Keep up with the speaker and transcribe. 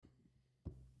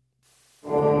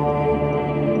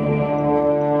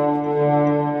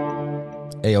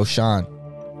Hey, yo, Shawn.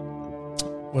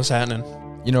 What's happening?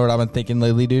 You know what I've been thinking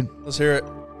lately, dude? Let's hear it.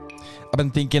 I've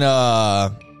been thinking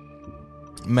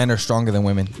men are stronger than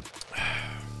women.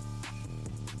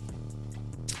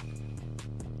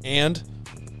 And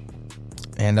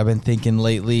I've been thinking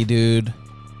lately, dude,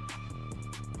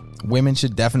 women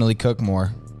should definitely cook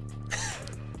more.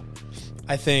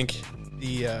 I think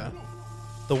the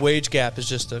wage gap is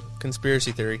just a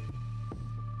conspiracy theory.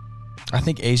 I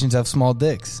think Asians have small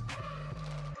dicks.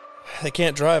 They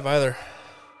can't drive either.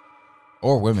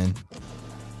 Or women.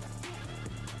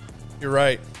 You're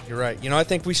right. You're right. You know, I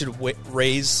think we should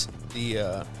raise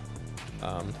the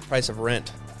price of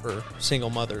rent for single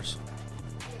mothers.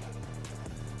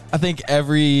 I think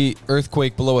every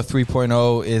earthquake below a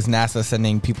 3.0 is NASA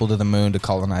sending people to the moon to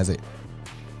colonize it.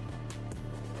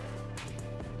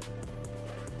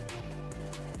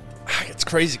 It's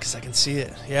crazy because I can see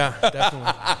it. Yeah,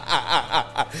 definitely.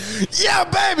 Yeah,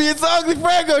 baby, it's the Ugly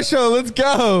Franco Show. Let's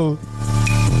go.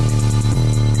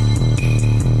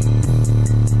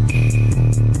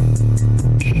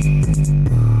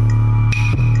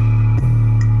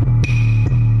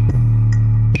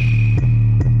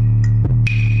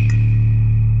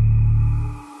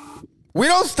 We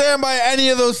don't stand by any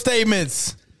of those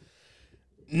statements.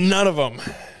 None of them.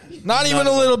 Not even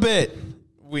a little bit.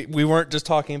 We weren't just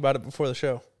talking about it before the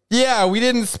show. Yeah, we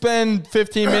didn't spend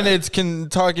 15 minutes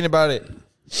talking about it.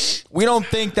 We don't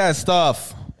think that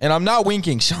stuff. And I'm not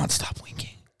winking. Shawn, stop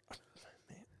winking.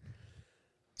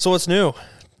 So what's new?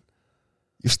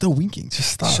 You're still winking.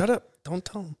 Just stop. Shut up. Don't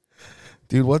tell him.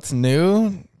 Dude, what's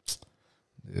new?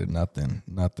 Dude, nothing.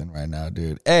 Nothing right now,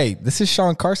 dude. Hey, this is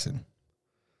Shawn Carson.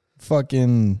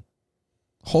 Fucking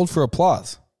hold for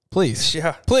applause. Please.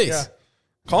 Yeah. Please. Yeah.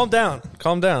 Calm down.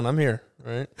 Calm down. I'm here.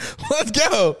 All right. Let's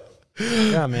go.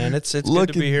 Yeah, man. It's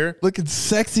good to be here. Looking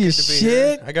sexy as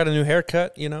shit. Here. I got a new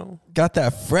haircut, you know. Got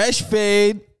that fresh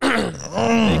fade.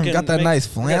 Got that nice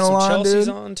flannel got some on, Chelsea's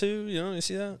dude. On too, you know. You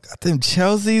see that? Got them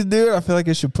Chelsea's, dude. I feel like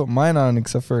I should put mine on,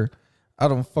 except for I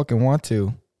don't fucking want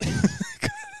to.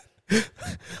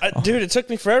 Dude, it took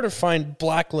me forever to find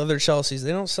black leather Chelsea's.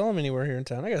 They don't sell them anywhere here in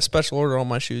town. I got a special order on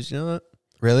my shoes. You know that?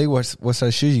 Really? What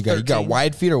size shoes you got? 13. You got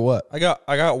wide feet or what? I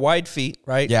got wide feet,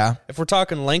 right? Yeah. If we're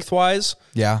talking lengthwise,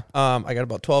 Yeah. I got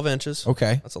about 12 inches.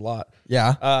 Okay. That's a lot.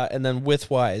 Yeah. And then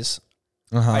widthwise,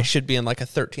 I should be in like a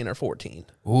 13 or 14.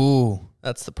 Ooh.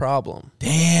 That's the problem.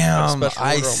 Damn.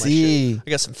 I see. I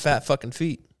got some fat fucking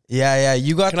feet. Yeah.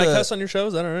 You got. Can I cuss on your show?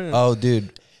 Is that all right? Oh,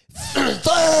 dude.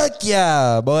 Fuck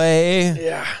yeah, boy.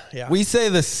 Yeah. We say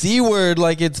the C word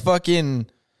like it's fucking.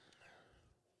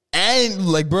 And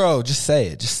like, bro, just say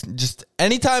it. Just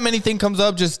anytime anything comes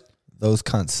up, just those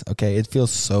cunts. Okay, it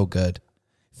feels so good.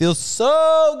 Feels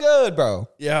so good, bro.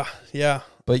 Yeah.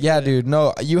 But yeah, dude,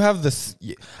 no, you have this.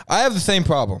 I have the same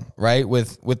problem, right?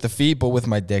 With the feet, but with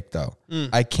my dick though,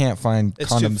 I can't find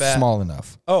condoms small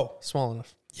enough. Oh, small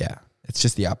enough. Yeah, it's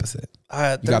just the opposite.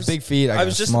 You got big feet. I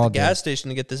was just at the gas station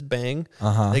to get this bang.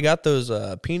 They got those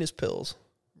penis pills.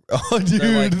 Oh,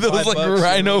 dude, those like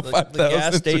Rhino 5000. The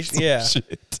gas station, yeah.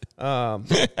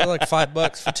 They're like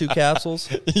 $5 for 2 capsules.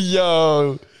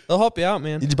 Yo, they'll help you out,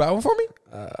 man. Did you buy one for me?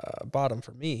 Bought them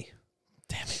for me.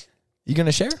 Damn it. You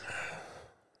gonna share?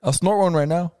 I'll snort one right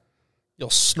now. You'll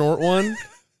snort one?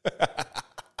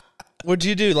 What'd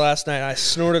you do last night? I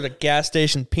snorted a gas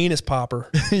station penis popper.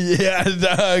 Yeah,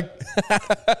 dog.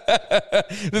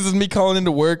 This is me calling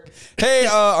into work. Hey,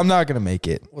 I'm not going to make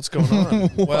it. What's going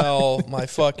on? Well, my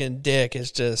fucking dick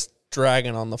is just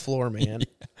dragging on the floor, man.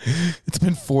 Yeah. It's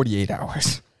been 48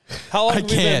 hours. How long I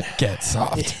can't get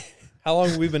soft. How long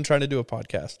have we been trying to do a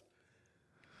podcast?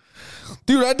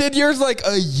 Dude, I did yours like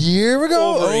a year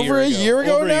ago. Over a year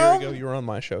ago now. You were on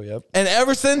my show, yep. And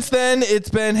ever since then, it's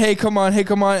been, hey, come on.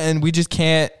 And we just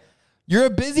can't. You're a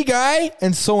busy guy,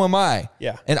 and so am I.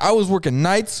 Yeah. And I was working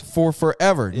nights for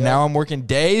forever. Yeah. Now I'm working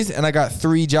days, and I got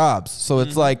 3 jobs. So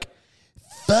it's like,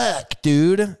 fuck,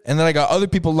 dude. And then I got other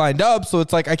people lined up, so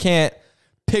it's like I can't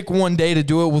pick one day to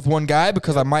do it with one guy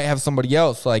because I might have somebody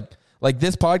else. Like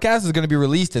this podcast is going to be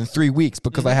released in 3 weeks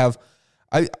because I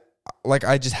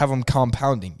just have them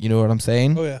compounding. You know what I'm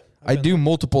saying? Oh, yeah. I do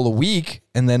multiple a week,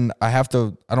 and then I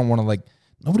don't want to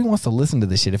nobody wants to listen to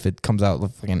this shit if it comes out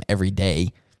fucking every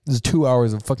day. There's 2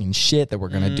 hours of fucking shit that we're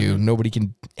going to do. Nobody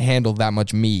can handle that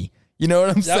much me. You know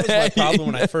what I'm saying? That was my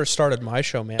problem when I first started my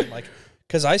show, man.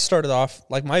 Because I started off,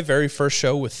 my very first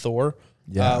show with Thor,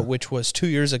 which was 2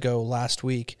 years ago last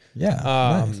week. Yeah.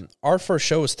 Nice. Our first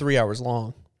show was 3 hours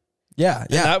long. Yeah.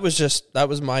 And that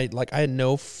was my, I had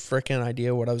no freaking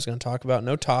idea what I was going to talk about,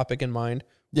 no topic in mind.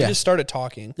 We just started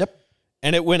talking. Yep.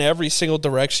 And it went every single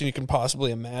direction you can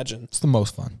possibly imagine. It's the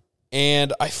most fun.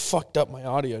 and I fucked up my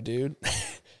audio, dude.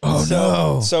 Oh,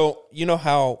 no. So you know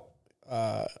how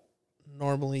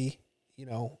normally,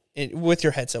 with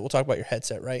your headset, we'll talk about your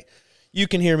headset, right? You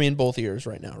can hear me in both ears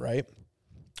right now, right?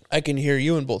 I can hear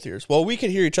you in both ears. Well, we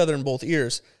can hear each other in both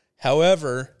ears.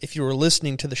 However, if you were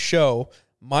listening to the show,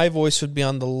 my voice would be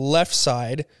on the left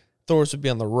side, Thor's would be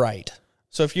on the right.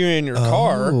 So if you're in your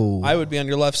car, I would be on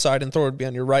your left side and Thor would be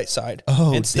on your right side.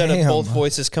 Instead of both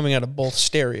voices coming out of both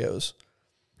stereos.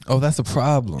 Oh, that's a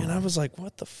problem. And I was like,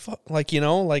 what the fuck? Like,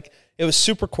 it was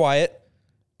super quiet.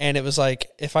 And it was like,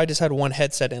 if I just had one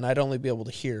headset in, I'd only be able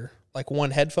to hear, like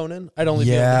one headphone in, I'd only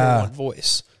be able to hear one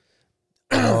voice.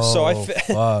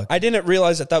 So I didn't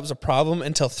realize that was a problem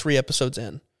until 3 episodes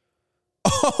in.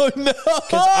 Oh no!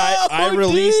 Because I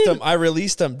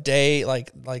released them day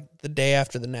like the day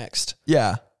after the next.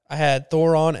 Yeah, I had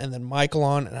Thor on and then Michael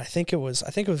on, and I think it was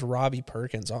Robbie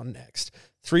Perkins on next.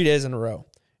 3 days in a row,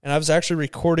 and I was actually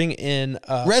recording in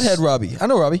Redhead Robbie. I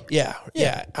know Robbie. Yeah.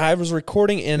 I was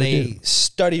recording in a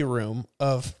study room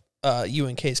of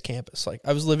UNK's campus. Like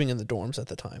I was living in the dorms at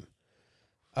the time,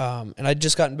 and I'd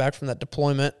just gotten back from that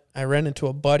deployment. I ran into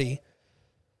a buddy.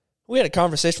 We had a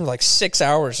conversation for like 6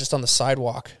 hours just on the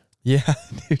sidewalk. Yeah,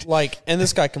 dude. And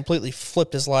this guy completely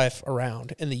flipped his life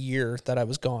around in the year that I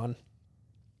was gone.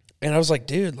 And I was like,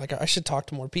 dude, I should talk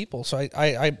to more people. So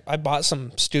I bought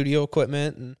some studio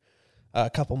equipment and a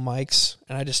couple mics,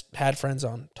 and I just had friends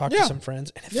on, talked to some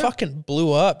friends, and it fucking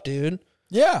blew up, dude.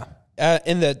 Yeah.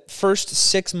 In the first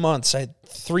 6 months, I had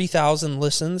 3,000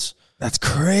 listens. That's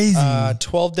crazy.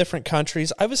 12 different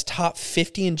countries. I was top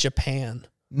 50 in Japan.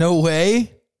 No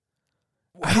way.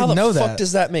 How the fuck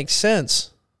does that make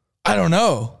sense? I don't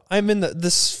know. I'm in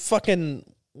this fucking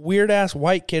weird ass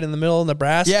white kid in the middle of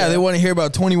Nebraska. Yeah, they want to hear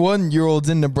about 21-year-olds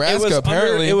in Nebraska.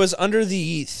 Apparently, it was under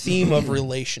the theme of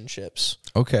relationships.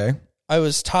 Okay, I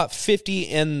was top 50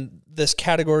 in this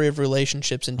category of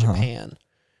relationships in Japan,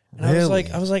 and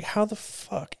really? I was like, how the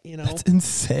fuck, That's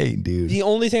insane, dude. The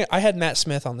only thing I had Matt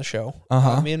Smith on the show.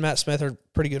 Me and Matt Smith are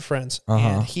pretty good friends,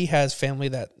 and he has family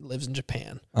that lives in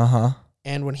Japan.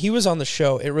 And when he was on the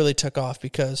show, it really took off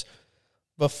because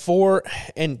before,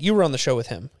 and you were on the show with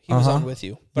him. He was on with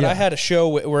you. But I had a show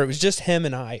where it was just him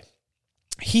and I.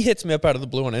 He hits me up out of the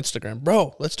blue on Instagram.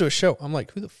 Bro, let's do a show. I'm like,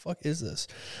 who the fuck is this?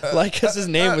 Because his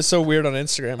name was so weird on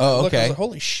Instagram. Oh, okay. I was like,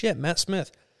 holy shit, Matt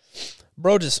Smith.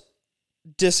 Bro just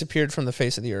disappeared from the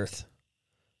face of the earth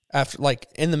after,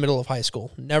 in the middle of high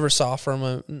school. Never saw from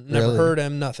him, never heard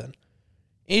him, nothing.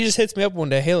 He just hits me up one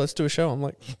day, hey, let's do a show. I'm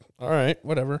like, all right,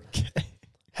 whatever.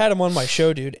 Had him on my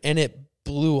show, dude, and it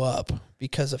blew up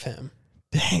because of him.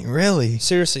 Dang, really?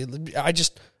 Seriously,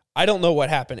 I don't know what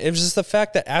happened. It was just the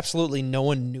fact that absolutely no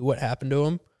one knew what happened to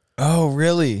him. Oh,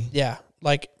 really? Yeah,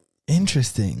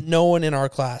 interesting. No one in our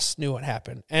class knew what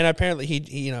happened, and apparently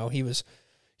he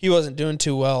wasn't doing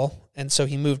too well, and so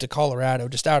he moved to Colorado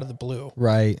just out of the blue.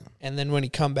 Right. And then when he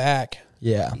come back,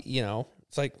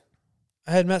 it's like,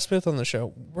 I had Matt Smith on the show.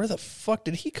 Where the fuck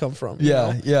did he come from?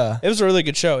 Yeah. It was a really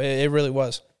good show. It really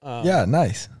was. Yeah,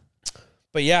 nice.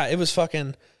 But yeah, it was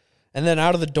fucking... And then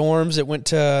out of the dorms, it went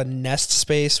to Nest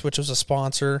Space, which was a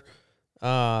sponsor.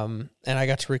 And I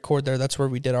got to record there. That's where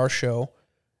we did our show.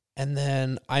 And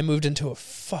then I moved into a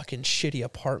fucking shitty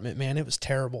apartment, man. It was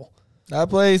terrible. That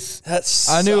place...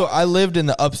 I knew I lived in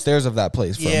the upstairs of that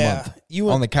place for a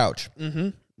month. On the couch. Mm-hmm.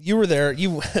 You were there. We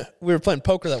were playing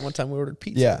poker that one time. We ordered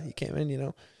pizza. Yeah. You came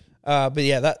in, But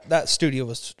yeah, that studio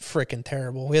was freaking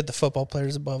terrible. We had the football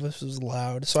players above us. It was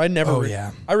loud. So I never...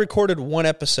 I recorded one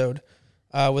episode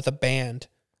with a band,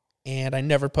 and I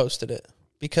never posted it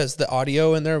because the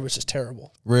audio in there was just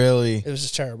terrible. Really? It was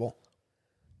just terrible.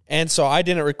 And so I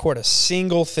didn't record a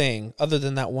single thing other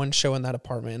than that one show in that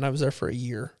apartment, and I was there for a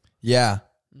year. Yeah.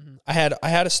 Mm-hmm. I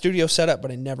had a studio set up,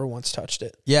 but I never once touched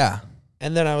it. Yeah.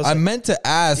 And then I meant to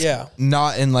ask,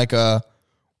 not in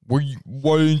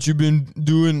why didn't you been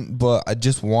doing, but I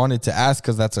just wanted to ask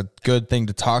because that's a good thing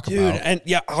to talk about. Dude, and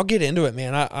yeah, I'll get into it,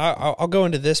 man. I'll go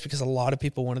into this because a lot of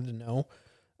people wanted to know.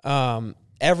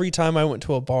 Every time I went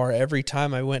to a bar, every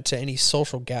time I went to any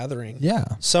social gathering,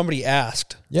 somebody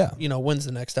asked, when's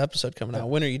the next episode coming out?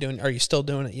 When are you still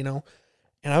doing it,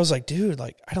 And I was like, dude,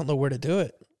 I don't know where to do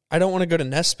it. I don't want to go to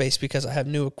Nest Space because I have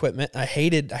new equipment. I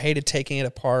hated taking it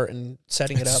apart and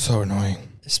setting it up. It's so annoying.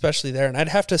 Especially there. And I'd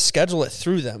have to schedule it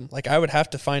through them. I would have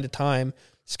to find a time,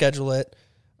 schedule it.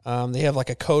 They have a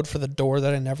code for the door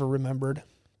that I never remembered.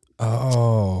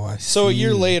 Oh, I see. So a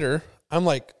year later, I'm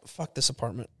like, fuck this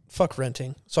apartment. Fuck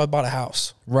renting. So I bought a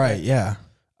house. Right, yeah.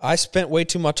 I spent way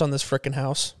too much on this freaking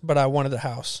house, but I wanted a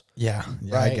house. Yeah,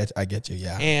 right? I get you,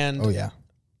 yeah. And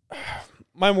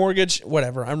my mortgage,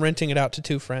 whatever. I'm renting it out to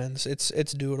 2 friends. It's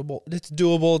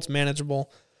doable. It's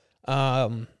manageable.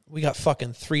 We got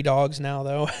fucking 3 dogs now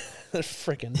though.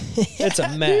 Freaking, it's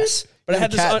a mess. But I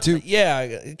had this cat too.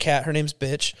 Yeah, cat. Her name's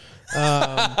Bitch.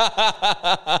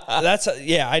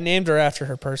 I named her after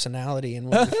her personality. And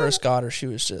when we first got her, she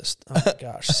was just, oh my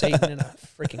gosh, Satan and a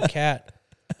freaking cat.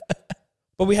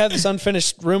 But we had this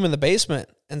unfinished room in the basement,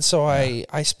 and so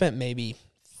I spent maybe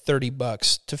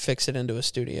 $30 to fix it into a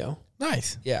studio.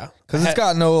 Nice. Yeah, because it's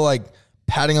got no like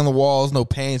padding on the walls, no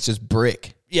paint. It's just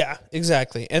brick. Yeah,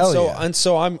 exactly. And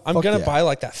so I'm gonna buy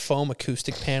like that foam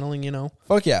acoustic paneling, you know.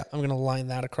 Fuck yeah. I'm gonna line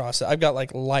that across it. I've got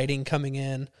like lighting coming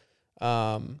in.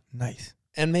 Nice.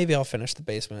 And maybe I'll finish the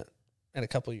basement in a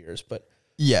couple of years, but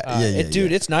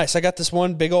dude, it's nice. I got this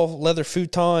one big old leather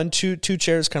futon, two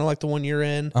chairs, kind of like the one you're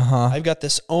in. I've got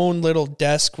this own little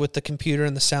desk with the computer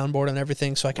and the soundboard and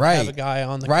everything, so I can have a guy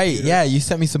on the computer. Yeah, you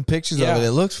sent me some pictures of it.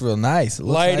 It looks real nice. It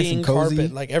looks lighting, nice and cozy.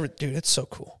 carpet, like dude, it's so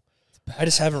cool. I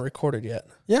just haven't recorded yet.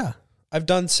 Yeah, I've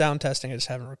done sound testing. I just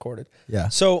haven't recorded. Yeah.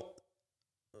 So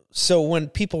when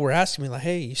people were asking me like,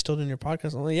 "Hey, you still doing your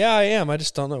podcast?" I'm like, "Yeah, I am. I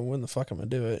just don't know when the fuck I'm gonna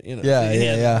do it." You know?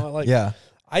 Yeah.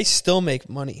 I still make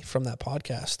money from that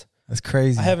podcast. That's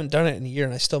crazy. I haven't done it in a year,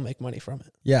 and I still make money from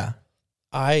it. Yeah.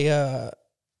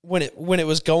 When it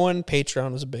was going,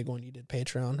 Patreon was a big one. You did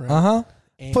Patreon, right?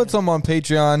 Put some on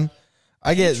Patreon.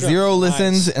 I get 0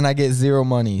 listens and I get 0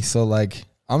 money. So like,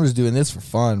 I'm just doing this for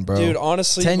fun, bro. Dude,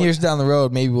 honestly, 10 years down the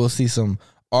road, maybe we'll see some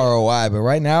ROI. But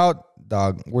right now,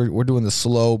 dog, we're doing the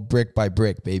slow brick by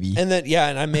brick, baby. And then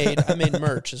and I made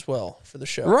merch as well for the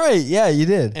show. Right? Yeah, you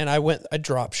did. And I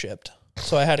drop shipped.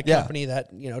 So I had a company that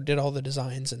did all the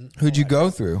designs and. Who'd you go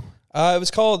through? It was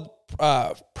called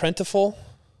Printiful.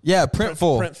 Yeah,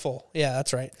 Printful. Printful. Yeah,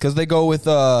 that's right. Because they go with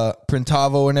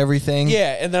Printavo and everything.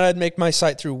 Yeah, and then I'd make my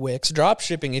site through Wix. Drop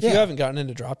shipping. If you haven't gotten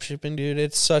into drop shipping, dude,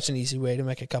 it's such an easy way to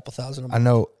make a couple thousand a month. I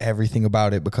know everything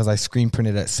about it because I screen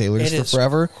printed at Sailors for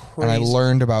forever. Crazy. And I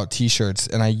learned about T-shirts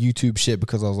and I YouTube shit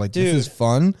because I was like, this is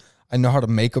fun. I know how to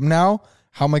make them now.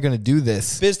 How am I going to do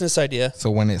this? Business idea.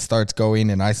 So when it starts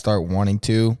going and I start wanting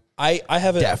to, I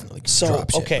have a definitely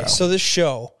drop shit, bro. So this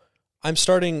show, I'm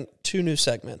starting 2 new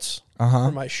segments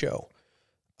for my show.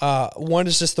 One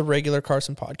is just the regular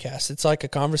Carson podcast. It's like a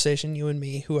conversation, you and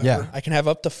me, whoever. Yeah. I can have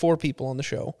up to 4 people on the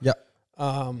show. Yeah.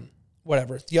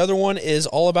 Whatever. The other one is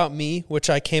all about me, which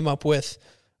I came up with.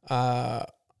 Oh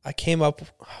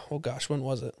gosh, when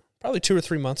was it? Probably 2 or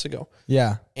 3 months ago.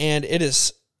 Yeah. And it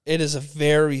is a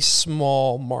very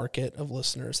small market of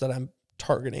listeners that I'm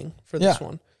targeting for this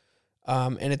one.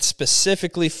 And it's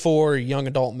specifically for young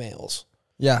adult males.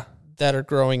 Yeah. That are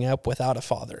growing up without a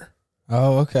father.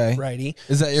 Oh, okay. Righty.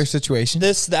 Is that your situation?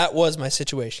 That was my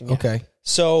situation. Yeah. Okay.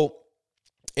 So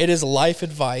it is life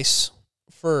advice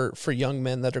for young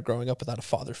men that are growing up without a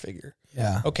father figure.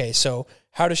 Yeah. Okay. So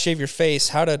how to shave your face,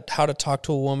 how to talk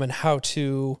to a woman, how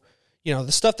to,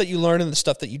 the stuff that you learn and the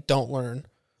stuff that you don't learn.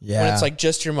 Yeah. When it's like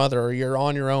just your mother or you're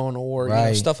on your own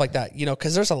or stuff like that,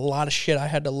 because there's a lot of shit I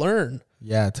had to learn.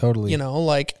 Yeah, totally.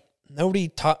 Like nobody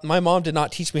taught, my mom did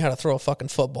not teach me how to throw a fucking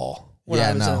football when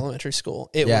I was in elementary school.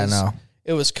 It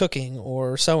was cooking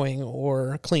or sewing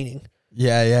or cleaning.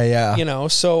 Yeah.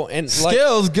 So, and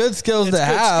skills, good skills to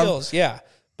have. Skills, yeah.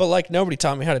 But like nobody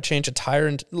taught me how to change a tire,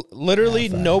 and literally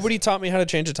nobody taught me how to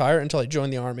change a tire until I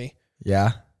joined the Army.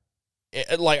 Yeah.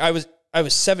 I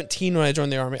was 17 when I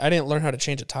joined the Army. I didn't learn how to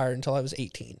change a tire until I was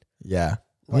 18. Yeah.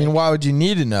 I mean, why would you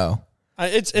need to know?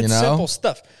 It's simple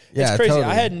stuff. Yeah, it's crazy. Totally.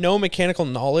 I had no mechanical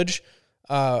knowledge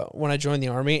when I joined the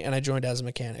Army, and I joined as a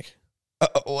mechanic.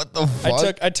 What the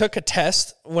fuck? I took a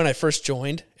test when I first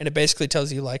joined, and it basically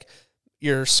tells you like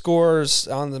your scores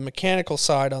on the mechanical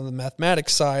side, on the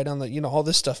mathematics side, on the all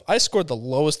this stuff. I scored the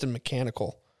lowest in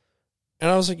mechanical,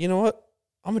 and I was like, you know what?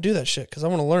 I'm gonna do that shit because I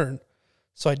want to learn.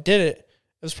 So I did it.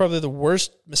 It was probably the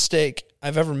worst mistake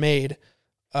I've ever made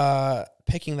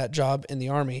picking that job in the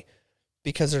Army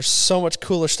because there's so much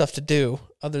cooler stuff to do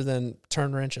other than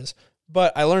turn wrenches.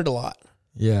 But I learned a lot.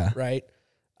 Yeah. Right.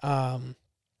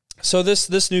 So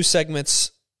this new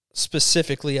segment's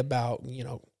specifically about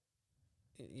the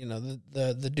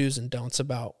do's and don'ts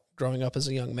about growing up as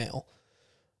a young male,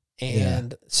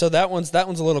 and so that one's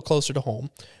a little closer to home.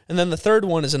 And then the third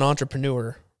one is an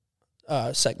entrepreneur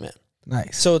segment.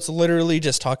 Nice. So it's literally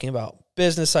just talking about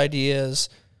business ideas,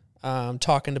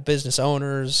 talking to business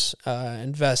owners,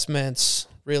 investments,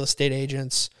 real estate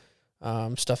agents,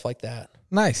 stuff like that.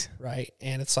 Nice. Right.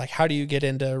 And it's like, how do you get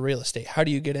into real estate? How do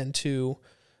you get into,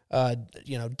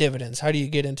 dividends? How do you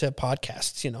get into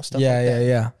podcasts, stuff like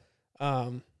that. Yeah.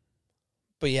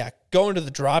 But yeah, going to the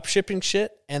drop shipping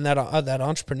shit and that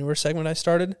entrepreneur segment I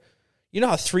started, You know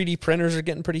how 3D printers are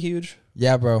getting pretty huge?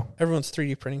 Yeah, bro. Everyone's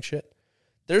 3D printing shit.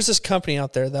 There's this company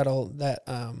out there that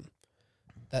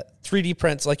 3D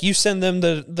prints. Like, you send them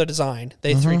the design,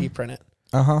 they 3D print it.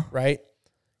 Right?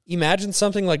 Imagine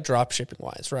something like drop shipping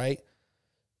wise, right?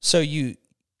 So you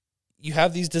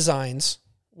have these designs,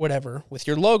 whatever, with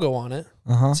your logo on it.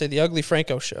 Say the Ugly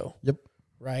Franco Show. Yep.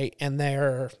 Right? And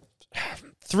they're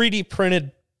 3D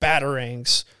printed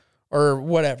batarangs or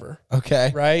whatever.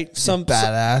 Okay. Right? Some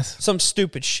badass. Some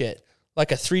stupid shit.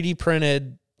 Like a 3D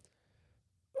printed,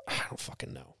 I don't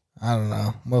fucking know. I don't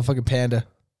know. Motherfucking panda.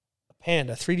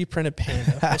 3D printed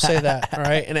panda. We'll say that. All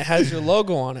right. And it has your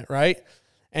logo on it, right?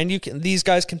 And these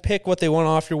guys can pick what they want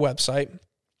off your website.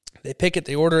 They pick it,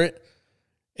 they order it.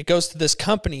 It goes to this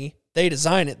company. They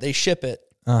design it. They ship it.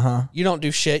 You don't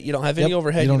do shit. You don't have any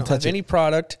overhead. You don't have any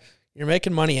product. You're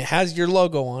making money. It has your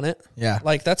logo on it. Yeah.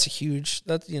 Like, that's if you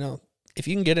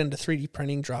can get into 3D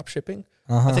printing, drop shipping,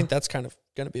 I think that's kind of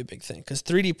going to be a big thing, because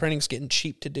 3D printing's getting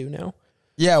cheap to do now.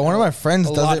 Yeah, one of my friends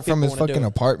does it from his fucking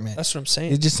apartment. That's what I'm saying.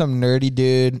 He's just some nerdy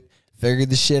dude.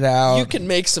 Figured the shit out. You can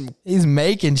make some. He's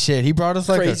making shit. He brought us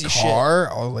like a car.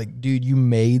 Shit. I was like, dude, you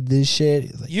made this shit.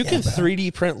 He's like, you can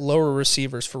 3D print lower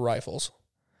receivers for rifles.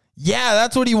 Yeah,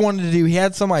 that's what he wanted to do. He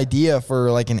had some idea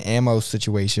for like an ammo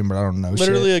situation, but I don't know.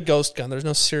 Literally a ghost gun. There's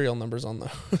no serial numbers on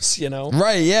those, you know?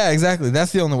 Right, yeah, exactly.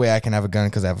 That's the only way I can have a gun,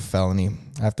 because I have a felony.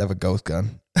 I have to have a ghost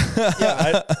gun.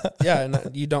 And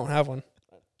you don't have one.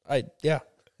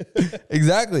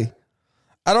 Exactly.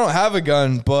 I don't have a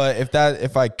gun, but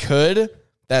if I could,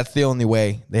 that's the only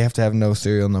way. They have to have no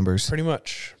serial numbers. Pretty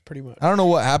much. I don't know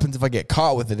what happens if I get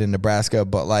caught with it in Nebraska,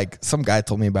 but like some guy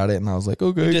told me about it, and I was like,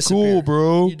 okay, cool,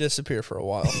 bro. You disappear for a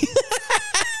while.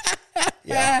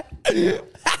 Yeah.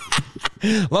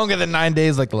 Longer than 9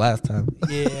 days, like the last time.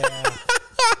 Yeah.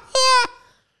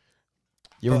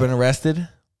 You ever been arrested?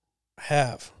 I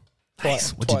have.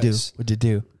 Nice. What'd you do? What'd you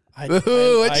do?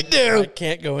 I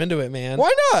can't go into it, man.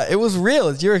 Why not? It was real.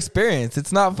 It's your experience.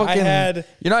 It's not fucking. You're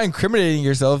not incriminating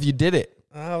yourself. You did it.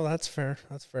 Oh, that's fair.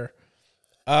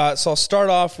 So I'll start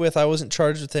off with, I wasn't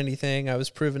charged with anything. I was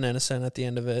proven innocent at the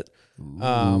end of it.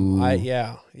 So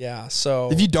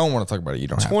if you don't want to talk about it, you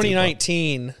don't have to.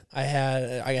 2019, I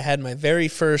had my very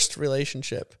first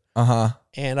relationship.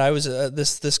 And I was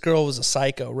this girl was a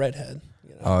psycho redhead.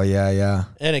 You know, oh yeah.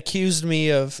 And accused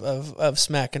me of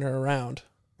smacking her around.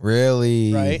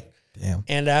 Really? Right. Damn.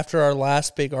 And after our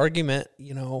last big argument,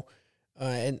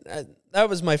 that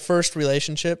was my first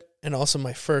relationship, and also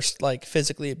my first like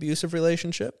physically abusive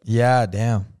relationship. Yeah,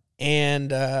 damn.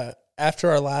 And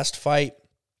after our last fight,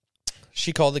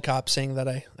 she called the cops saying that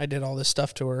I did all this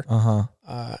stuff to her.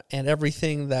 And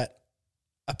everything that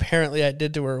apparently I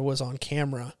did to her was on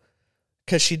camera,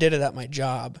 because she did it at my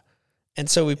job. And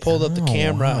so we pulled up the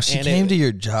camera. Wow. She came to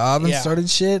your job and started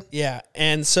shit? Yeah.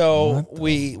 And so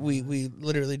we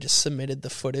literally just submitted the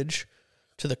footage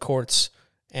to the courts,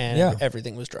 and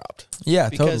everything was dropped. Yeah,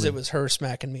 because it was her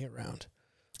smacking me around.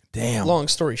 Damn. Long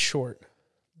story short.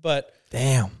 But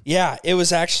damn. Yeah, it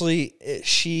was actually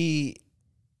she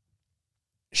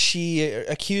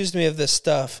accused me of this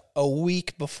stuff a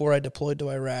week before I deployed to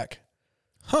Iraq.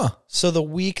 So the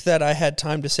week that I had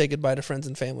time to say goodbye to friends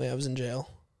and family, I was in jail.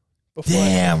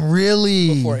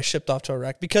 Really? Before I shipped off to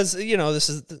Iraq. Because, this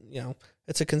is,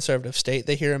 it's a conservative state.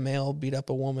 They hear a male beat up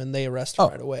a woman, they arrest her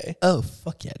right away. Oh,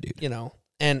 fuck yeah, dude.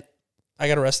 And I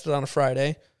got arrested on a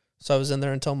Friday, so I was in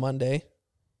there until Monday.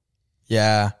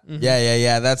 Yeah. Mm-hmm.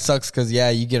 Yeah. That sucks, because,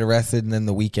 you get arrested, and then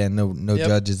the weekend, no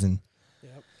judges. And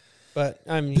But,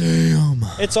 I mean, damn.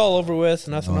 It's all over with.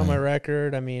 Nothing on my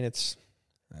record. I mean,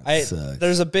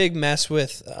 there's a big mess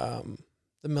with the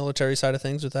military side of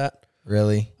things with that.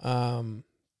 Really?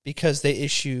 Because they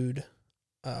issued,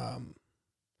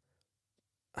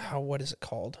 what is it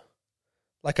called?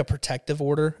 Like a protective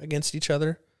order against each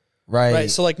other.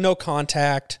 Right. So like no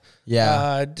contact.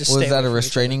 Yeah. Just is that a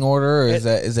restraining order, or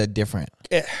is that different?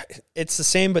 It's the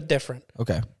same but different.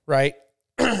 Okay. Right.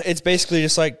 It's basically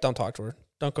just like, don't talk to her.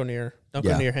 Don't go near her. Don't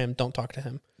go near him. Don't talk to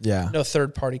him. Yeah. No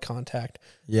third party contact.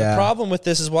 Yeah. The problem with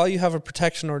this is, while you have a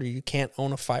protection order, you can't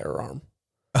own a firearm.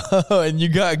 Oh, and you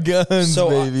got guns,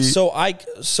 baby.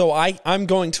 I'm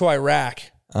going to Iraq,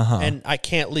 and I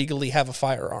can't legally have a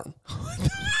firearm.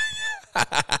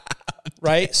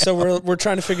 Right? So we're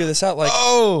trying to figure this out. Like,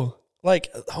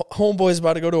 homeboy's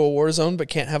about to go to a war zone but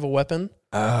can't have a weapon.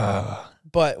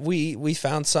 But we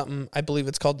found something. I believe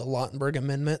it's called the Lautenberg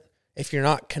Amendment. If you're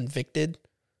not convicted,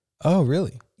 oh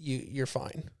really? You're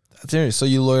fine. That's interesting.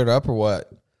 So you lawyered up or what?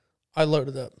 I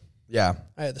loaded up. Yeah,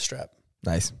 I had the strap.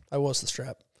 Nice. I was the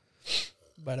strap.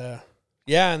 But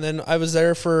and then I was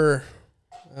there for,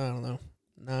 I don't know,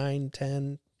 9,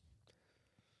 10,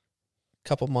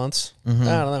 couple months. I don't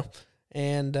know.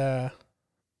 And I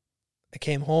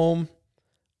came home.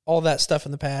 All that stuff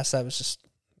in the past, I was just,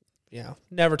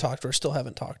 never talked to her. Still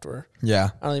haven't talked to her. Yeah.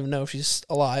 I don't even know if she's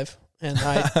alive. And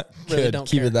I really don't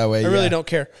keep care. it that way. I really don't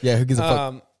care. Yeah, who gives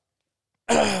a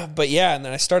fuck? But yeah, and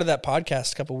then I started that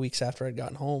podcast a couple weeks after I'd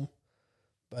gotten home.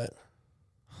 But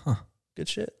good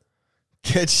shit.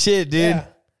 Good shit, dude. Yeah.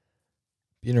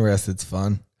 Being arrested's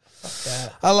fun. Fuck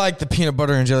that. I like the peanut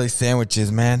butter and jelly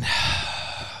sandwiches, man.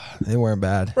 They weren't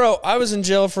bad. Bro, I was in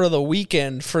jail for the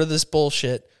weekend for this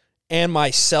bullshit, and my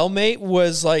cellmate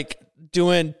was like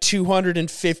doing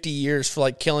 250 years for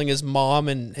like killing his mom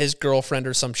and his girlfriend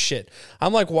or some shit.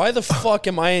 I'm like, why the fuck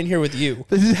am I in here with you?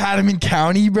 This is Hadamon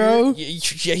County, bro.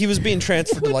 Yeah, he was being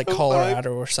transferred to like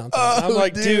Colorado or something. I'm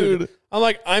like, dude.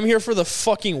 I'm here for the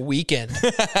fucking weekend.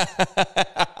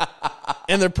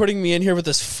 And they're putting me in here with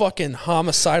this fucking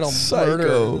homicidal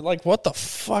murder. Like, what the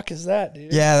fuck is that,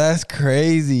 dude? Yeah, that's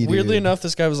crazy, dude. Weirdly enough,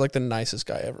 this guy was like the nicest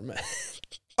guy I ever met.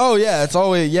 Oh yeah, it's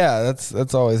always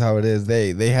that's always how it is.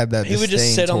 They had that. He would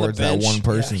just sit on the bench. That one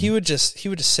person. Yeah, he would just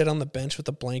sit on the bench with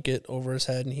a blanket over his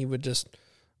head, and he would just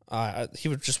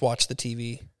watch the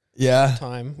TV. Yeah. The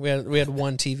time we had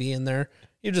one TV in there.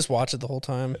 He'd just watch it the whole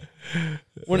time.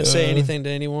 Wouldn't say anything to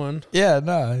anyone. Yeah,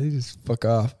 no, he just fuck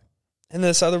off. And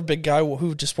this other big guy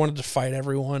who just wanted to fight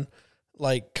everyone,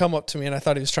 like, come up to me, and I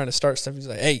thought he was trying to start stuff. He's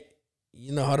like, "Hey,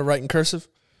 you know how to write in cursive?"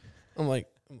 I'm like,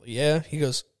 "Yeah." He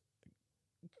goes,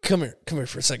 come here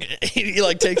for a second. He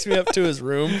like takes me up to his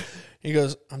room. He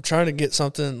goes, I'm trying to get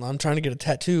something. I'm trying to get a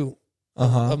tattoo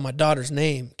of my daughter's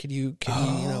name. Could you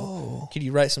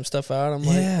write some stuff out? I'm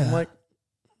like,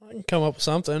 I can come up with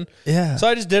something. Yeah. So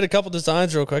I just did a couple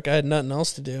designs real quick. I had nothing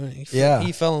else to do. And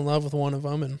he fell in love with one of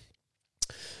them. And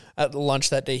at lunch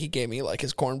that day, he gave me like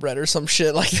his cornbread or some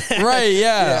shit like that. Right.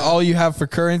 Yeah. All you have for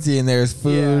currency in there is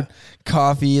food,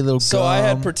 coffee, a little gum. So I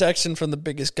had protection from the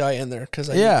biggest guy in there because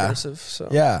I used cursive. So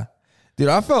yeah, dude,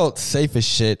 I felt safe as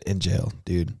shit in jail,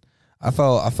 dude. I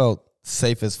felt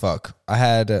safe as fuck. I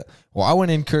had I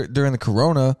went in during the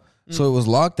corona, so it was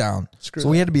lockdown.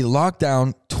 We had to be locked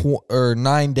down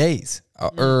 9 days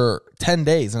or 10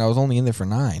 days, and I was only in there for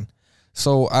 9.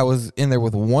 So I was in there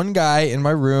with one guy in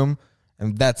my room,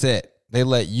 and that's it. They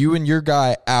let you and your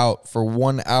guy out for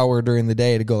 1 hour during the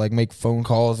day to go like make phone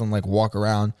calls and like walk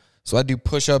around. So I do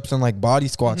push-ups and like body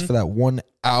squats for that 1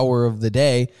 hour of the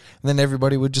day. And then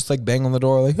everybody would just like bang on the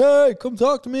door like, "Hey, come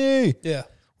talk to me." Yeah.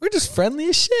 We're just friendly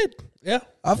as shit. Yeah.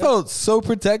 I felt so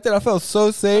protected. I felt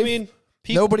so safe. I mean,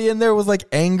 nobody in there was like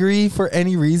angry for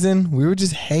any reason. We were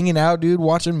just hanging out, dude,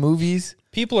 watching movies.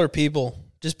 People are people.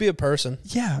 Just be a person.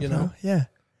 Yeah, you know? Yeah.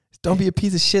 Don't be a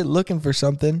piece of shit looking for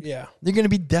something. Yeah. You're going to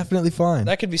be definitely fine.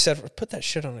 That could be said. Put that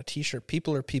shit on a t-shirt.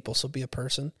 People are people, so be a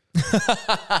person.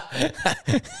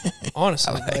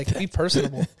 Honestly, like be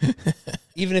personable.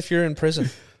 Even if you're in prison.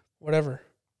 Whatever.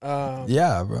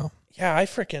 Yeah, bro. Yeah,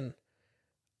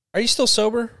 are you still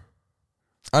sober?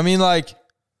 I mean, like,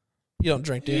 you don't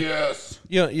drink, do you? Yes.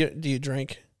 Do you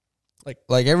drink?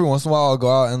 Like every once in a while I'll go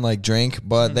out and like drink,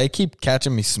 but they keep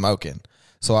catching me smoking.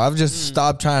 So I've just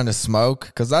stopped trying to smoke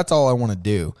because that's all I want to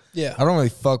do. Yeah. I don't really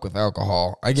fuck with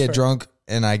alcohol. I get drunk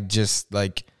and I just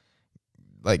like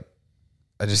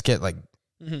I just get like,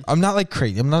 I'm not like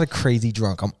crazy. I'm not a crazy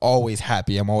drunk. I'm always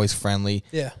happy. I'm always friendly.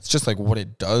 Yeah. It's just like what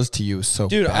it does to you is so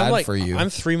bad for you. I'm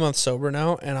 3 months sober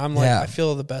now, and I'm like, I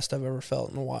feel the best I've ever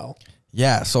felt in a while.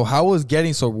 Yeah. So how was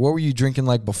getting sober? What were you drinking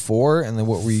like before? And then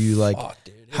what were you like,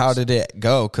 how did it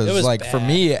go? Because like for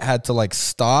me, it had to like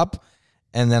stop,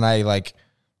 and then I like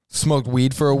smoked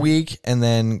weed for a week, and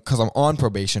then because I'm on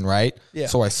probation, right? Yeah.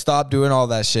 So I stopped doing all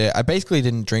that shit. I basically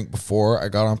didn't drink before I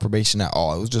got on probation at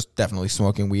all. It was just definitely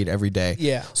smoking weed every day.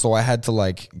 Yeah. So I had to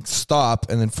like stop,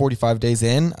 and then 45 days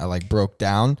in, I like broke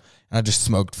down, and I just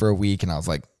smoked for a week, and I was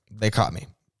like, they caught me.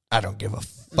 I don't give a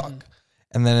fuck.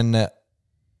 And then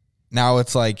now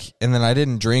it's like, and then I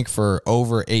didn't drink for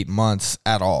over 8 months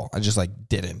at all. I just like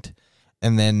didn't.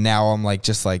 And then now I'm like,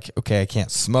 just like, okay, I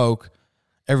can't smoke.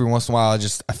 Every once in a while,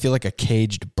 I feel like a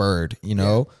caged bird, you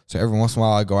know? Yeah. So every once in a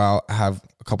while I go out, I have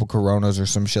a couple Coronas or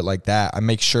some shit like that. I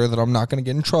make sure that I'm not going to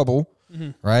get in trouble,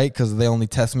 right? Because they only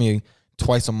test me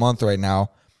twice a month right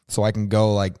now. So I can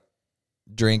go like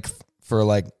drink for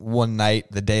like one night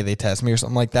the day they test me or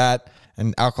something like that.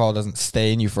 And alcohol doesn't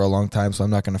stay in you for a long time, so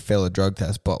I'm not going to fail a drug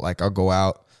test. But like I'll go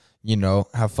out, you know,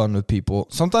 have fun with people.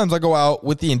 Sometimes I go out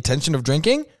with the intention of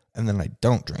drinking, and then I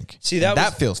don't drink. See,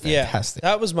 that feels fantastic.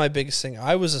 Yeah, that was my biggest thing.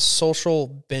 I was a social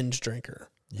binge drinker.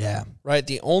 Yeah. Right?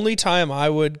 The only time I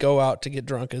would go out to get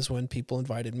drunk is when people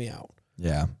invited me out.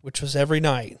 Yeah. Which was every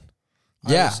night.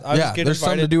 I was there's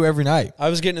something to do every night. I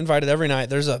was getting invited every night.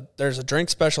 There's a drink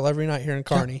special every night here in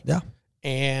Kearney. Yeah.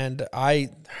 And I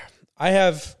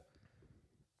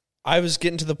was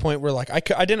getting to the point where like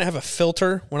I didn't have a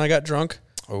filter when I got drunk.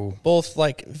 Oh. Both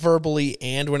like verbally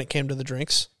and when it came to the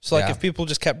drinks. So like if people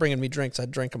just kept bringing me drinks,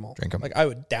 I'd drink them all. Like I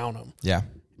would down them. Yeah.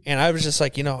 And I was just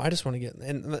like, I just want to get,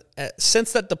 and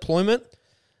since that deployment,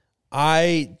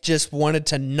 I just wanted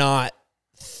to not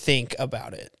think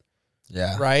about it.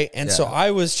 Yeah. Right. And so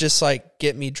I was just like,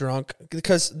 get me drunk,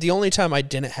 because the only time I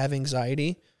didn't have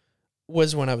anxiety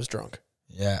was when I was drunk.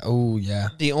 Yeah. Oh, yeah.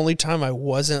 The only time I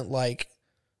wasn't like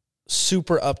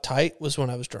super uptight was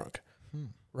when I was drunk.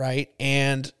 Right.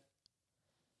 And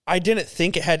I didn't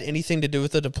think it had anything to do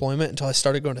with the deployment until I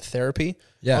started going to therapy.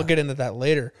 Yeah. I'll get into that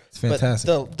later. It's fantastic.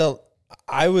 But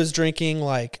I was drinking,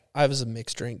 like, I was a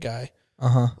mixed drink guy.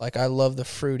 Like, I love the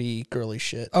fruity, girly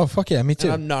shit. Oh, fuck yeah. Me too.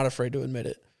 And I'm not afraid to admit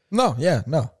it. No. Yeah.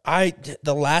 No.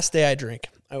 The last day I drank,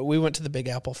 we went to the Big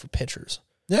Apple for pitchers.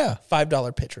 Yeah.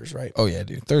 $5 pitchers, right? Oh, yeah,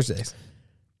 dude. Thursdays.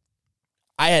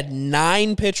 I had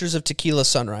 9 pitchers of tequila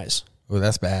sunrise. Oh,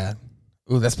 that's bad.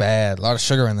 Ooh, that's bad. A lot of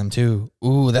sugar in them, too.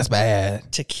 Ooh, that's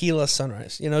bad. Tequila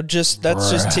sunrise. Just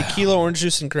tequila, orange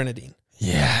juice, and grenadine.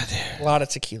 Yeah, dude. A lot of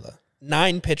tequila.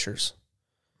 9 pitchers.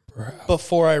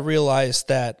 Before I realized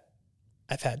that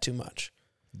I've had too much.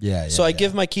 Yeah. So I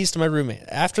give my keys to my roommate.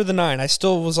 After the 9, I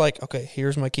still was like, okay,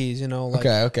 here's my keys,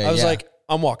 Okay. I was like,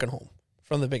 I'm walking home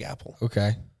from the Big Apple.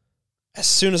 Okay. As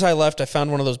soon as I left, I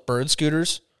found one of those bird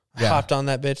scooters. I hopped on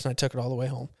that bitch and I took it all the way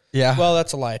home. Yeah. Well,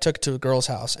 that's a lie. I took it to a girl's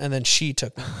house, and then she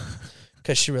took me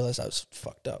because she realized I was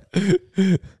fucked up.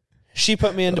 She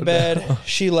put me into bed. No.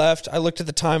 She left. I looked at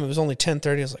the time. It was only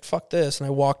 10:30. I was like, fuck this. And I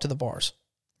walked to the bars.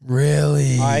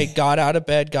 Really? I got out of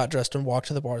bed, got dressed, and walked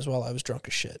to the bars while I was drunk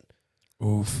as shit.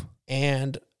 Oof.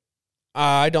 And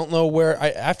I don't know where.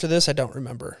 After this, I don't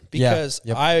remember because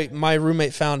my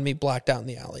roommate found me blacked out in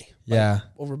the alley. Yeah.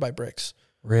 Over by Bricks.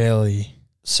 Really?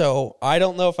 So I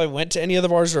don't know if I went to any of the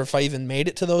bars or if I even made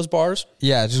it to those bars.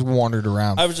 Yeah, just wandered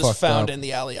around. I was just found in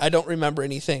the alley. I don't remember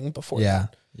anything before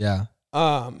that. Yeah.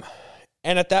 And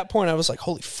at that point I was like,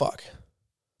 holy fuck.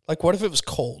 Like, what if it was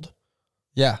cold?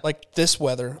 Yeah. Like this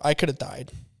weather, I could have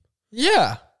died.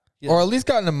 Yeah. Or at least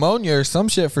got pneumonia or some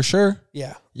shit for sure.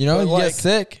 Yeah. You get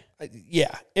sick.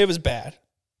 Yeah, it was bad.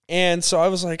 And so I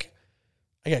was like,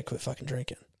 I got to quit fucking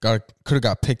drinking. Could have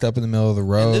got picked up in the middle of the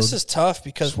road. And this is tough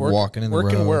because working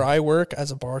where I work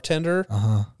as a bartender,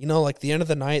 like the end of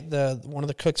the night, one of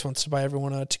the cooks wants to buy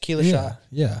everyone a tequila shot.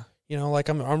 Yeah. Like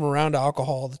I'm around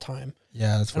alcohol all the time.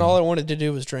 Yeah, that's and all I wanted to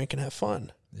do was drink and have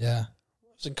fun. Yeah.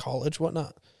 I was in college,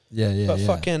 whatnot. Yeah. But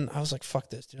I was like,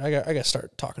 fuck this, dude. I got to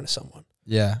start talking to someone.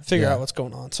 Yeah. Figure out what's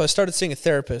going on. So I started seeing a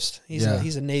therapist. He's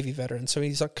a Navy veteran, so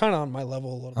he's kind of on my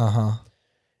level a little bit.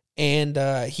 And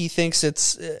he thinks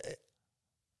it's,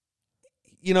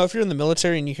 if you're in the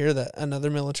military and you hear that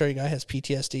another military guy has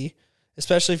PTSD,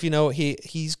 especially if you know what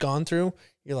he's gone through,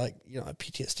 you're like, you don't have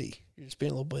PTSD. You're just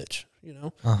being a little bitch,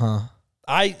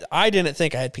 I didn't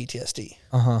think I had PTSD.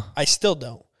 I still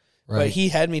don't. Right. But he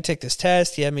had me take this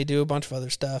test. He had me do a bunch of other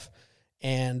stuff.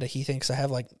 And he thinks I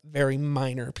have like very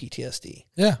minor PTSD.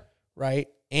 Yeah. Right.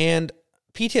 And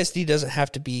PTSD doesn't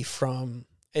have to be from,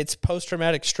 it's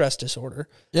post-traumatic stress disorder.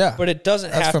 Yeah. But it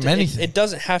doesn't have from to, anything. It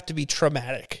doesn't have to be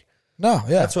traumatic. No,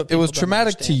 yeah. That's what it was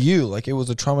traumatic to you. Like it was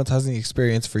a traumatizing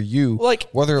experience for you. Like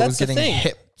whether it was getting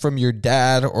hit from your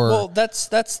dad or that's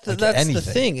the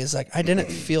thing is like I didn't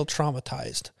feel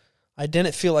traumatized. I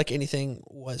didn't feel like anything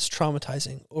was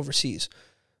traumatizing overseas.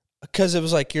 Because it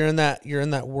was like you're in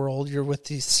that world, you're with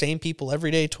these same people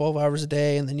every day, 12 hours a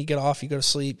day, and then you get off, you go to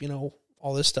sleep,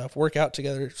 all this stuff, work out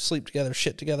together, sleep together,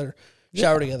 shit together,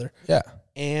 shower together. Yeah.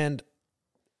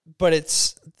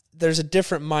 But there's a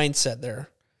different mindset there.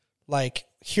 Like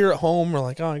here at home, we're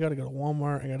like, oh, I got to go to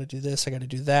Walmart, I got to do this, I got to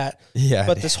do that. Yeah.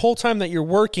 But this whole time that you're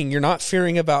working, you're not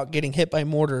fearing about getting hit by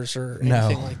mortars or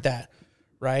anything like that,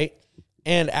 right?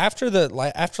 And after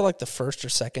the first or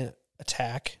second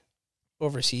attack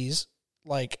overseas,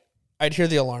 like I'd hear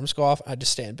the alarms go off, I'd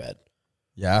just stay in bed.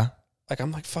 Yeah. Like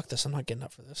I'm like, fuck this, I'm not getting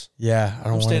up for this. Yeah, I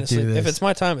don't want to do asleep. this. If it's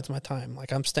my time, it's my time.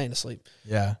 Like I'm staying asleep.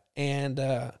 Yeah. And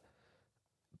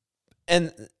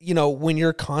when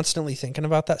you're constantly thinking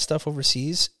about that stuff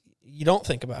overseas, you don't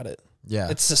think about it. Yeah.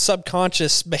 It's a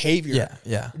subconscious behavior.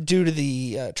 Yeah. Due to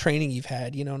the training you've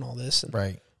had, and all this. And,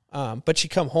 right. But you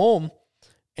come home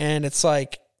and it's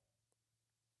like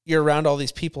you're around all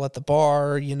these people at the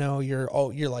bar,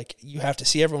 you're like, you have to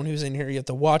see everyone who's in here. You have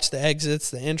to watch the exits,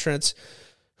 the entrance,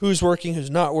 who's working, who's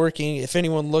not working. If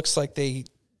anyone looks like they,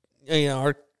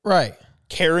 are right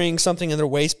carrying something in their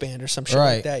waistband or some shit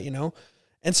like that,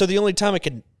 And so the only time I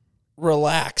could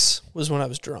relax was when I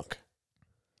was drunk.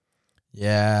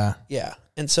 Yeah. Yeah.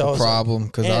 And so the problem,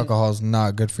 because alcohol is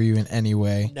not good for you in any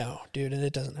way. No, dude, and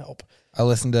it doesn't help. I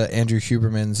listened to Andrew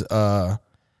Huberman's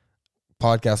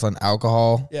podcast on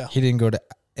alcohol. Yeah. He didn't go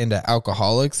into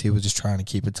alcoholics. He was just trying to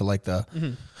keep it to like the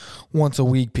once a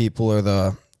week people, or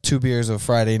the 2 beers of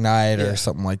Friday night or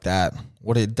something like that.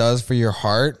 What it does for your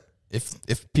heart,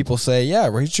 if people say, yeah,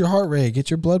 raise your heart rate,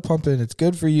 get your blood pumping, it's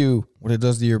good for you. What it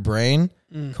does to your brain,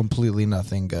 completely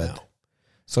nothing good. No.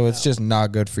 So it's just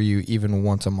not good for you even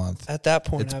once a month. At that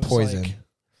point, it's I was poison. Like,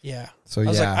 yeah. So I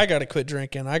was like, I got to quit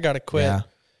drinking. I got to quit. Yeah.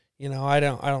 You know, I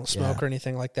don't smoke or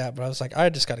anything like that, but I was like, I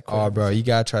just got to quit. Oh, bro, you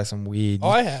got to try some weed. Oh,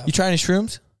 I have. You try any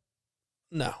shrooms?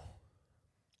 No.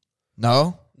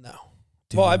 No? No.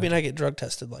 Dude. Well, I mean, I get drug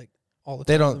tested like all the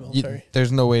time. They don't. In the military.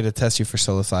 There's no way to test you for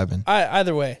psilocybin.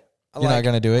 Either way. You're not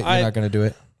going to do it? You're not going to do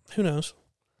it? Who knows?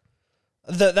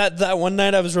 That one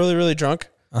night I was really, really drunk.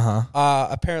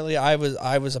 Apparently I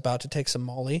was about to take some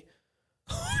Molly.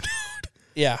 Oh, dude.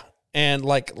 Yeah. And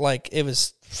like it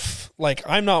was like,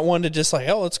 I'm not one to just like,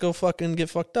 oh, let's go fucking get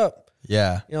fucked up.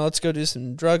 Yeah. You know, let's go do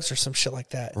some drugs or some shit like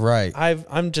that. Right.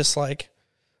 I'm just like,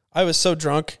 I was so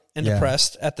drunk and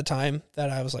depressed at the time that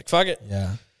I was like, fuck it.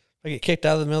 Yeah. I get kicked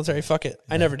out of the military. Fuck it.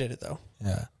 I never did it though.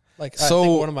 Yeah. Like, I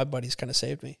think one of my buddies kind of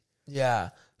saved me. Yeah.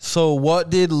 So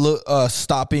what did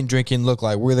stopping drinking look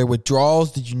like? Were there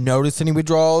withdrawals? Did you notice any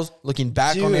withdrawals? Looking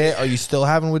back on it, are you still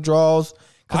having withdrawals?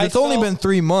 Because it's only been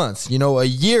 3 months. You know, a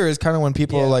year is kind of when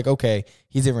people are like, okay,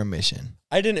 he's in remission.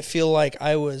 I didn't feel like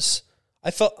I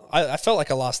felt like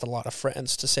I lost a lot of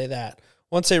friends, to say that.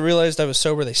 Once they realized I was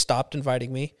sober, they stopped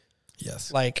inviting me.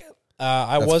 Like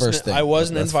I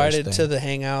wasn't invited to the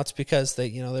hangouts because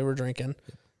they were drinking.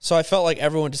 So I felt like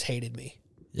everyone just hated me.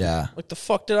 Yeah. Like, the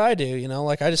fuck did I do? You know,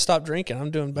 like, I just stopped drinking.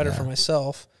 I'm doing better for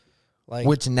myself. Like,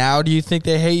 which now, do you think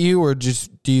they hate you, or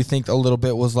just do you think a little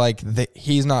bit was like,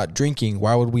 he's not drinking,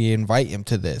 why would we invite him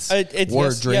to this?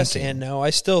 Yes and no. I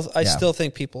still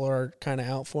think people are kind of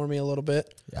out for me a little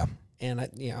bit. Yeah. And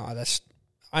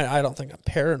I don't think I'm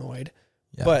paranoid,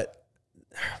 but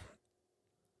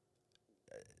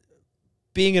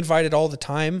being invited all the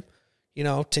time, you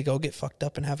know, to go get fucked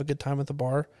up and have a good time at the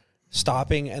bar,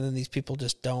 stopping, and then these people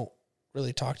just don't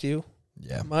really talk to you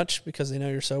much because they know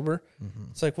you're sober.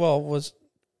 It's like, well,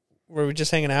 were we just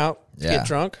hanging out to get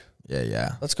drunk?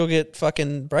 Yeah. Let's go get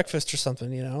fucking breakfast or something,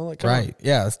 you know? Like, right.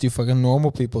 Yeah, let's do fucking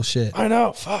normal people shit. I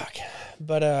know, fuck.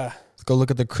 But let's go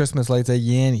look at the Christmas lights at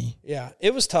Yanny. Yeah,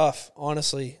 it was tough,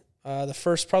 honestly.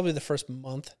 Probably the first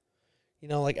month. You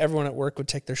know, like, everyone at work would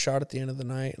take their shot at the end of the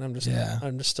night, and I'm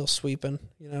just still sweeping,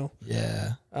 you know?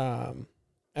 Yeah. And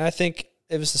I think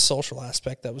it was the social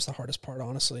aspect that was the hardest part,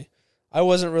 honestly. I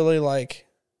wasn't really like,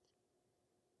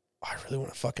 I really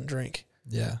want to fucking drink.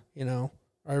 Yeah. You know,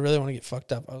 or I really want to get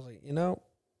fucked up. I was like, you know,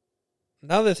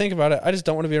 now that I think about it, I just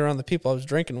don't want to be around the people I was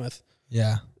drinking with.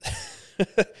 Yeah.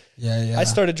 Yeah. I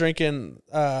started drinking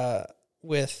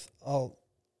with a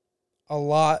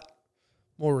lot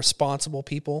more responsible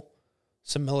people,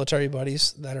 some military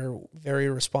buddies that are very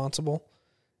responsible.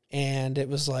 And it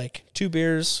was like 2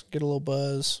 beers, get a little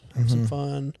buzz, have some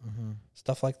fun,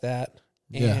 stuff like that.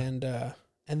 Yeah.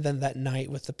 And then that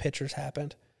night with the pictures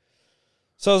happened.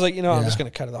 So I was like, you know, I'm just going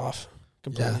to cut it off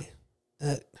completely.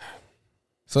 Yeah.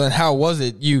 So then how was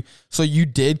it? You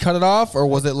did cut it off, or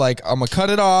was it like, I'm going to cut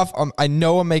it off, I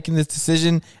know I'm making this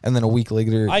decision, and then a week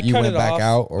later you went back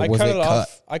out, or was it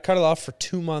cut? I cut it off for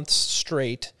 2 months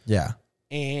straight. Yeah.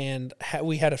 And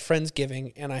we had a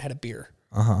Friendsgiving, and I had a beer.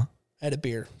 I had a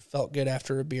beer. Felt good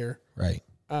after a beer. Right.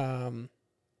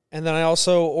 And then I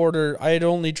also I'd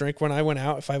only drink when I went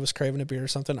out. If I was craving a beer or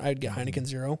something, I'd get Heineken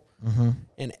Zero.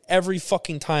 And every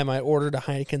fucking time I ordered a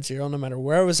Heineken Zero, no matter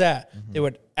where I was at, they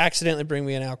would accidentally bring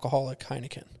me an alcoholic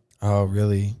Heineken. Oh,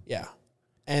 really? Yeah.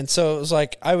 And so it was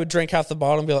like, I would drink half the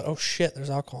bottle and be like, oh shit, there's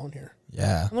alcohol in here.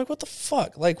 Yeah. I'm like, what the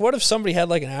fuck? Like, what if somebody had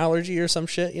like an allergy or some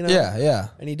shit, you know? Yeah.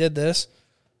 And he did this.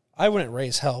 I wouldn't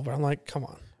raise hell, but I'm like, come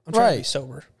on. I'm trying to be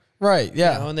sober. Right,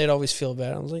 yeah. You know, and they'd always feel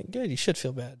bad. I was like, good, you should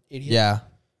feel bad, idiot.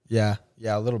 Yeah,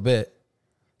 a little bit.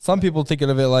 Some people think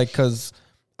of it like, because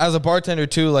as a bartender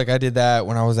too, like I did that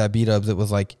when I was at B-Dubs. It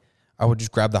was like, I would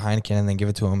just grab the Heineken and then give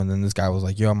it to him. And then this guy was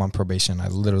like, yo, I'm on probation. I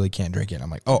literally can't drink it.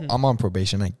 I'm like, oh, I'm on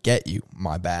probation. I get you.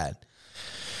 My bad.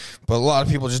 But a lot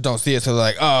of people just don't see it. So they're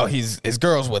like, oh, his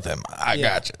girl's with him. I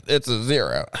got you. It's a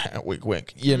 0. Wink,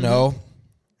 wink. You know?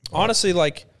 Honestly,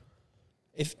 like,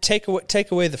 if take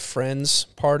away the friends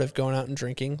part of going out and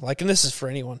drinking, like, and this is for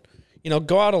anyone, you know,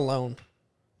 go out alone.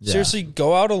 Yeah. Seriously,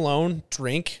 go out alone,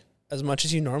 drink as much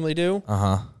as you normally do,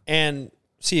 and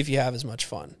see if you have as much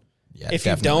fun. Yeah, if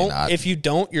you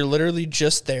don't, you're literally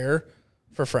just there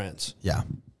for friends. Yeah.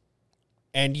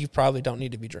 And you probably don't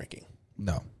need to be drinking.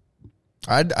 No.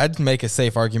 I'd make a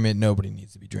safe argument. Nobody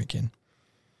needs to be drinking.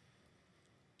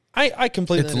 I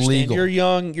completely It's understand. legal. You're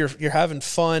young. You're having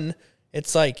fun.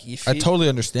 It's like you feel, I totally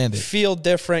understand it. Feel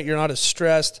different. You're not as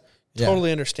stressed. Yeah.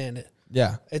 Totally understand it.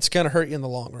 Yeah. It's going to hurt you in the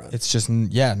long run. It's just,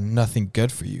 nothing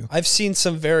good for you. I've seen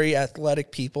some very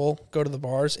athletic people go to the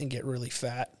bars and get really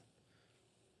fat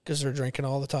because they're drinking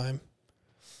all the time.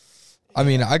 I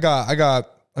mean,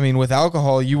 with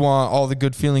alcohol, you want all the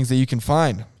good feelings that you can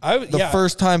find. The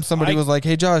first time somebody was like,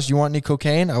 hey, Josh, you want any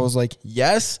cocaine? I was like,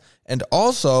 yes. And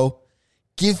also,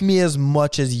 give me as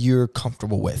much as you're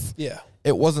comfortable with. Yeah.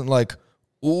 It wasn't like,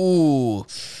 ooh,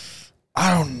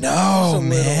 I don't know,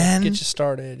 man. Get you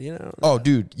started, you know. Oh,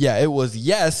 dude. Yeah, it was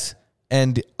yes.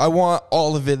 And I want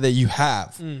all of it that you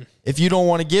have. If you don't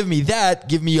want to give me that,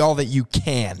 give me all that you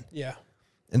can. Yeah.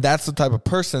 And that's the type of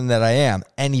person that I am.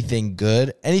 Anything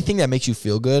good, anything that makes you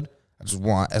feel good, I just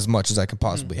want as much as I can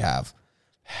possibly have.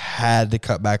 Had to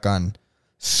cut back on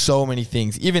so many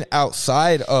things, even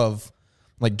outside of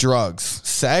like drugs.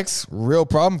 Sex, real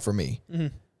problem for me.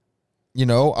 You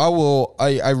know,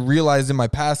 I realized in my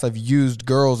past I've used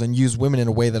girls and used women in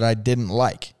a way that I didn't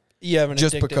like. You have an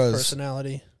addictive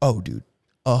personality. Oh, dude,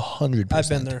 100%. I've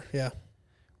been there, yeah.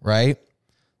 Right?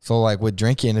 So, like, with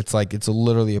drinking, it's like it's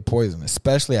literally a poison,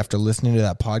 especially after listening to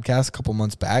that podcast a couple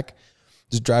months back,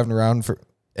 just driving around for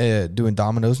doing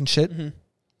dominoes and shit.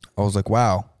 I was like,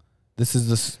 wow, this is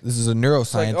a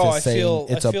neuroscientist saying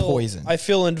it's a poison. I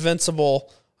feel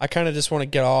invincible. I kind of just want to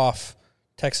get off.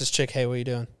 Texas chick, hey, what are you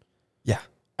doing? Yeah.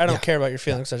 I don't care about your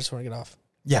feelings. I just want to get off.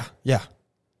 Yeah, yeah.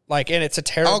 Like, and it's a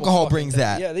terrible alcohol brings thing.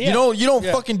 that. Yeah. You don't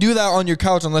fucking do that on your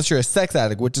couch unless you're a sex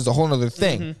addict, which is a whole other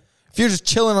thing. If you're just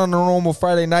chilling on a normal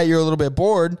Friday night, you're a little bit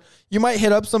bored, you might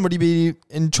hit up somebody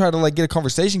and try to like get a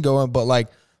conversation going, but like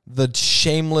the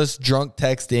shameless drunk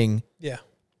texting,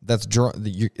 that's drunk.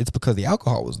 It's because the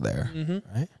alcohol was there,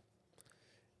 right?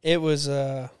 It was,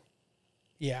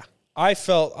 yeah. I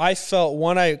felt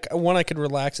one, I could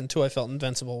relax, and two, I felt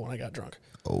invincible when I got drunk.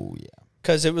 Oh yeah,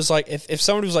 because it was like if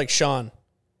somebody was like, Shawn,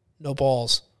 no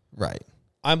balls, right?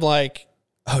 I'm like,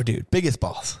 oh dude, biggest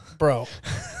balls, bro.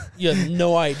 You have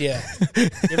no idea. You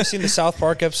ever seen the South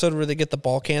Park episode where they get the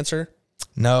ball cancer?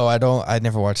 No, I don't. I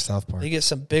never watched South Park. They get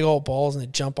some big old balls and they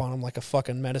jump on them like a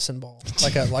fucking medicine ball,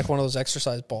 like one of those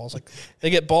exercise balls. Like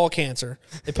they get ball cancer.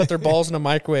 They put their balls in a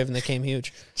microwave and they came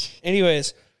huge.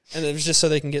 Anyways, and it was just so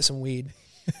they can get some weed.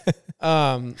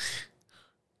 So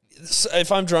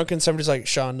if I'm drunk and somebody's like,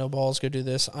 Shawn, no balls, go do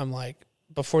this, I'm like,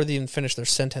 before they even finish their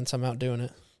sentence, I'm out doing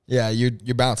it. Yeah,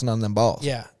 you're bouncing on them balls.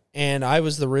 Yeah, and I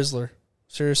was the Rizzler.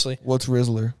 Seriously. What's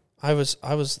Rizzler? I was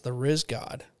the Riz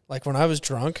God. Like when I was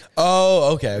drunk.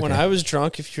 Oh, okay. When I was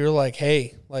drunk, if you're like,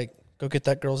 hey, like, go get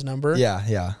that girl's number. Yeah,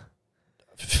 yeah.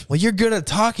 Well, you're good at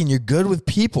talking. You're good with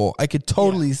people. I could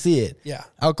totally see it. Yeah.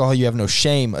 Alcohol, you have no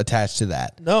shame attached to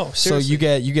that. No, seriously.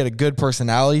 So you get a good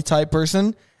personality type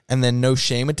person and then no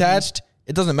shame attached.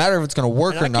 It doesn't matter if it's going to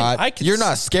work or not. You're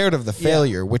not scared of the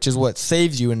failure, which is what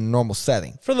saves you in a normal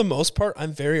setting. For the most part,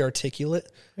 I'm very articulate.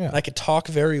 Yeah. And I could talk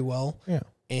very well. Yeah.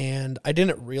 And I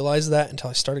didn't realize that until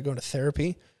I started going to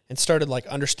therapy and started like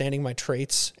understanding my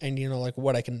traits and, you know, like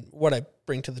what I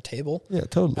bring to the table. Yeah,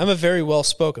 totally. I'm a very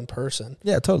well-spoken person.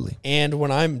 Yeah, totally. And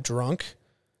when I'm drunk,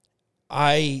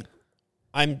 I'm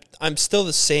still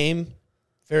the same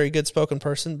very good spoken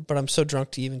person, but I'm so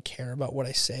drunk to even care about what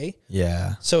I say.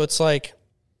 Yeah. So it's like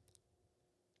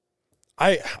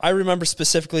I remember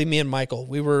specifically me and Michael,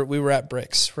 we were at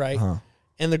Bricks, right? Uh-huh.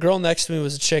 And the girl next to me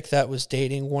was a chick that was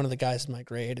dating one of the guys in my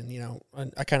grade. And, you know,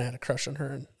 I kind of had a crush on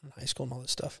her in high school and all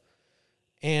this stuff.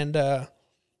 And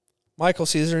Michael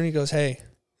sees her and he goes, hey,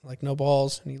 like, no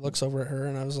balls. And he looks over at her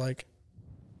and I was like,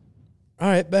 all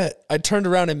right, bet. I turned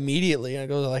around immediately and I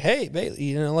go like, hey, Bailey,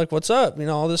 you know, like, what's up? You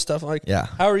know, all this stuff. I'm like, yeah,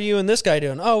 how are you and this guy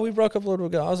doing? Oh, we broke up a little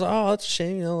ago. I was like, oh, that's a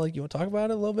shame. You know, like, you want to talk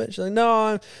about it a little bit? She's like, no,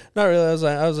 I'm not really.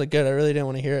 I was like, good. I really didn't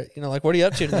want to hear it. You know, like, what are you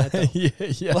up to tonight, though?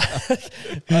 Yeah. like,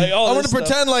 I'm going to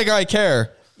pretend like I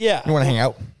care. Yeah. You want to hang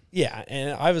out? Yeah.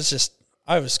 And I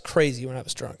was crazy when I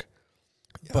was drunk.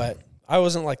 Yeah. But I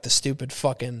wasn't like the stupid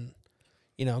fucking,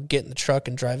 you know, get in the truck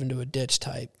and drive into a ditch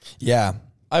type. Yeah.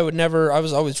 I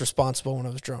was always responsible when I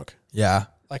was drunk. Yeah.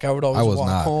 Like I would always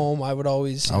walk home. I would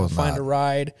always find a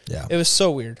ride. Yeah. It was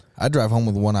so weird. I drive home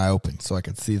with one eye open so I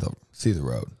could see the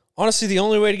road. Honestly, the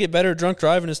only way to get better at drunk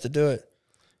driving is to do it.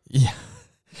 Yeah.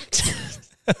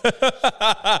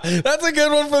 That's a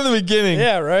good one for the beginning.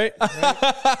 Yeah, right?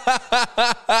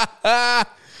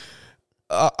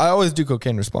 I always do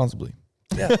cocaine responsibly.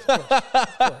 Yeah, of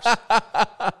course.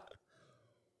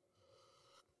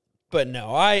 But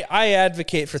no, I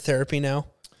advocate for therapy now.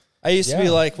 I used to be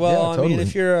like, well, totally. I mean,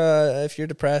 if you're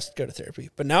depressed, go to therapy.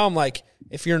 But now I'm like,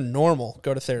 if you're normal,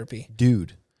 go to therapy.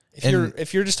 Dude.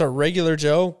 If you're just a regular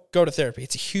Joe, go to therapy.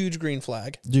 It's a huge green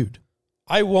flag. Dude.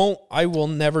 I will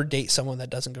never date someone that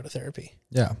doesn't go to therapy.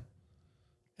 Yeah.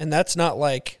 And that's not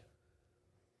like,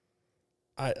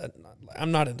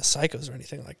 I'm not into psychos or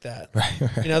anything like that. Right.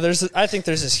 You know, I think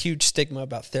there's this huge stigma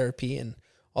about therapy and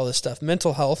all this stuff.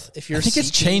 Mental health, if you're I think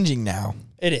it's changing now.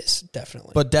 It is,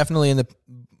 definitely. But definitely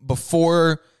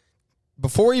before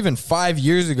even 5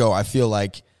 years ago, I feel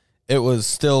like it was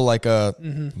still like why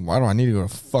do I need to go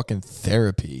to fucking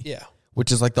therapy? Yeah.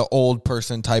 Which is like the old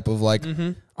person type of like,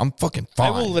 I'm fucking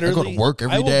fine. I go to work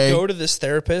every day. I will go to this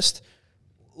therapist,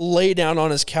 lay down on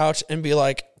his couch and be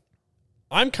like,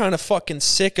 I'm kind of fucking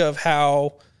sick of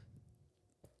how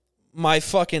my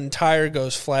fucking tire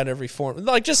goes flat every form.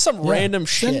 Like just some random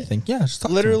shit. Anything. Yeah, just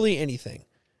literally anything.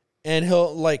 And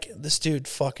he'll this dude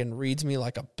fucking reads me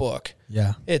like a book.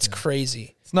 Yeah. It's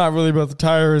crazy. It's not really about the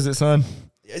tire, is it, son?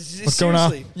 What's going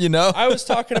on? You know? I was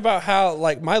talking about how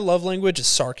like my love language is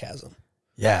sarcasm.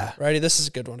 Yeah. Righty, this is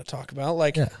a good one to talk about.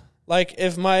 Like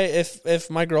if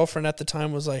my girlfriend at the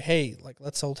time was like, hey, like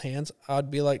let's hold hands,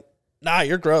 I'd be like, nah,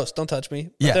 you're gross. Don't touch me.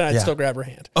 But then I'd still grab her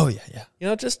hand. Oh, yeah, yeah. You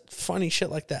know, just funny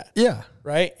shit like that. Yeah.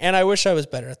 Right? And I wish I was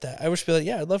better at that. I wish I'd be like,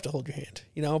 yeah, I'd love to hold your hand.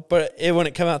 You know, but it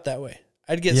wouldn't come out that way.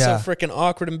 I'd get so freaking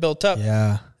awkward and built up.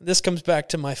 Yeah. This comes back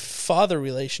to my father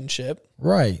relationship.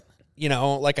 Right. You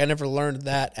know, like I never learned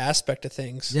that aspect of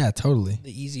things. Yeah, totally.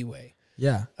 The easy way.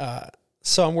 Yeah.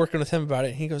 So I'm working with him about it.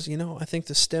 And he goes, you know, I think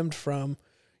this stemmed from,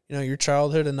 you know, your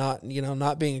childhood and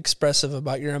not being expressive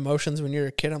about your emotions when you're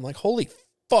a kid. I'm like, holy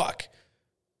fuck.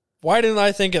 Why didn't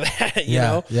I think of that? You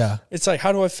know? Yeah. It's like,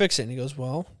 how do I fix it? And he goes,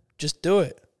 well, just do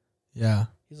it. Yeah.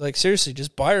 He's like, seriously,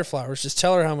 just buy her flowers. Just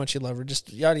tell her how much you love her.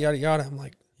 Just yada, yada, yada. I'm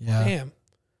like, damn,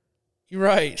 you're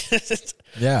right.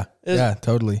 Yeah. Yeah,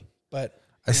 totally. But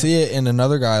I see it in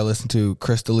another guy I listen to,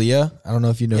 Chris D'Elia. I don't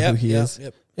know if you know who he is.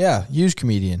 Yep. Yeah, huge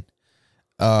comedian.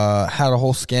 Had a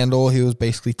whole scandal. He was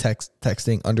basically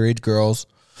texting underage girls.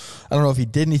 I don't know if he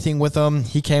did anything with them.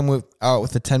 He came out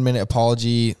with a 10-minute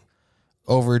apology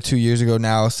over 2 years ago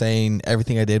now, saying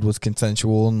everything I did was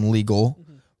consensual and legal,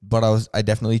 but I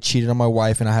definitely cheated on my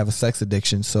wife and I have a sex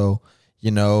addiction. So,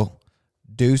 you know,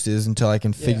 deuces until I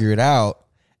can figure it out.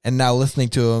 And now listening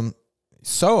to him,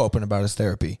 so open about his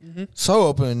therapy, so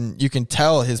open. You can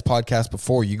tell his podcast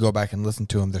before you go back and listen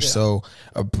to him. They're so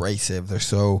abrasive. They're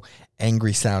so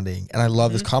angry sounding. And I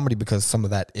love his comedy because some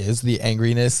of that is the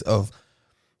angriness of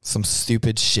some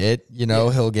stupid shit. You know,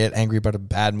 he'll get angry about a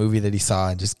bad movie that he saw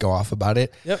and just go off about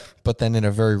it. Yep. But then in a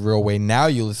very real way, now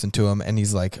you listen to him and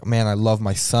he's like, man, I love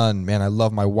my son. Man, I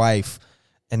love my wife.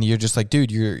 And you're just like,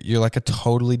 dude, you're like a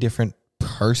totally different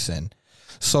person.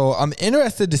 So I'm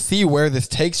interested to see where this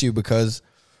takes you because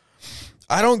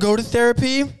I don't go to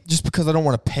therapy just because I don't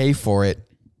want to pay for it.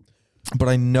 But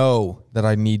I know that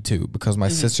I need to because my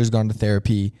sister's gone to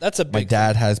therapy. That's a big My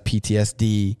dad has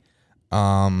PTSD.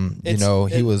 You know,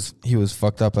 he was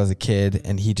fucked up as a kid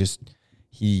and he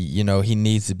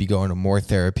needs to be going to more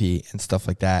therapy and stuff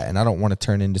like that. And I don't want to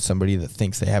turn into somebody that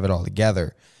thinks they have it all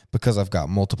together because I've got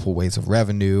multiple ways of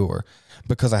revenue or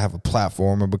because I have a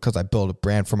platform or because I build a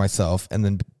brand for myself and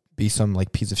then be some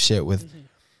like piece of shit with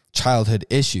childhood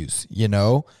issues, you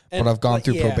know, but I've gone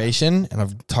through probation and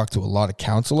I've talked to a lot of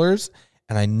counselors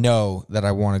and I know that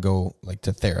I want to go like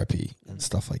to therapy and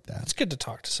stuff like that. It's good to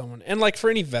talk to someone. And like for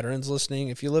any veterans listening,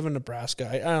 if you live in Nebraska,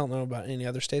 I don't know about any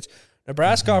other states.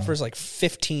 Nebraska offers like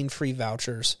 15 free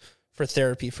vouchers for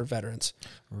therapy for veterans.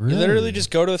 Really? You literally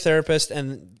just go to a therapist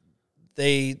and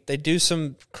they do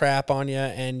some crap on you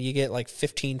and you get like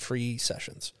 15 free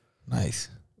sessions. Nice.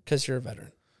 Because you're a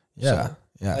veteran. Yeah. So,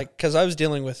 yeah. Like, because I was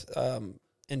dealing with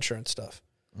insurance stuff.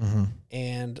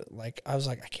 And like, I was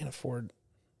like, I can't afford,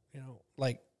 you know,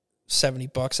 like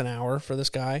 $70 an hour for this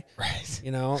guy. Right.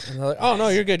 You know, and they're like, oh, no,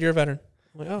 you're good. You're a veteran.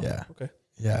 I'm like, oh, yeah. okay.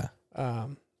 Yeah.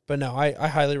 But no, I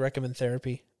highly recommend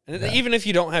therapy. And even if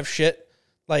you don't have shit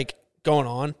like going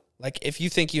on, like if you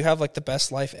think you have like the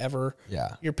best life ever,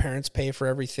 your parents pay for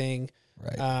everything.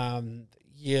 Right.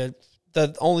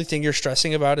 The only thing you're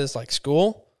stressing about is like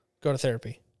school, go to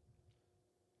therapy.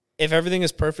 If everything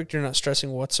is perfect, you're not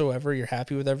stressing whatsoever, you're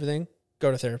happy with everything,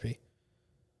 go to therapy.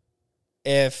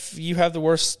 If you have the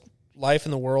worst life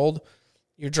in the world,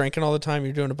 you're drinking all the time,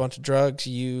 you're doing a bunch of drugs,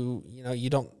 you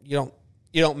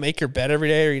don't make your bed every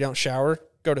day or you don't shower,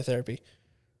 go to therapy.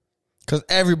 Because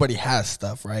everybody has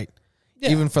stuff, right? Yeah.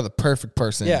 Even for the perfect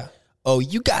person. Yeah. Oh,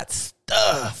 you got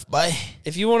stuff, boy.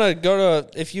 If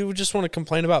you just want to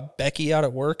complain about Becky out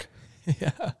at work,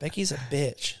 Yeah. Becky's a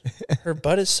bitch. Her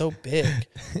butt is so big.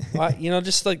 Why,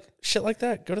 just like shit like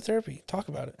that. Go to therapy. Talk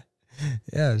about it.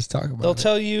 Yeah, just talk about it.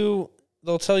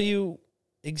 They'll tell you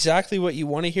exactly what you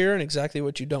want to hear and exactly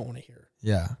what you don't want to hear.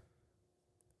 Yeah.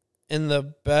 In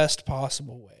the best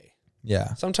possible way.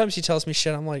 Yeah. Sometimes he tells me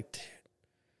shit. I'm like, dude,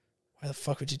 why the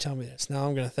fuck would you tell me this? Now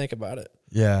I'm going to think about it.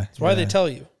 Yeah. That's why they tell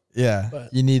you. Yeah.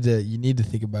 But you need to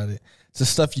think about it. It's the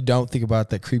stuff you don't think about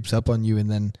that creeps up on you and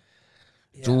then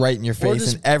it's right in your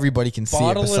face and everybody can see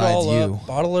it besides you.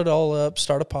 Bottle it all up,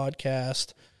 start a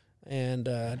podcast, and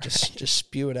just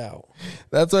spew it out.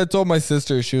 That's what I told my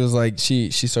sister. She was like,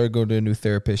 she started going to a new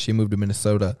therapist. She moved to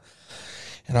Minnesota.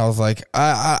 And I was like,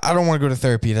 I don't want to go to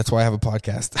therapy. That's why I have a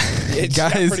podcast.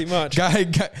 Guys, pretty much.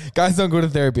 Guys don't go to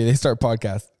therapy. They start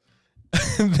podcasts.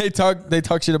 They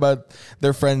talk shit about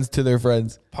their friends to their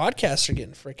friends. Podcasts are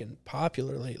getting freaking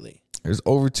popular lately. There's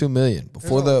over 2 million.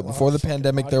 Before the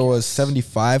pandemic, there was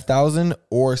 75,000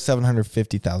 or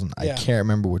 750,000. I can't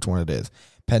remember which one it is.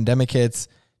 Pandemic hits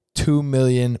 2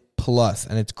 million plus,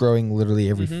 and it's growing literally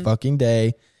every fucking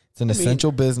day. It's an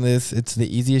essential business. It's the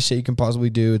easiest shit you can possibly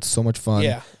do. It's so much fun.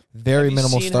 Yeah. Very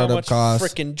minimal startup costs.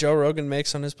 Freaking Joe Rogan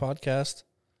makes on his podcast.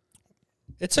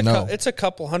 It's a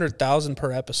couple 100,000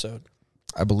 per episode.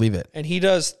 I believe it. And he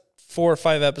does 4 or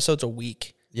 5 episodes a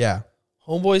week. Yeah.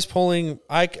 Homeboy's pulling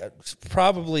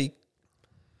probably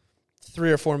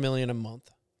 3 or 4 million a month.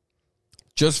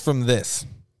 Just from this.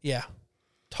 Yeah.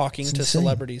 Talking to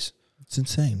celebrities. It's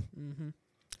insane. Mm-hmm.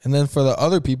 And then for the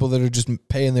other people that are just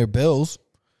paying their bills,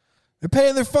 they're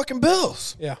paying their fucking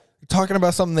bills. Yeah. Talking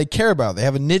about something they care about. They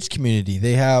have a niche community.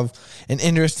 They have an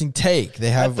interesting take.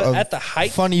 They have a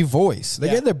funny voice. They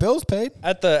get their bills paid.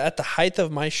 At the height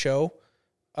of my show,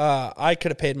 I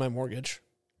could have paid my mortgage.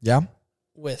 Yeah.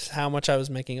 With how much I was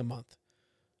making a month.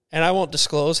 And I won't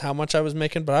disclose how much I was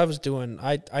making, but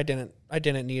I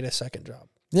didn't need a second job.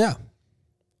 Yeah.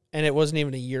 And it wasn't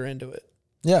even a year into it.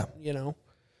 Yeah.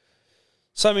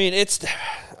 So I mean, it's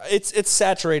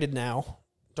saturated now.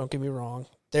 Don't get me wrong.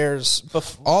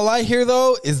 All I hear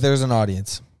though is there's an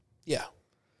audience. Yeah.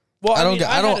 Well, I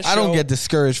don't get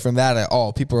discouraged from that at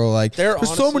all. People are like,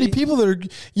 there's so many people that are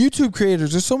YouTube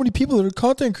creators. There's so many people that are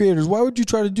content creators. Why would you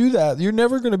try to do that? You're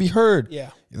never going to be heard.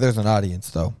 Yeah. There's an audience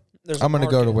though. I'm going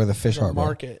to go to where the fish are.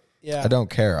 Market. Yeah. I don't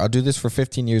care. I'll do this for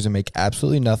 15 years and make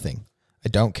absolutely nothing. I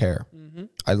don't care. Mm-hmm.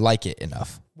 I like it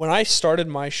enough. When I started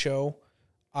my show,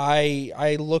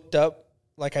 I looked up,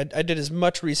 like I did as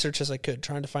much research as I could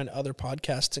trying to find other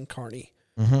podcasts in Kearney.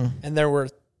 Mm-hmm. And there were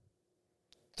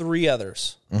 3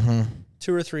 others,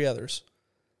 2 or 3 others.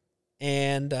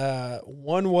 And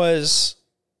one was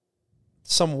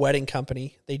some wedding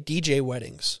company. They DJ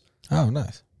weddings. Oh,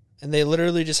 nice. And they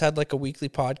literally just had like a weekly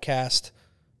podcast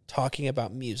talking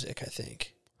about music, I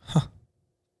think. Huh.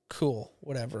 Cool,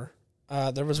 whatever.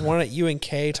 There was one at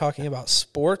UNK talking about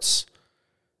sports.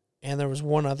 And there was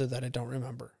one other that I don't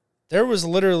remember. There was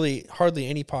literally hardly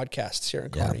any podcasts here in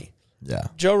Kearney. Yeah.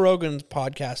 Joe Rogan's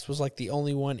podcast was like the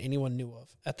only one anyone knew of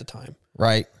at the time.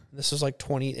 Right. This was like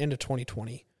into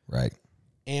 2020. Right.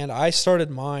 And I started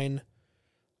mine.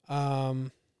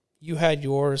 You had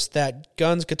yours. That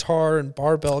Guns, Guitar, and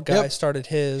Barbell guy started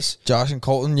his. Josh and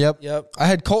Colton, yep. I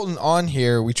had Colton on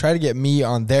here. We tried to get me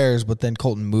on theirs, but then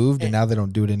Colton moved, and now they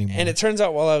don't do it anymore. And it turns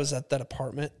out while I was at that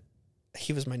apartment,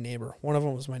 he was my neighbor. One of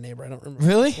them was my neighbor. I don't remember.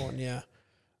 Really? Which one, yeah.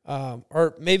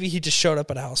 Or maybe he just showed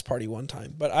up at a house party one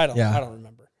time, but I don't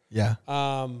remember. Yeah.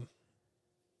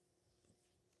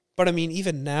 But I mean,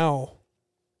 even now,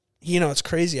 it's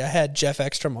crazy. I had Jeff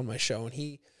Ekstrom on my show, and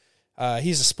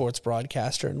he's a sports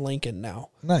broadcaster in Lincoln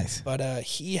now. Nice. But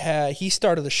he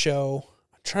started a show.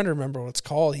 I'm trying to remember what it's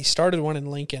called. He started one in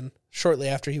Lincoln shortly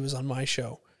after he was on my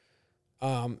show.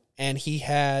 And he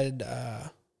had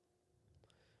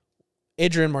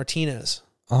Adrian Martinez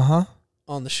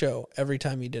on the show every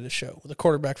time he did a show. The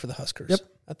quarterback for the Huskers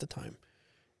at the time.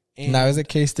 And now he's at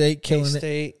K-State killing it.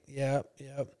 K-State, yep.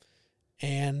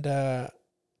 And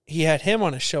he had him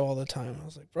on his show all the time. I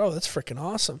was like, bro, that's freaking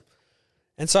awesome.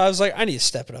 And so I was like, I need to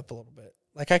step it up a little bit.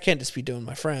 Like, I can't just be doing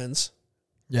my friends.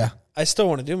 Yeah. I still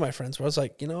want to do my friends, but I was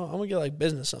like, I'm going to get like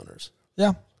business owners.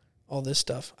 Yeah. All this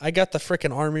stuff. I got the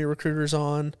freaking Army recruiters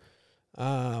on.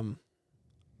 I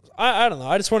don't know.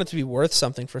 I just want it to be worth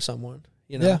something for someone,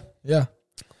 Yeah.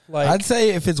 Like, I'd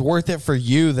say if it's worth it for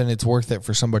you, then it's worth it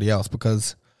for somebody else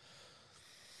because,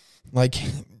 like,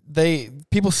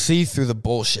 people see through the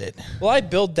bullshit. Well, I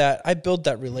build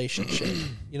that relationship.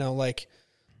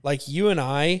 Like you and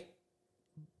I,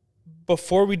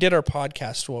 before we did our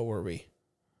podcast, what were we?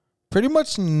 Pretty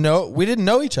much we didn't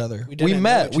know each other. We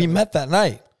met that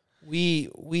night. We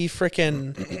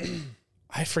freaking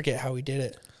I forget how we did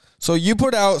it. So you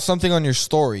put out something on your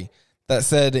story that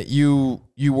said you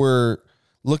were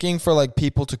looking for like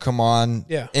people to come on,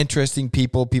 interesting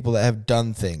people that have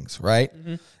done things, right?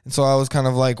 Mm-hmm. And so I was kind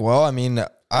of like, well, I mean,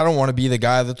 I don't want to be the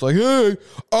guy that's like, hey,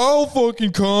 I'll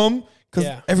fucking come.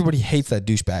 Because everybody hates that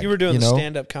douchebag. You were doing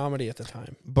stand-up comedy at the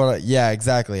time. But yeah,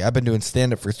 exactly. I've been doing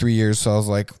stand-up for 3 years, so I was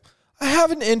like, I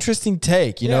have an interesting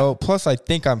take, you know? Plus, I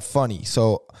think I'm funny.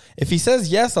 So if he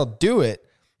says yes, I'll do it.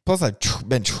 Plus, I've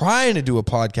been trying to do a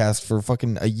podcast for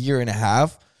fucking a year and a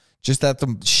half, just at the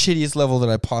shittiest level that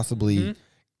I possibly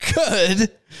could,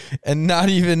 and not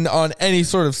even on any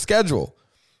sort of schedule.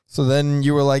 So then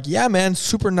you were like, yeah, man,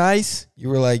 super nice. You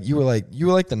were like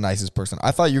the nicest person.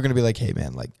 I thought you were going to be like, hey,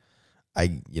 man, like,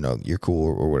 you're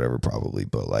cool or whatever, probably,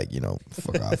 but like,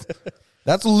 fuck off.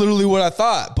 That's literally what I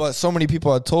thought. But so many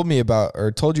people had told me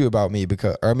told you about me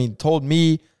told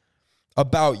me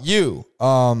about you.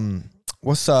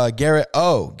 What's Garrett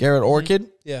Orchid?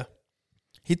 Yeah.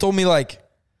 He told me like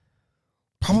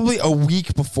probably a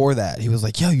week before that. He was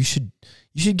like, yo, you should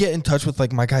get in touch with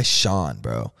like my guy Shawn,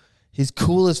 bro. He's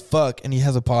cool as fuck and he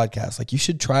has a podcast. Like you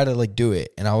should try to like do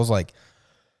it. And I was like,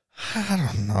 I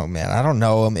don't know, man. I don't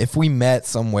know him. If we met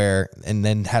somewhere and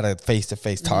then had a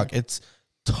face-to-face talk, it's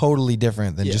totally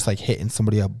different than just like hitting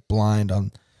somebody up blind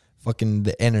on fucking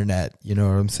the internet. You know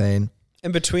what I'm saying?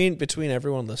 And between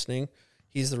everyone listening,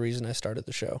 he's the reason I started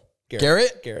the show.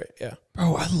 Garrett, yeah.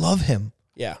 Bro, I love him.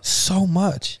 Yeah. So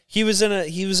much. He was in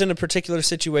a particular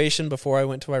situation before I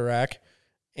went to Iraq.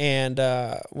 And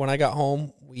when I got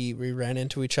home, we ran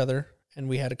into each other and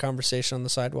we had a conversation on the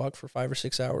sidewalk for 5 or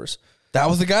 6 hours. That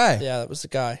was the guy. Yeah, that was the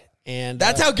guy. And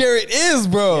that's how Garrett is,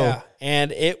 bro. Yeah.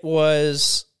 And it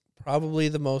was probably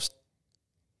the most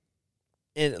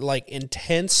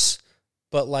intense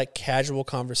but like casual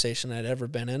conversation I'd ever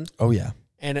been in. Oh yeah.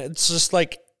 And it's just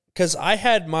like, because I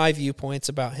had my viewpoints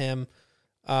about him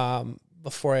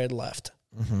before I had left,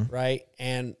 right?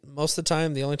 And most of the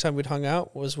time, the only time we'd hung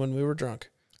out was when we were drunk.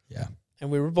 Yeah. And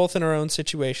we were both in our own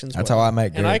situations. That's how I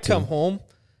met Garrett. And I come home,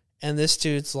 and this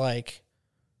dude's like,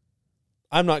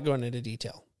 I'm not going into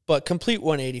detail, but complete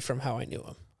 180 from how I knew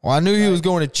him. Well, I knew he was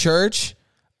going to church.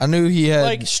 I knew he had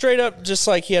like straight up, just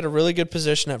like he had a really good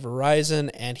position at Verizon,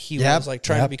 and he was like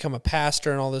trying to become a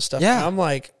pastor and all this stuff. Yeah. And I'm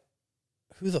like,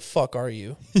 who the fuck are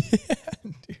you? Yeah,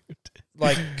 dude.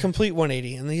 Like complete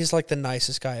 180, and he's like the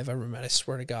nicest guy I've ever met. I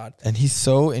swear to God. And he's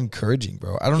so encouraging,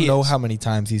 bro. I don't know how many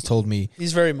times he's told me,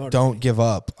 he's very motivating. Don't give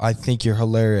up. I think you're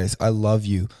hilarious. I love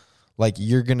you. Like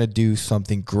you're gonna do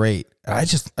something great. I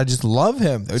just love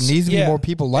him. There needs to be more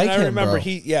people like him. I remember bro.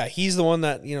 He's the one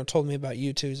that told me about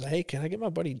you too. He's like, hey, can I get my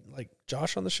buddy like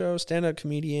Josh on the show? Stand-up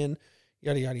comedian,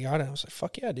 yada yada yada. I was like,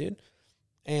 fuck yeah, dude.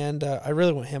 And I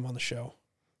really want him on the show.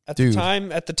 At the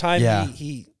time,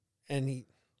 he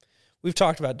we've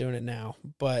talked about doing it now,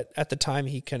 but at the time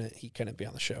he couldn't be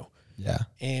on the show. Yeah.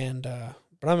 And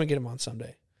but I'm gonna get him on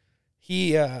someday.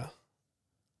 He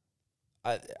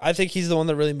I think he's the one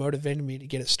that really motivated me to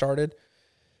get it started.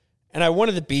 And I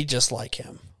wanted to be just like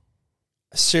him.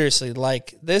 Seriously,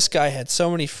 like this guy had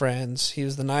so many friends. He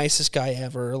was the nicest guy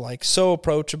ever, like so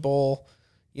approachable.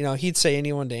 He'd say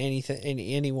anyone to anything,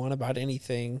 anyone about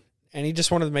anything, and he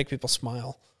just wanted to make people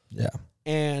smile. Yeah.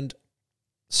 And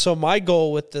so my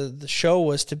goal with the show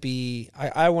was to be,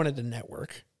 I wanted to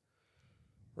network,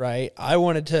 right? I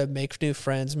wanted to make new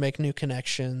friends, make new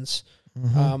connections.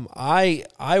 Mm-hmm.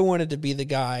 I wanted to be the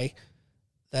guy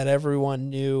that everyone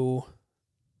knew.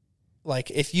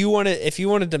 Like if you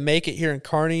wanted to make it here in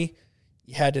Kearney,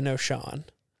 you had to know Shawn.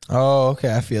 Oh,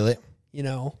 okay, I feel it.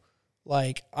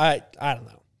 Like I don't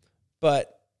know,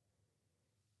 but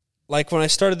like when I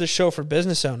started the show for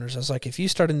business owners, I was like, if you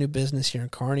start a new business here in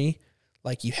Kearney,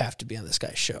 like you have to be on this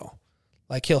guy's show.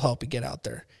 Like he'll help you get out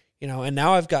there, And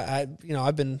now I've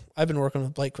been working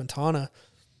with Blake Quintana.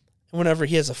 And whenever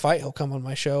he has a fight, he'll come on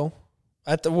my show.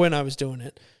 When I was doing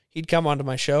it, he'd come onto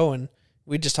my show and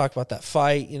we'd just talk about that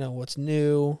fight, what's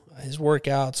new, his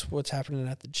workouts, what's happening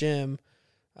at the gym,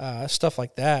 stuff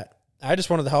like that. I just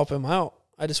wanted to help him out.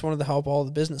 I just wanted to help all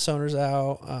the business owners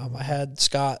out. I had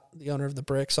Scott, the owner of the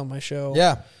Bricks, on my show.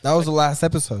 Yeah, that was the last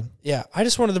episode. Yeah, I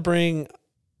just wanted to bring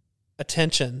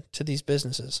attention to these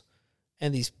businesses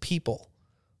and these people.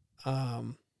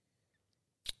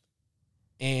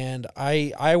 And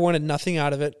I wanted nothing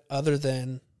out of it other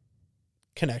than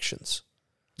connections.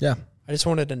 Yeah. I just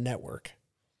wanted a network,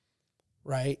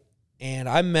 right? And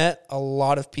I met a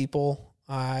lot of people.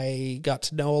 I got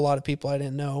to know a lot of people I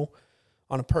didn't know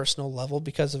on a personal level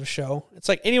because of a show. It's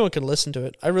like anyone can listen to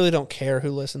it. I really don't care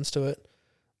who listens to it.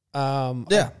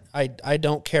 I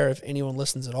don't care if anyone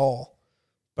listens at all,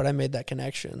 but I made that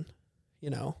connection,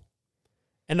 And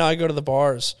now I go to the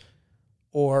bars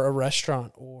or a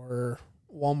restaurant or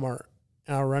Walmart,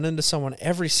 and I'll run into someone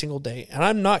every single day, and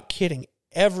I'm not kidding,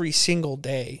 every single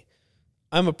day,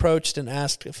 I'm approached and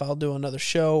asked if I'll do another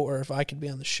show or if I could be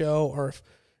on the show or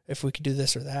if we could do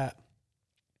this or that.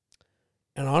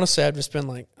 And honestly, I've just been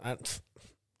like,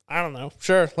 I don't know.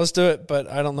 Sure, let's do it, but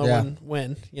I don't know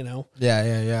when, you know.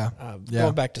 Yeah.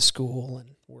 Going back to school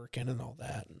and working and all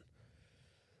that.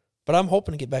 But I'm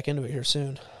hoping to get back into it here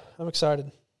soon. I'm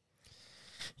excited.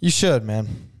 You should, man.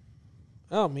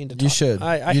 I don't mean to talk. You should.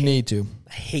 You need to.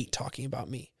 I hate talking about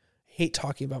me. I hate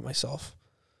talking about myself.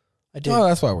 I do. Oh,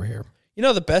 that's why we're here. You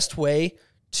know, the best way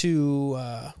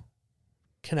to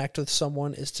connect with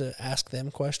someone is to ask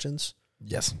them questions.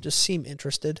 Yes. Just seem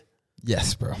interested.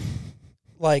 Yes, bro.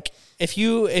 Like if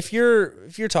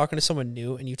you're talking to someone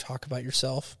new and you talk about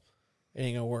yourself, it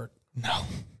ain't gonna work. No.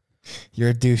 You're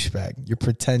a douchebag. You're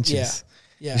pretentious.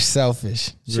 Yeah. You're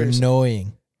selfish. You're Seriously.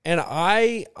 annoying. And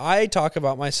I talk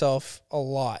about myself a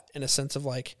lot in a sense of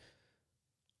like,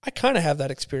 I kind of have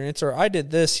that experience, or I did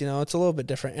this, you know, it's a little bit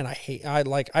different. And I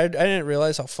didn't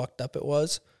realize how fucked up it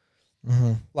was.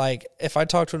 Mm-hmm. Like if I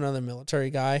talk to another military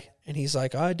guy and he's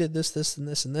like, I did this, and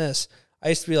this, and this. I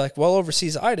used to be like, well,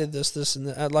 overseas, I did this, and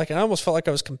that. Like, and I almost felt like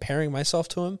I was comparing myself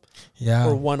to him. Yeah.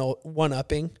 Or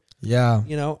one-upping. Yeah.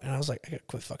 You know, and I was like, I gotta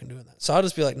quit fucking doing that. So I'll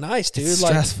just be like, nice, dude. It's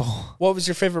like, stressful. What was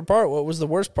your favorite part? What was the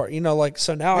worst part? You know, like,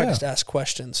 so now I just ask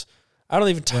questions. I don't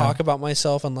even talk about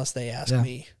myself unless they ask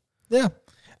me. Yeah.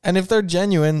 And if they're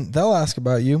genuine, they'll ask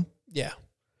about you. Yeah.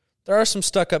 There are some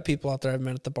stuck-up people out there I've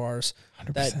met at the bars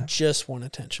 100%. that just want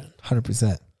attention.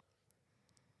 100%.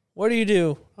 What do you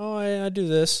do? Oh, I do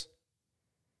this.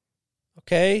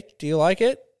 Okay. Do you like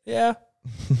it? Yeah.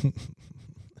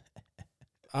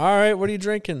 All right. What are you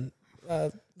drinking?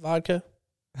 Vodka.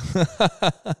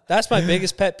 That's my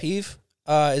biggest pet peeve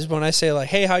is when I say like,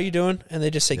 hey, how you doing? And they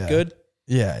just say good.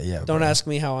 Yeah. Don't ask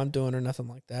me how I'm doing or nothing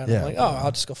like that. I'm like, oh,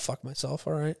 I'll just go fuck myself.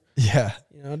 All right. Yeah.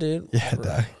 You know, dude. Yeah.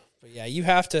 But yeah, you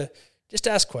have to just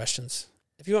ask questions.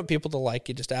 If you want people to like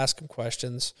you, just ask them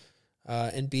questions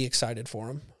and be excited for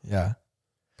them. Yeah.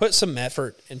 Put some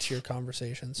effort into your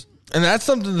conversations. And that's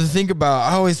something to think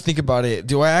about. I always think about it.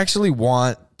 Do I actually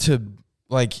want to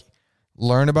like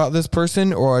learn about this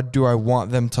person, or do I want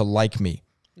them to like me?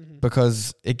 Mm-hmm.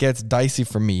 Because it gets dicey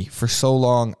for me. For so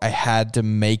long, I had to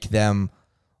make them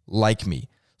like me.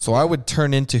 So I would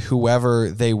turn into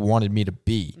whoever they wanted me to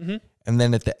be. Mm-hmm. And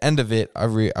then at the end of it, I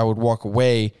would walk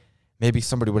away. Maybe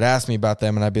somebody would ask me about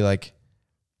them, and I'd be like,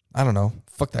 I don't know,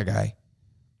 fuck that guy.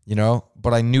 You know?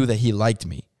 But I knew that he liked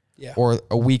me. Yeah. Or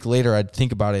a week later, I'd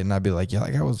think about it and I'd be like, yeah,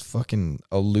 like I was fucking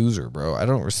a loser, bro. I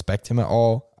don't respect him at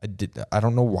all. I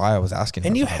don't know why I was asking him.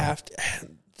 And you have to,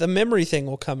 the memory thing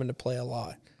will come into play a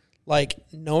lot. Like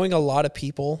knowing a lot of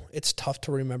people, it's tough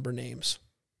to remember names.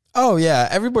 Oh yeah.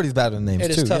 Everybody's bad with names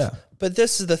too. It is tough. Yeah. But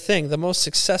this is the thing. The most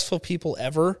successful people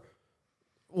ever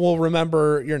will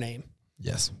remember your name.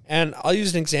 Yes. And I'll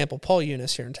use an example. Paul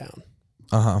Eunice here in town.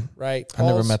 Uh-huh. Right. I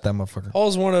never met that motherfucker.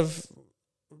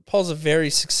 Paul's a very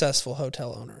successful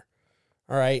hotel owner.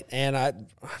 All right. And I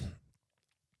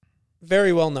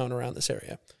very well known around this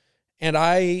area. And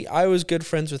I was good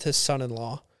friends with his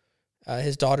son-in-law,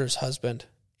 his daughter's husband.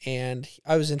 And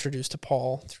I was introduced to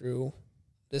Paul through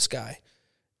this guy.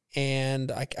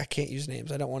 And I can't use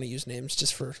names. I don't want to use names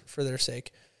just for their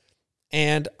sake.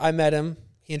 And I met him.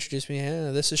 He introduced me.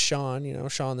 Hey, this is Shawn. You know,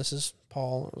 Shawn, this is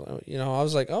Paul. You know, I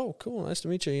was like, oh, cool. Nice to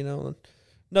meet you. You know,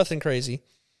 nothing crazy.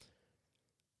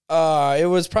 It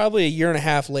was probably a year and a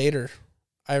half later,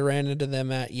 I ran into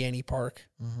them at Yanny Park.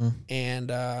 Mm-hmm.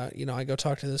 And, you know, I go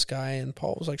talk to this guy, and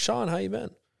Paul was like, Shawn, how you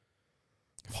been?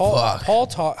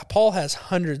 Paul has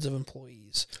hundreds of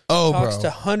employees. Oh, talks bro. to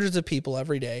hundreds of people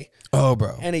every day. Oh,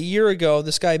 bro. And a year ago,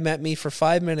 this guy met me for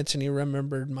 5 minutes, and he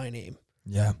remembered my name.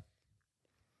 Yeah.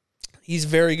 He's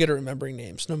very good at remembering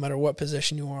names, no matter what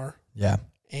position you are. Yeah.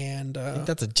 And I think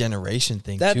that's a generation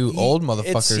thing, too. Old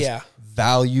motherfuckers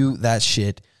value that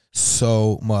shit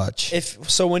so much.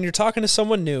 So when you're talking to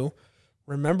someone new,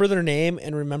 remember their name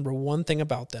and remember one thing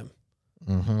about them.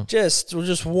 Mm-hmm.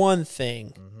 Just one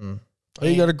thing. Mm-hmm. Oh,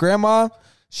 you got a grandma?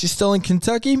 She's still in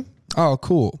Kentucky? Oh,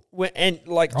 cool. And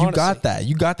like, honestly, you got that.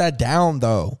 You got that down,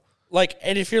 though. Like,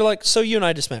 and if you're like, so you and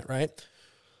I just met, right?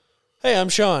 Hey, I'm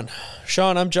Shawn.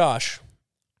 Shawn, I'm Josh.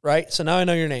 Right? So now I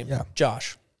know your name. Yeah.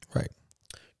 Josh. Right.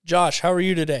 Josh, how are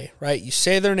you today? Right? You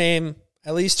say their name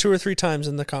at least 2 or 3 times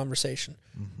in the conversation.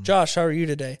 Mm-hmm. Josh, how are you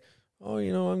today? Oh,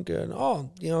 you know, I'm good. Oh,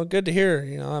 you know, good to hear.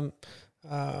 You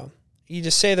know, you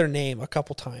just say their name a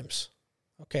couple times.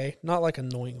 Okay? Not like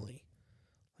annoyingly.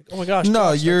 Like, oh my gosh,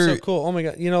 no, Josh, you're that's so cool. Oh my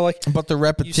God. You know, like, but the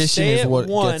repetition is what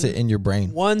gets it in your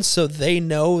brain. One, so they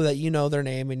know that you know their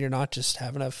name and you're not just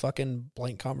having a fucking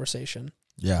blank conversation.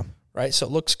 Yeah. Right. So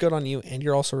it looks good on you and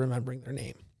you're also remembering their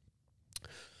name.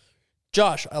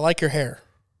 Josh, I like your hair.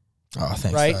 Oh,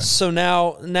 thanks. Right. Dad. So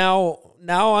now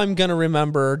I'm going to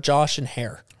remember Josh and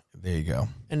hair. There you go.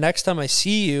 And next time I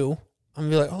see you, I'm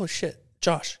going to be like, oh shit,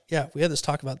 Josh. Yeah. We had this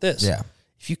talk about this. Yeah.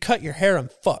 If you cut your hair, I'm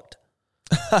fucked.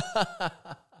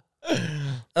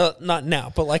 Not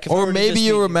now, but like, if or maybe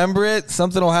you'll remember it.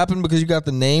 Something will happen because you got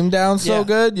the name down so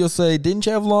good. You'll say, "Didn't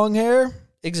you have long hair?"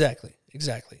 Exactly.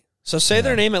 So say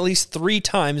their name at least 3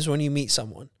 times when you meet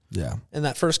someone. Yeah. In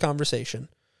that first conversation,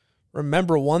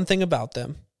 remember one thing about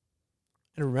them,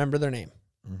 and remember their name.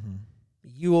 Mm-hmm.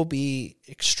 You will be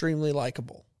extremely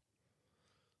likable.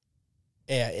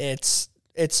 Yeah, it's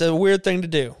a weird thing to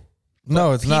do.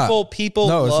 No, it's not. People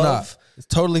no, love. It's not. It's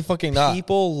totally fucking not.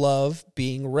 People love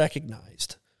being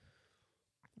recognized.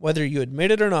 Whether you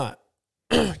admit it or not,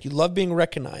 you love being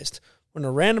recognized. When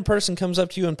a random person comes up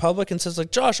to you in public and says,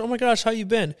 like, Josh, oh my gosh, how you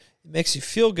been? It makes you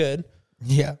feel good.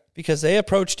 Yeah. Because they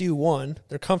approached you, one,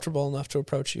 they're comfortable enough to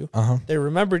approach you. Uh-huh. They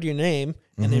remembered your name,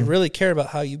 and they really care about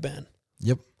how you've been.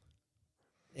 Yep.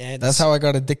 And that's how I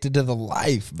got addicted to the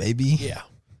life, baby. Yeah.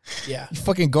 Yeah. You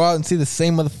fucking go out and see the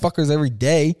same motherfuckers every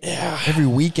day. Yeah. Every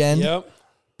weekend. Yep.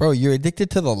 Bro, you're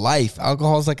addicted to the life.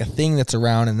 Alcohol is like a thing that's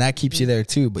around, and that keeps you there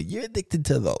too. But you're addicted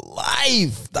to the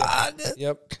life, dog.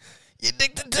 Yep. You're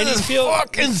addicted to the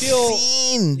fucking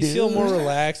scene, dude. You feel more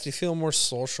relaxed. You feel more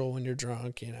social when you're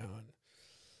drunk, you know.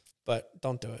 But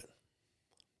don't do it.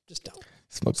 Just don't.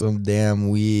 Smoke some damn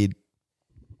weed.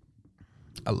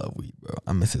 I love weed, bro.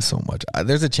 I miss it so much.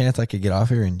 There's a chance I could get off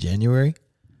here in January.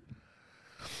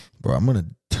 Bro, I'm going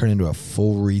to turn into a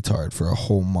full retard for a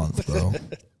whole month, bro.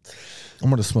 I'm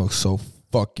going to smoke so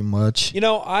fucking much. You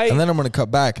know, and then I'm going to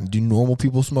cut back and do normal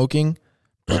people smoking.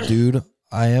 But, dude,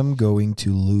 I am going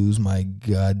to lose my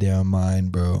goddamn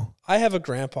mind, bro. I have a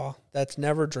grandpa that's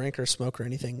never drank or smoked or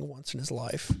anything once in his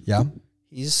life. Yeah.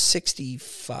 He's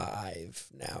 65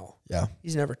 now. Yeah.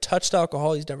 He's never touched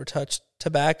alcohol. He's never touched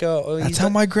tobacco. That's how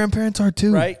my grandparents are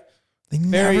too. Right? They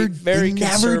very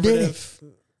conservative.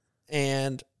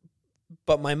 Did.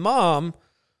 But my mom,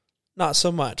 not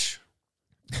so much.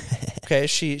 Okay,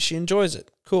 she enjoys it.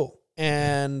 Cool.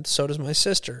 And so does my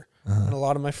sister and a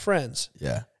lot of my friends.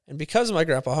 Yeah. And because of my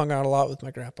grandpa, I hung out a lot with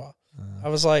my grandpa. I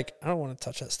was like, I don't want to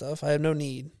touch that stuff. I have no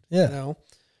need. Yeah. You know?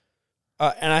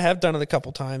 And I have done it a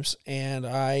couple times, and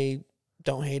I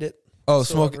don't hate it. Oh,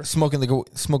 whatsoever. smoking the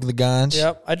ganj?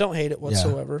 Yep, I don't hate it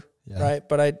whatsoever. Yeah. Right?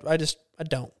 But I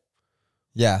don't.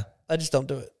 Yeah. I just don't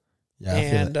do it. Yeah.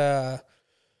 And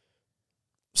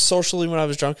socially, when I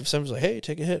was drunk, if someone was like, hey,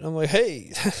 take a hit, I'm like,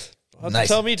 hey, don't have to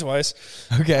tell me twice.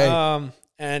 Okay.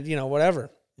 And, you know,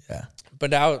 whatever. Yeah. But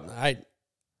now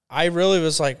I really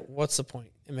was like, what's the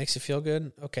point? It makes you feel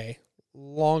good? Okay.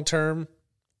 Long term,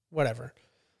 whatever.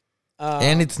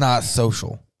 And it's not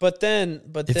social. But then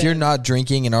if you're not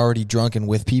drinking and already drunk and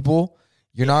with people,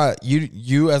 you're not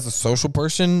you as a social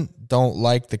person don't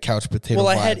like the couch potato.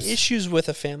 Well, vibes. I had issues with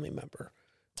a family member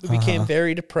who became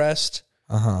very depressed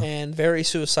and very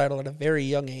suicidal at a very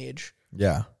young age.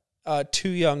 Yeah. Too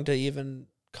young to even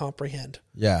comprehend.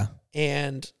 Yeah.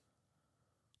 And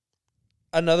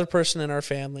another person in our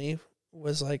family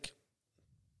was like,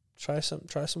 try some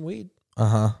weed.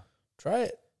 Try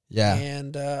it. Yeah.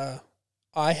 And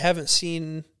I haven't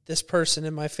seen this person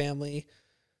in my family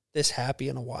this happy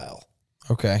in a while.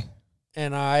 Okay.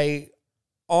 And I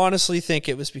honestly think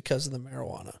it was because of the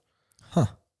marijuana. Huh.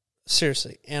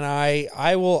 Seriously. And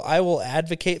I will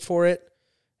advocate for it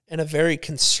in a very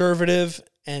conservative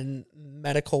and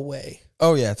medical way.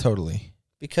 Oh yeah, totally.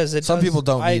 Because some people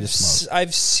don't need to smoke.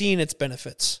 I've seen its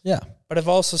benefits. Yeah. But I've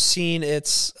also seen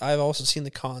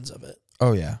the cons of it.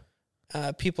 Oh yeah.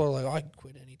 People are like, oh, I can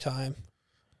quit anytime.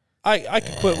 I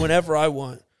can quit whenever I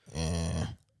want.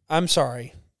 I'm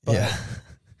sorry. But yeah.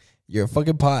 You're a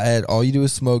fucking pothead. All you do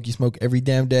is smoke. You smoke every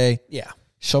damn day. Yeah.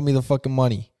 Show me the fucking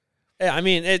money. Yeah, I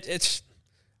mean, it's.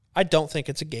 I don't think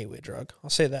it's a gateway drug. I'll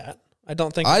say that. I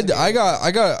don't think. I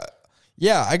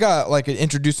got like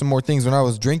introduced to more things when I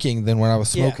was drinking than when I was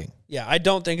smoking. Yeah, I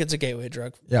don't think it's a gateway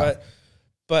drug. Yeah.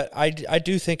 But I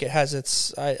do think it has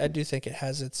its. I do think it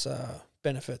has its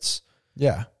benefits.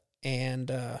 Yeah. And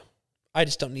I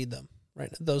just don't need them right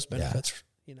now. Those benefits.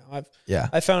 You know,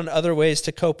 I found other ways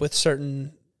to cope with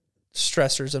certain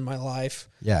stressors in my life.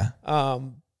 Yeah.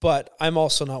 But I'm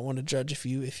also not one to judge if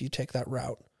you take that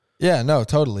route. Yeah, no,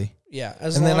 totally. Yeah.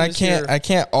 I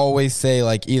can't always say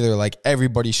like either like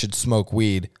everybody should smoke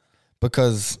weed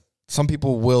because some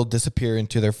people will disappear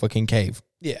into their fucking cave.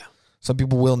 Yeah. Some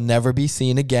people will never be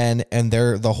seen again. And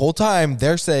the whole time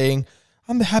they're saying,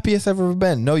 I'm the happiest I've ever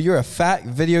been. No, you're a fat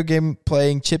video game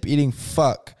playing, chip eating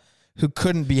fuck who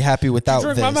couldn't be happy without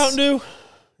drink this. My Mountain Dew?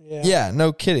 Yeah,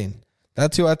 no kidding.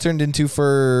 That's who I turned into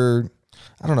for,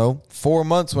 I don't know, 4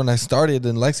 months when I started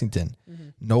in Lexington. Mm-hmm.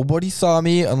 Nobody saw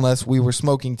me unless we were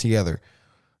smoking together.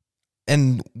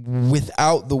 And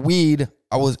without the weed,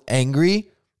 I was angry.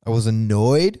 I was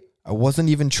annoyed. I wasn't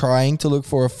even trying to look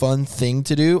for a fun thing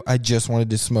to do. I just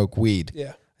wanted to smoke weed.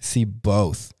 Yeah. I see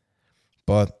both.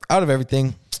 But out of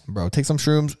everything, bro, take some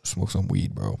shrooms, smoke some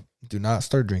weed, bro. Do not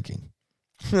start drinking.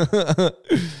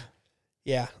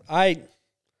 Yeah.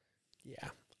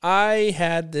 I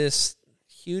had this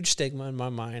huge stigma in my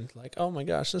mind. Like, oh my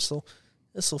gosh, this will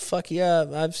fuck you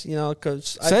up.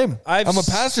 Same. I'm a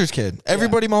pastor's kid.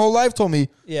 Everybody my whole life told me,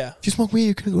 if you smoke weed,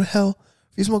 you're going to go to hell.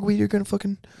 If you smoke weed, you're going to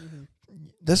fucking...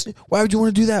 Why would you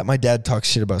want to do that? My dad talks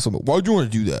shit about something. Why would you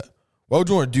want to do that? Why would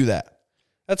you want to do that?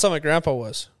 That's how my grandpa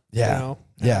was. Yeah. You know?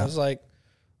 Yeah. I was like,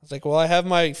 well, I have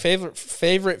my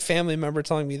favorite family member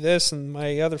telling me this, and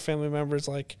my other family member is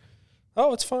like,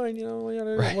 oh, it's fine,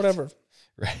 whatever.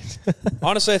 Right.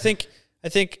 Honestly, I think,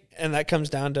 and that comes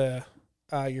down to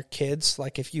your kids.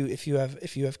 Like if you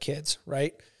have kids,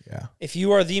 right? Yeah. If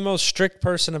you are the most strict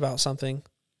person about something,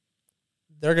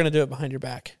 they're going to do it behind your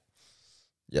back.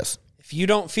 Yes. If you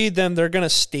don't feed them, they're going to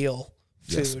steal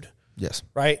food. Yes.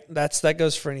 Right? That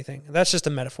goes for anything. That's just a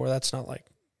metaphor. That's not like,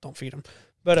 don't feed them.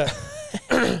 But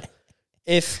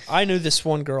if I knew this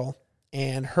one girl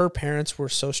and her parents were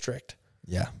so strict.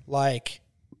 Yeah. Like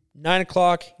 9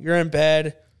 o'clock, you're in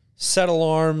bed, set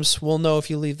alarms. We'll know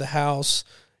if you leave the house.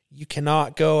 You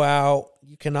cannot go out.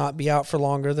 You cannot be out for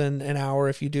longer than an hour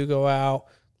if you do go out.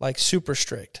 Like super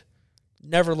strict.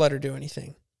 Never let her do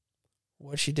anything.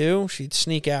 What'd she do? She'd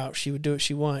sneak out. She would do what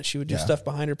she wanted. She would do stuff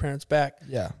behind her parents' back.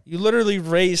 Yeah. You literally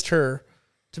raised her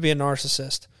to be a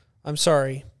narcissist. I'm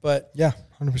sorry, but... Yeah,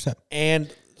 100%.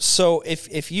 And so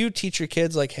if you teach your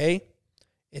kids like, hey,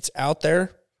 it's out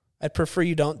there, I'd prefer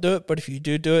you don't do it, but if you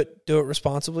do it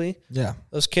responsibly. Yeah.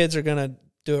 Those kids are going to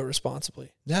do it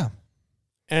responsibly. Yeah.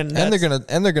 And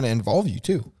they're gonna involve you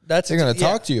too. They're gonna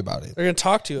talk to you about it. They're gonna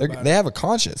talk to you about it. They have a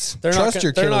conscience. Trust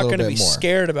your kid a little bit more. They're not gonna be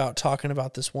scared about talking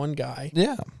about this one guy.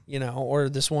 Yeah. Or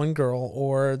this one girl,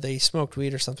 or they smoked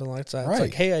weed or something like that. Right. It's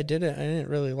like, hey, I did it. I didn't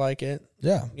really like it.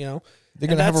 Yeah. They're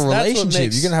gonna have a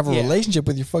relationship. You're gonna have a relationship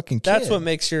with your fucking kid. That's what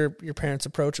makes your parents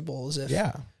approachable. Is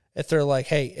if they're like,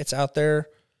 hey, it's out there.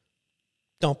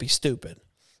 Don't be stupid.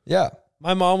 Yeah.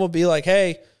 My mom will be like,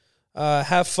 hey,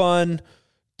 have fun.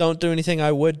 Don't do anything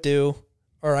I would do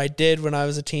or I did when I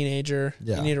was a teenager.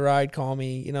 Yeah. You need a ride, call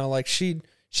me. Like she'd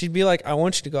be like, I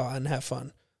want you to go out and have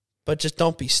fun, but just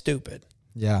don't be stupid.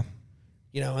 Yeah.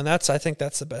 And I think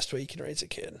that's the best way you can raise a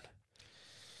kid.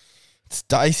 It's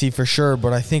dicey for sure,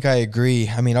 but I think I agree.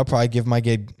 I mean, I'll probably give my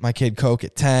kid Coke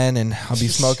at 10 and I'll be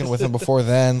smoking with him before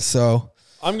then. So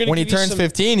when he turns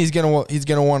 15, he's going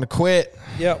to want to quit.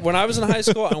 Yeah. When I was in high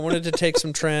school, I wanted to take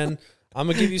some Tren. I'm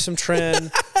going to give you some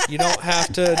Tren. You don't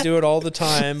have to do it all the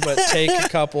time, but take a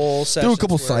couple sessions. Do a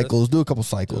couple cycles.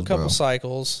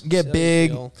 Get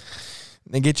big.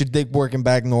 And get your dick working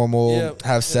back normal. Yeah.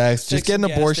 Have sex. Just get an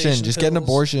abortion.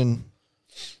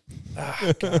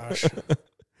 Oh, gosh.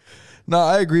 No,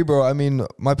 I agree, bro. I mean,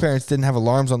 my parents didn't have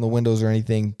alarms on the windows or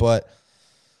anything, but,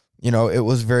 it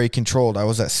was very controlled. I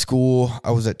was at school,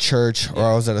 I was at church, or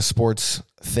I was at a sports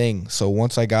thing. So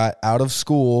once I got out of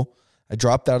school... I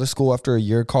dropped out of school after a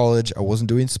year of college. I wasn't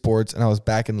doing sports, and I was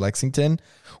back in Lexington,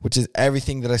 which is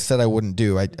everything that I said I wouldn't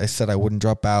do. I said I wouldn't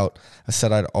drop out. I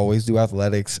said I'd always do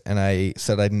athletics, and I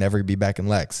said I'd never be back in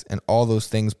Lex. And all those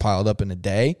things piled up in a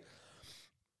day.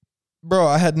 Bro,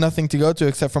 I had nothing to go to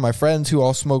except for my friends who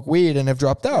all smoke weed and have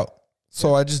dropped out.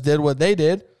 So I just did what they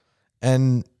did.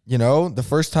 And, the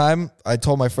first time I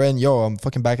told my friend, yo, I'm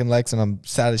fucking back in Lex, and I'm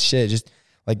sad as shit. Just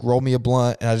roll me a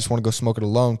blunt and I just want to go smoke it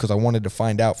alone because I wanted to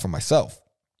find out for myself.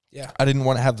 Yeah. I didn't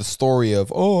want to have the story of,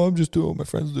 I'm just doing what my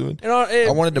friend's doing. I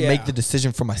wanted to make the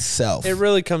decision for myself. It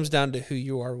really comes down to who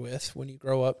you are with when you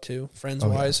grow up too,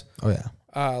 friends-wise. Oh, yeah.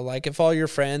 Like if all your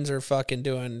friends are fucking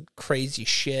doing crazy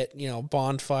shit,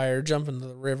 bonfire, jumping into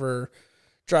the river,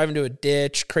 driving to a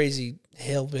ditch, crazy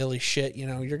hillbilly shit,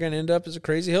 you're going to end up as a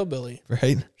crazy hillbilly.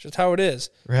 Right. It's just how it is.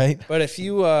 Right. But if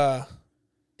you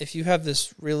have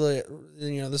this really,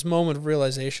 this moment of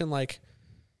realization, like,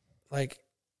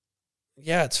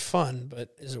 yeah, it's fun, but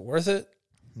is it worth it?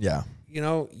 Yeah.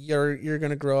 You're going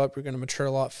to grow up, you're going to mature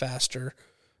a lot faster.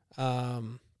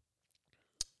 Like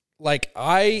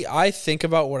I think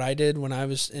about what I did when I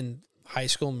was in high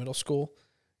school and middle school.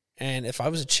 And if I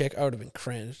was a chick, I would have been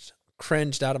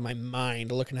cringed out of my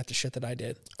mind looking at the shit that I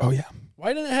did. Oh yeah.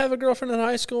 Why didn't I have a girlfriend in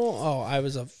high school? Oh, I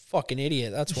was a fucking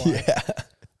idiot. That's why.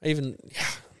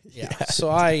 Yeah. So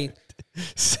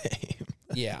Same.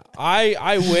 Yeah.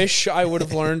 I wish I would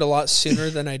have learned a lot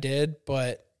sooner than I did,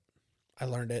 but I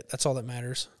learned it. That's all that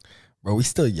matters. Bro, we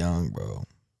still young, bro.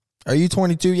 Are you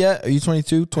 22 yet? Are you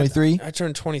 22, 23? I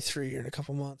turned 23 here in a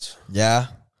couple months. Yeah.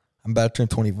 I'm about to turn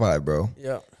 25, bro.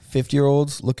 Yeah.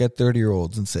 50-year-olds look at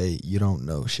 30-year-olds and say, you don't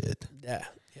know shit. Yeah.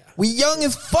 We young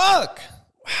as fuck.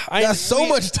 We got so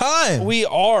much time. We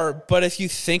are, but if you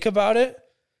think about it,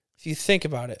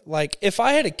 like if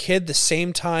I had a kid the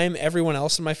same time everyone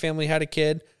else in my family had a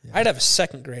kid, I'd have a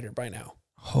second grader by now.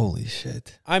 Holy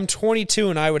shit. I'm 22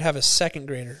 and I would have a second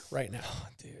grader right now. Oh,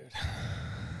 dude.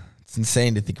 It's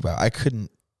insane to think about. I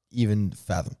couldn't even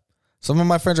fathom. Some of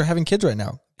my friends are having kids right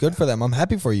now. Good for them. I'm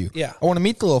happy for you. Yeah. I want to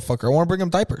meet the little fucker. I want to bring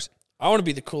him diapers. I want to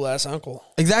be the cool ass uncle.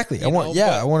 Exactly. I want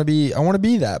to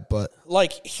be that, but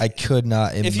like I could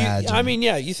not imagine.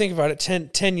 You think about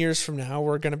it, 10 years from now,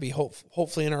 we're going to be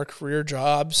hopefully in our career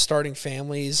jobs, starting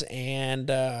families, and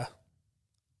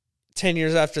 10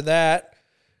 years after that,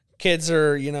 kids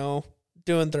are,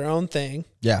 doing their own thing.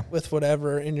 Yeah. With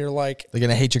whatever, and you're like, they're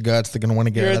going to hate your guts. They're going to want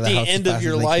to get out of the house. You're at the end of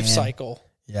your life cycle.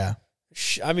 Yeah.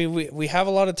 I mean, we have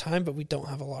a lot of time, but we don't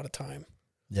have a lot of time.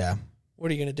 Yeah.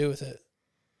 What are you going to do with it?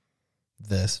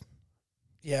 This.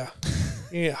 Yeah.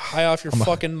 You get high off your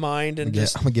fucking mind and I'm going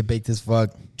to get baked as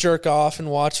fuck. Jerk off and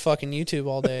watch fucking YouTube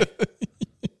all day.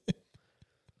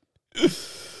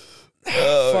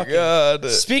 Oh, God.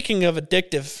 Speaking of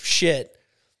addictive shit.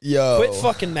 Yo. Quit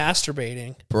fucking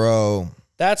masturbating. Bro.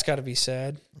 That's got to be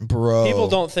said. Bro. People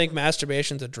don't think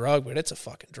masturbation's a drug, but it's a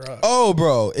fucking drug. Oh,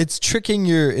 bro. It's tricking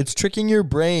your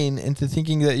brain into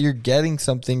thinking that you're getting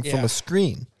something from a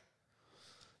screen.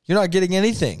 You're not getting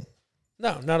anything.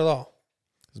 No, not at all.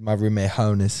 This is my roommate,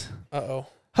 Honus. Uh-oh.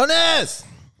 Honus!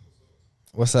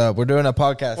 What's up? We're doing a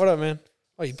podcast. What up, man?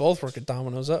 Oh, you both work at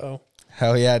Domino's. Uh-oh.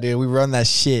 Hell yeah, dude. We run that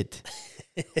shit.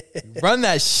 Run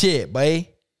that shit, boy.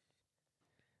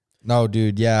 No,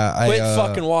 dude. Yeah. Quit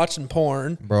fucking watching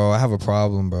porn. Bro, I have a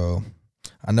problem, bro.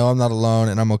 I know I'm not alone,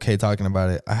 and I'm okay talking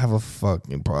about it. I have a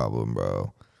fucking problem,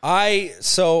 bro.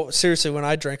 Seriously, when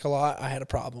I drank a lot, I had a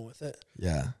problem with it.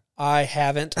 Yeah. I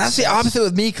haven't. That's the opposite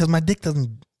with me because my dick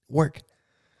doesn't work.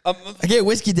 I get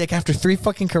whiskey dick after 3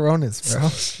 fucking Coronas, bro.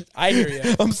 I hear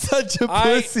you. I'm such a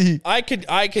pussy. I could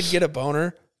get a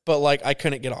boner, but like I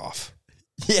couldn't get off.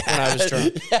 Yeah. When I was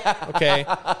drunk. Yeah. Okay.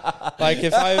 Like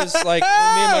if I was like me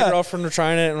and my girlfriend were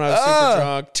trying it and I was super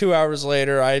drunk, 2 hours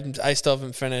later I still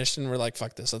haven't finished and we're like,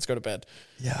 fuck this, let's go to bed.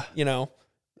 Yeah.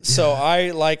 So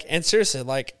and seriously,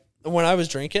 like when I was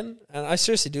drinking, and I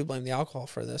seriously do blame the alcohol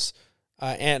for this.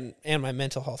 And my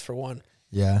mental health for one.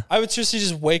 Yeah. I would seriously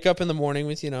just wake up in the morning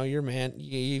with, your man.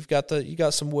 You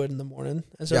got some wood in the morning,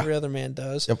 as every other man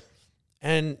does. Yep.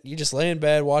 And you just lay in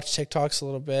bed, watch TikToks a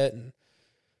little bit, and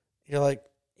you're like,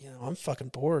 I'm fucking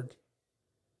bored.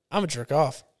 I'm gonna jerk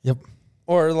off. Yep.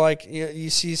 Or like you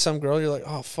see some girl, you're like,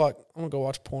 oh fuck, I'm gonna go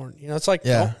watch porn. It's like,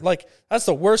 yeah. Like that's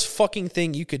the worst fucking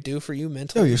thing you could do for you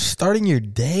mentally. Yo, you're starting your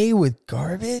day with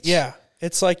garbage? Yeah.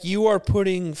 It's like you are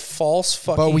putting false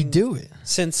fucking but we do it.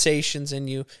 sensations in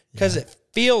you because it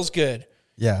feels good.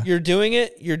 Yeah. You're doing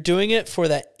it for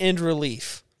that end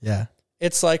relief. Yeah.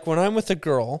 It's like when I'm with a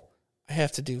girl, I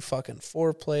have to do fucking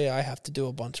foreplay. I have to do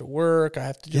a bunch of work. I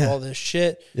have to do all this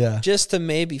shit. Yeah. Just to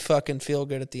maybe fucking feel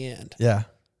good at the end. Yeah.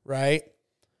 Right?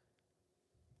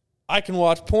 I can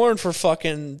watch porn for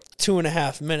fucking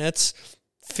 2.5 minutes.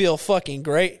 Feel fucking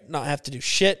great, not have to do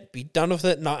shit, be done with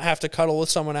it, not have to cuddle with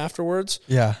someone afterwards.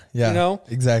 Yeah, yeah.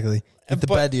 Exactly. Get the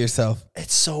bed to yourself.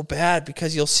 It's so bad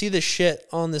because you'll see this shit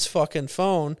on this fucking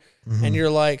phone and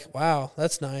you're like, wow,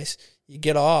 that's nice. You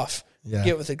get off, you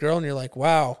get with a girl and you're like,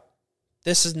 wow,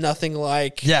 this is nothing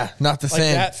like not the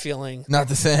same. That feeling. Not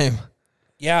the same.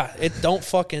 Yeah, it don't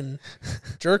fucking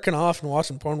jerking off and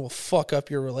watching porn will fuck up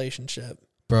your relationship.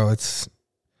 Bro,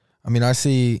 I mean,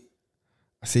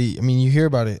 you hear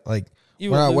about it. Like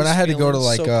when I had to go to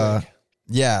like,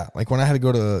 like when I had to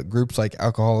go to groups like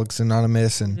Alcoholics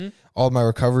Anonymous and all my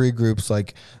recovery groups,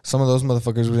 like some of those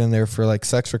motherfuckers were in there for like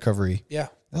sex recovery. Yeah.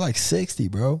 They're like 60,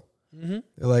 bro. They're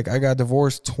like, I got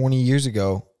divorced 20 years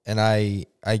ago and I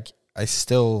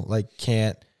still like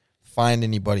can't find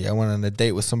anybody. I went on a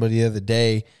date with somebody the other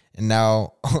day and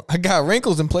now I got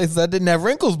wrinkles in places I didn't have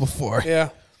wrinkles before. Yeah.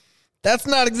 That's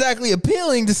not exactly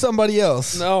appealing to somebody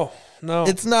else. No.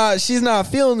 It's not. She's not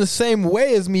feeling the same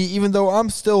way as me, even though I'm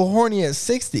still horny at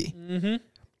 60.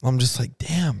 I'm just like,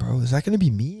 damn, bro, is that going to be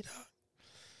me?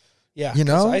 Yeah.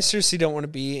 I seriously don't want to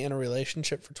be in a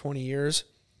relationship for 20 years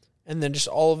and then just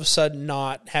all of a sudden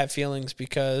not have feelings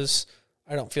because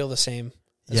I don't feel the same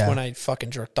as when I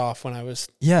fucking jerked off when I was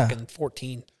fucking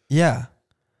 14. Yeah.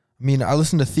 I mean, I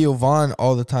listen to Theo Von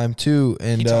all the time too,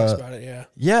 and he talks about it.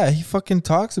 He fucking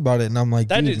talks about it, and I'm like,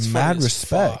 that dude, mad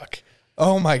respect.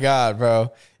 Oh my God,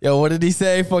 bro. Yo, what did he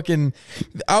say? Fucking,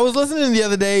 I was listening the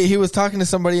other day. He was talking to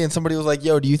somebody, and somebody was like,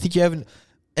 yo, do you think you have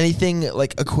anything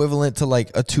like equivalent to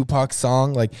like a Tupac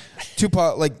song? Like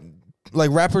Tupac, like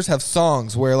rappers have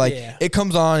songs where like it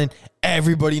comes on and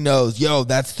everybody knows, yo,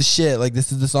 that's the shit. Like,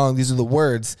 this is the song. These are the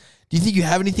words. Do you think you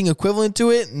have anything equivalent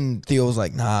to it? And Theo was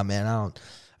like, nah, man, I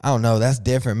don't know. That's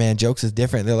different, man. Jokes is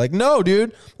different. They're like, no,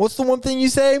 dude. What's the one thing you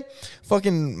say?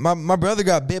 Fucking, my brother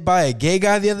got bit by a gay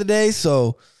guy the other day,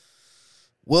 so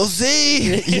we'll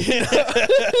see.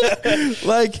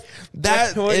 Like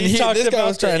that. When he talked about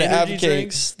was trying to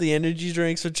advocate the energy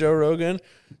drinks with Joe Rogan.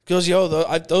 He goes, yo,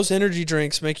 those energy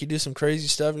drinks make you do some crazy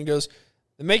stuff. And he goes,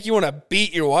 they make you want to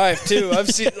beat your wife too. I've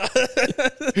seen,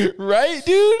 right,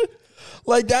 dude.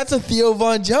 Like, that's a Theo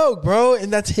Von joke, bro,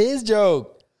 and that's his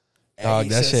joke. Dog,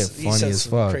 that shit funny as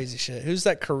fuck. Crazy shit. Who's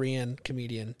that Korean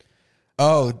comedian?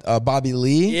 Oh, Bobby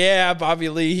Lee? Yeah, Bobby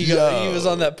Lee. He was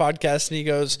on that podcast and he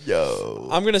goes, yo,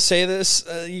 I'm going to say this.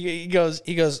 He goes,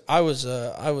 I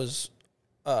was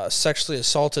sexually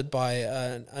assaulted by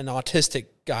an autistic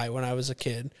guy when I was a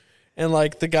kid. And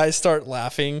like the guys start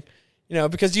laughing,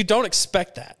 because you don't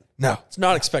expect that. No. It's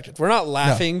not expected. We're not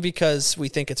laughing because we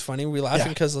think it's funny. We're laughing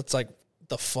because it's like,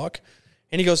 the fuck?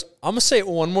 And he goes, I'm going to say it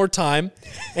one more time,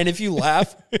 and if you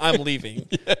laugh, I'm leaving.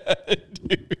 Yeah,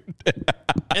 dude.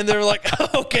 And they're like,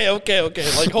 okay.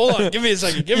 Like, hold on. Give me a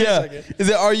second. Give me a second. Is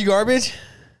it Are You Garbage?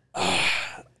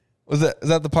 Is that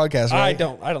the podcast, right?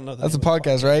 I don't know. That's the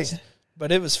podcast, right?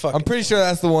 But it was fucking I'm pretty sure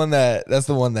that's the one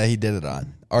that he did it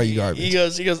on. Are You Garbage? He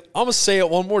goes, I'm going to say it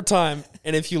one more time,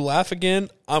 and if you laugh again,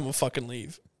 I'm going to fucking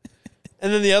leave.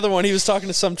 And then the other one, he was talking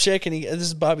to some chick, and this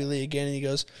is Bobby Lee again, and he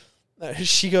goes,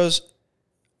 she goes,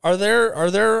 Are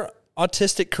there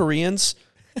autistic Koreans?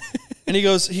 And he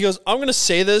goes, I'm going to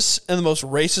say this in the most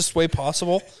racist way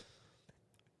possible.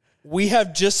 We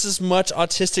have just as much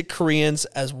autistic Koreans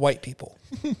as white people.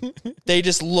 They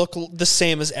just look the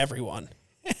same as everyone.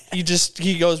 He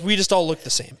goes, we just all look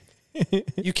the same.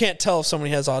 You can't tell if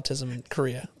somebody has autism in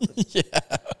Korea. Yeah.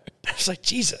 I was like,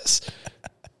 Jesus.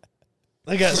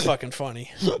 That guy's fucking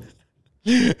funny.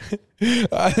 I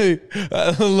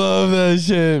love that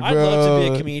shit, bro. I'd love to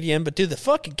be a comedian, but dude, the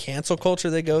fucking cancel culture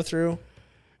they go through,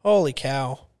 holy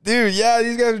cow. Dude, yeah,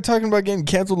 these guys are talking about getting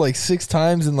canceled like 6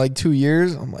 times in like 2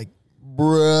 years. I'm like,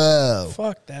 bro.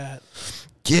 Fuck that.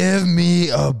 Give me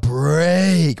a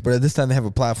break. But at this time, they have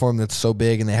a platform that's so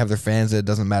big and they have their fans that it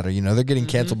doesn't matter. They're getting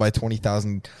canceled by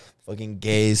 20,000 fucking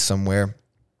gays somewhere.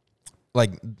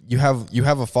 Like, you have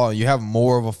a follow, you have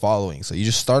more of a following, so you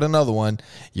just start another one,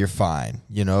 you're fine.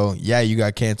 Yeah, you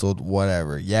got canceled,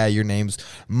 whatever. Yeah, your name's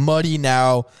muddy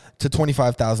now to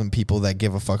 25,000 people that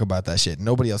give a fuck about that shit.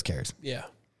 Nobody else cares. Yeah.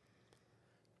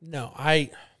 No, I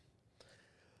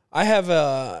have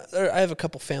a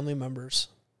couple family members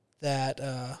that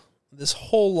this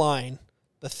whole line,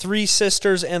 the 3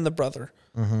 sisters and the brother,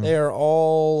 they're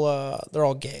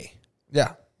all gay.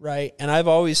 Yeah. Right. And I've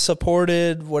always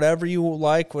supported whatever you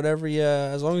like,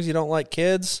 as long as you don't like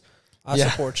kids, I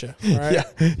support you. Right.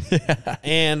 Yeah.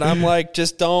 And I'm like,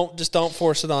 just don't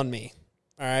force it on me.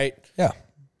 All right. Yeah.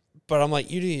 But I'm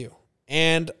like, you do you.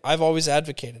 And I've always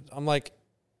advocated. I'm like,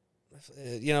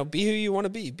 be who you want to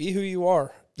be who you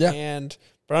are. Yeah.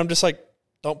 But I'm just like,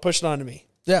 don't push it onto me.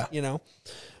 Yeah.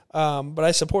 But I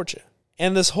support you.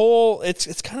 And this whole,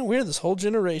 it's kind of weird. This whole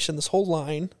generation, this whole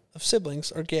line of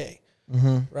siblings are gay.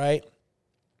 Right.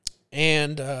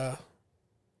 And,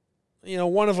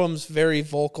 one of them's very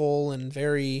vocal and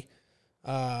very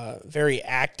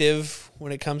active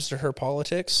when it comes to her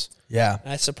politics. Yeah.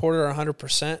 And I support her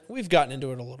 100%. We've gotten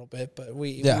into it a little bit, but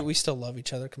we still love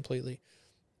each other completely.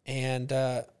 And,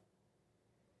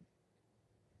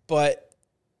 but,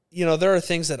 there are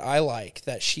things that I like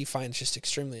that she finds just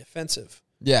extremely offensive.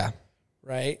 Yeah.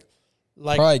 Right.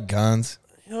 Like, probably guns.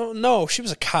 No, she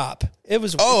was a cop. It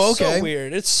was so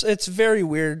weird. It's very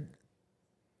weird,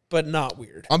 but not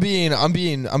weird. I'm being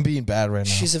bad right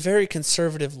now. She's a very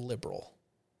conservative liberal.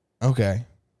 Okay.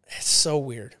 It's so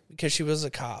weird because she was a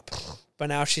cop, but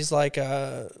now she's like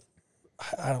I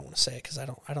don't want to say it because I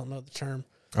don't know the term.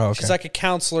 Oh, okay. She's like a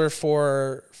counselor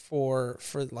for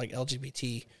like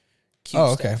LGBTQ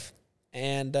stuff.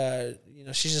 And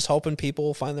she's just hoping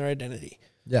people find their identity.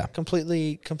 Yeah.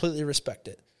 Completely respect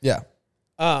it. Yeah.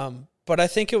 But I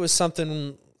think it was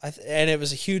something and it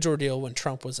was a huge ordeal when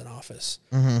Trump was in office.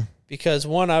 Because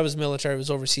one, I was military, I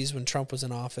was overseas when Trump was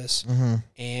in office.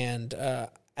 And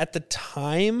at the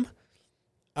time,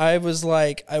 I was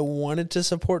like, I wanted to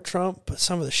support Trump, but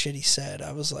some of the shit he said,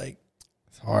 I was like,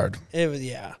 it's hard. It was,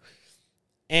 yeah.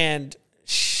 And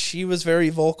she was very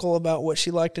vocal about what she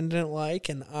liked and didn't like,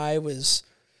 and I was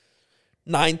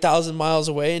 9,000 miles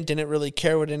away and didn't really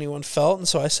care what anyone felt, and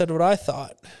so I said what I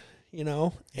thought, you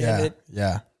know? And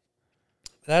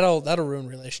that'll ruin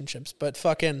relationships, but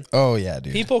fucking... Oh, yeah,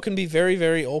 dude. People can be very,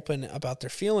 very open about their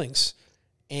feelings,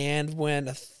 and when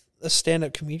a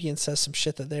stand-up comedian says some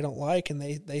shit that they don't like and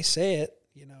they say it,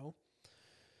 you know?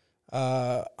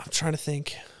 I'm trying to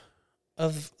think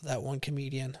of that one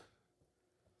comedian.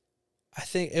 I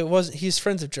think he's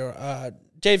friends with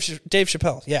Dave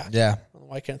Chappelle. Yeah. Yeah.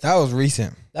 Why can't that was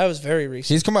recent. That was very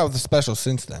recent. He's come out with a special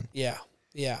since then. Yeah.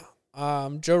 Yeah.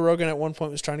 Joe Rogan at one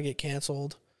point was trying to get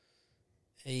canceled.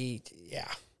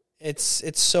 It's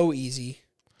so easy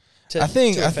to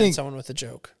offend someone with a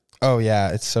joke. Oh yeah,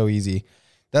 it's so easy.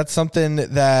 That's something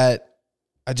that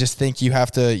I just think you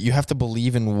have to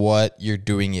believe in what you're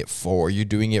doing it for. You're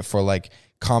doing it for like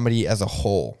comedy as a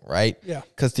whole, right? Yeah.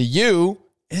 Because to you,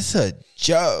 it's a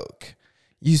joke.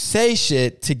 You say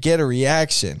shit to get a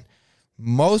reaction.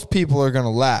 Most people are going to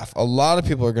laugh. A lot of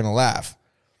people are going to laugh.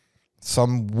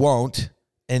 Some won't.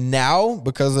 And now,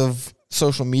 because of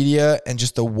social media and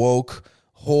just the woke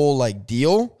whole like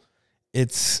deal,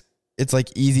 it's like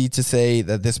easy to say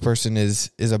that this person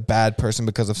is a bad person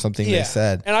because of something they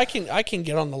said. And I can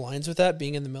get on the lines with that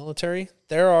being in the military.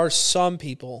 There are some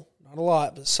people, not a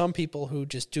lot, but some people who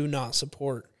just do not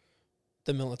support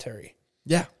the military.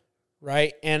 Yeah.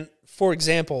 Right? And for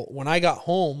example, when I got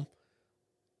home,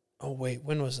 oh wait,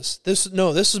 when was this? This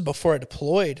is before I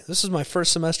deployed. This is my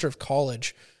first semester of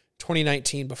college,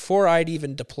 2019, before I'd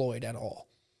even deployed at all.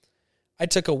 I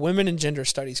took a women and gender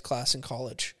studies class in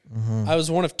college. I was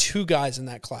one of 2 guys in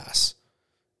that class.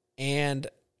 And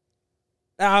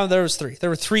there was 3.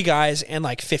 There were 3 guys and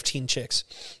like 15 chicks.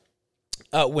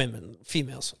 Women,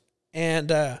 females. And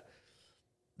the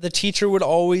teacher would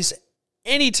always,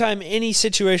 anytime any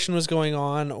situation was going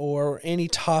on or any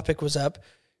topic was up,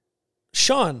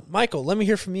 Shawn, Michael, let me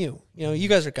hear from you. You know, you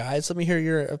guys are guys. Let me hear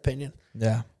your opinion.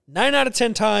 Yeah. 9 out of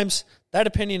 10 times, that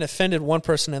opinion offended one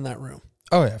person in that room.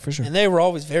 Oh, yeah, for sure. And they were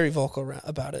always very vocal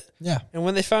about it. Yeah. And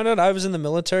when they found out I was in the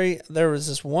military, there was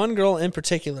this one girl in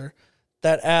particular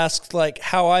that asked, like,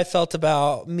 how I felt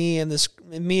about me in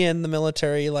the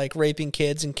military, like, raping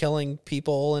kids and killing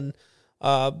people and,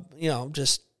 you know,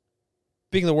 just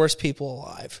being the worst people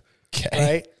alive.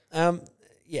 Okay. Right?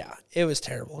 Yeah, it was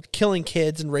terrible. Killing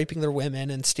kids and raping their women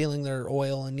and stealing their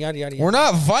oil and yada, yada, yada. We're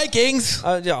not Vikings.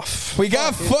 Yeah, we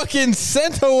got fucking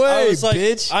sent away,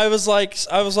 bitch. I was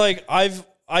like,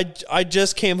 I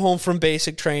just came home from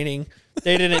basic training.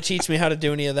 They didn't teach me how to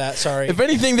do any of that. Sorry. If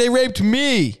anything, they raped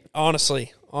me.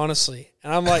 Honestly.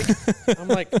 And I'm like,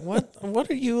 what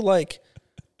are you like?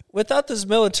 Without this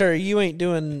military, you ain't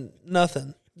doing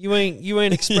nothing. You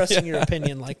ain't expressing your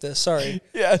opinion like this. Sorry.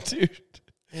 Yeah, dude.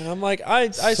 And I'm like,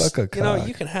 you know,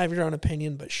 you can have your own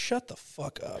opinion, but shut the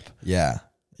fuck up. Yeah.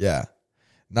 Yeah.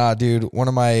 Nah, dude. One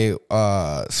of my,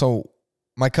 so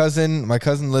my cousin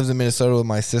lives in Minnesota with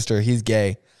my sister. He's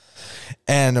gay.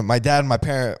 And my dad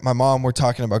and my mom were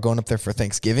talking about going up there for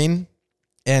Thanksgiving.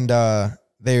 And,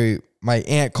 my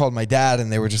aunt called my dad and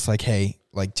they were just like, hey,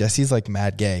 like Jesse's like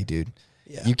mad gay, dude.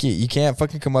 Yeah. You can't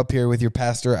fucking come up here with your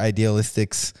pastor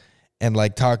idealistics and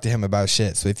like talk to him about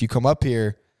shit. So if you come up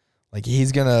here, like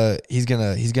he's gonna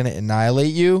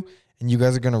annihilate you and you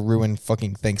guys are gonna ruin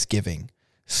fucking Thanksgiving.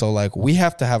 So like we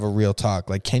have to have a real talk.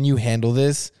 Like, can you handle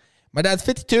this? My dad's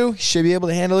 52, he should be able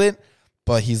to handle it,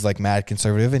 but he's like mad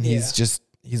conservative and he's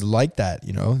like that,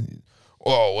 you know.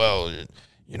 Oh well,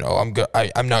 you know,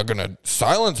 I'm not gonna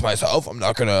silence myself. I'm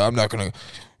not gonna,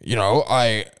 you know,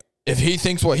 if he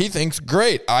thinks what he thinks,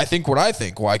 great. I think what I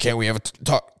think. Why can't we have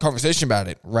a conversation about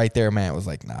it? Right there, man. It was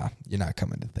like, nah, you're not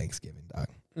coming to Thanksgiving, dog.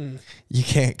 You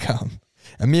can't come.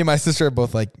 And me and my sister are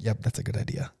both like, yep, that's a good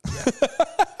idea. Yeah.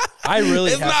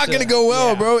 It's not going to go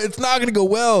well, bro. It's not going to go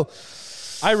well.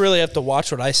 I really have to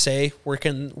watch what I say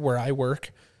working where I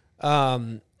work,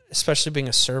 especially being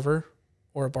a server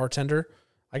or a bartender.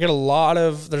 There's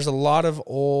a lot of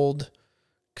old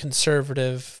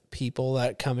conservative people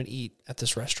that come and eat at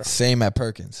this restaurant. Same at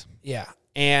Perkins. Yeah.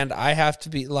 And I have to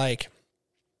be like,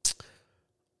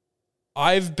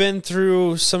 I've been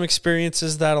through some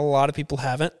experiences that a lot of people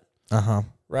haven't.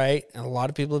 Right? And a lot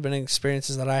of people have been in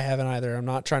experiences that I haven't either. I'm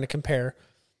not trying to compare,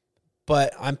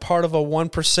 but I'm part of a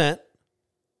 1%,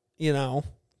 you know,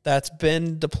 that's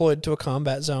been deployed to a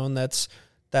combat zone, that's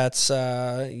That's,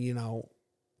 you know,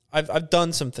 I've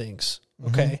done some things.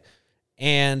 Okay.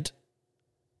 And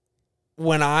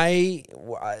when like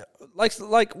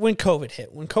when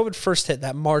COVID first hit,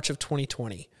 that March of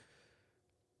 2020,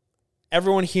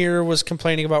 everyone here was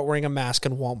complaining about wearing a mask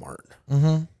in Walmart.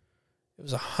 It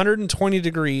was 120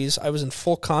 degrees. I was in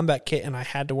full combat kit, and I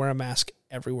had to wear a mask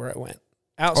everywhere I went.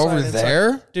 Outside, over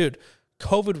there? Dude,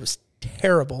 COVID was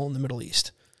terrible in the Middle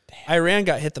East. Damn. Iran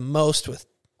got hit the most with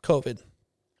COVID.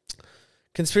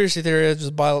 Conspiracy theory is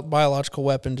just a biological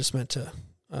weapon just meant to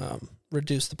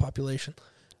reduce the population.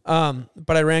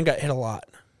 But Iran got hit a lot.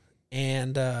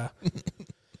 And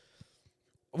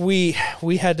we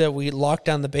locked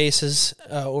down the bases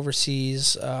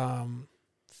overseas.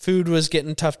 Food was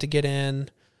getting tough to get in.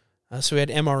 So we had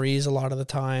MREs a lot of the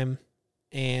time.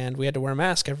 And we had to wear a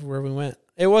mask everywhere we went.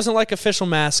 It wasn't like official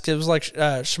masks. It was like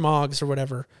schmogs or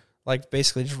whatever. Like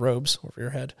basically just robes over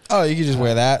your head. Oh, you could just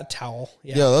wear that? A towel.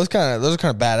 Yeah. Yo, those are kind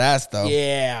of badass though.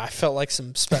 Yeah, I felt like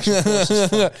some special forces.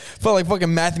 Felt like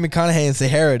fucking Matthew McConaughey in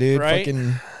Sahara, dude. Right?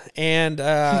 Fucking. And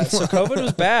so COVID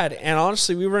was bad. And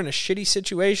honestly, we were in a shitty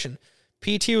situation.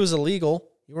 PT was illegal.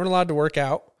 You weren't allowed to work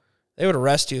out. They would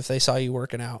arrest you if they saw you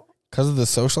working out. Because of the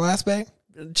social aspect?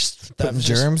 Just putting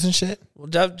germs and shit? Well,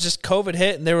 just COVID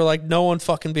hit, and they were like, no one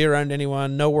fucking be around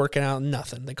anyone, no working out,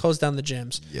 nothing. They closed down the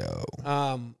gyms. Yo.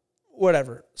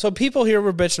 Whatever. So people here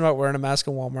were bitching about wearing a mask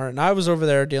in Walmart, and I was over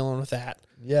there dealing with that.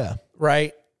 Yeah.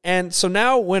 Right? And so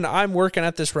now when I'm working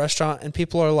at this restaurant and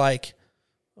people are like,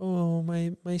 oh,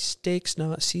 my steak's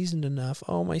not seasoned enough.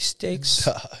 Oh, my steak's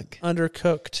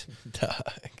undercooked.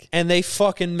 And they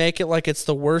fucking make it like it's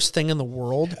the worst thing in the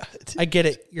world. I get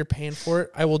it. You're paying for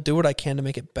it. I will do what I can to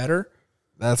make it better.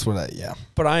 That's what yeah.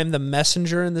 But I am the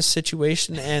messenger in this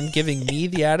situation and giving me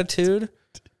the attitude,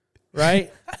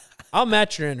 right? I'll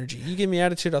match your energy. You give me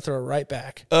attitude, I'll throw it right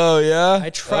back. Oh, yeah? I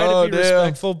try to be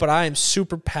respectful, but I am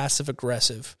super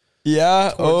passive-aggressive.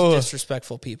 Yeah? Towards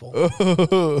disrespectful people.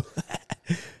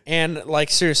 And, like,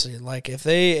 seriously, like, if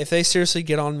they seriously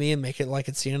get on me and make it like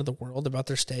it's the end of the world about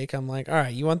their steak, I'm like, all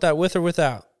right, you want that with or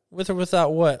without? With or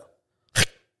without what?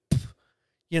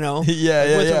 You know?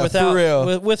 Yeah, with or without, for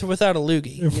real. With or without a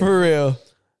loogie. For real.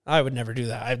 I would never do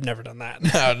that. I've never done that.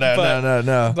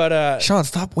 No. But Sean,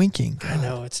 stop winking. God. I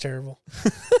know, it's terrible.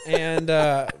 And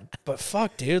but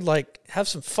fuck, dude, like, have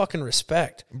some fucking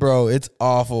respect. Bro, it's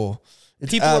awful.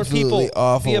 It's people are people.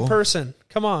 Awful. Be a person.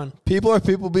 Come on. People are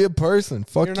people. Be a person.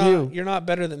 Fuck you. You're not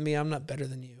better than me. I'm not better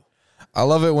than you. I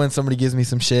love it when somebody gives me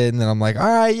some shit and then I'm like, all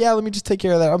right, yeah, let me just take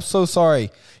care of that. I'm so sorry.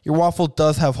 Your waffle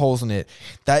does have holes in it.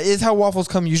 That is how waffles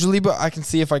come usually, but I can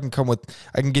see if I can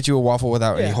get you a waffle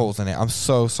without any holes in it. I'm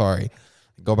so sorry.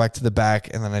 Go back to the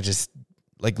back and then I just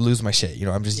like lose my shit. You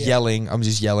know, I'm just yelling.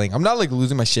 I'm not like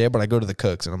losing my shit, but I go to the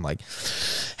cooks and I'm like,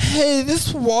 hey,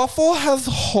 this waffle has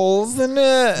holes in it.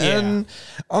 Yeah. And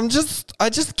I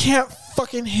just can't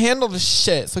fucking handle this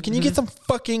shit. So can you get some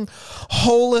fucking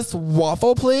holeless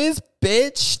waffle, please?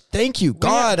 Bitch, thank you.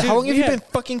 God, how long have you been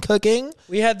fucking cooking?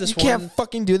 We had this You can't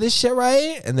fucking do this shit,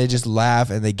 right? And they just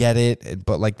laugh and they get it.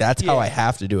 But like, that's how I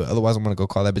have to do it. Otherwise, I'm going to go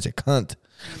call that bitch a cunt.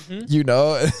 You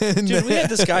know? Dude, we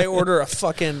had this guy order a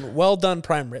fucking well-done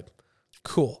prime rib.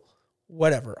 Cool.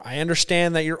 Whatever. I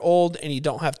understand that you're old and you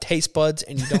don't have taste buds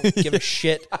and you don't give a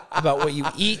shit about what you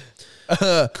eat.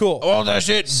 Cool. All that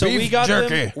shit. So beef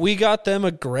jerky. We got them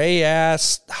a gray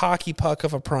ass hockey puck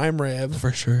of a prime rib.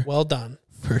 For sure. Well done.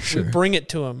 For sure. We bring it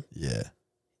to him. Yeah.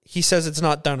 He says it's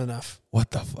not done enough.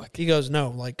 What the fuck? He goes, no,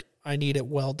 like, I need it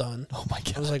well done. Oh my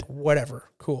God. I was like, whatever.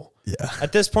 Cool. Yeah.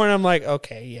 At this point, I'm like,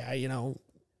 okay, yeah, you know,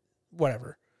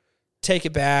 whatever. Take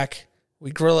it back.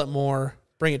 We grill it more.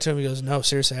 Bring it to him. He goes, no,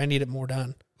 seriously, I need it more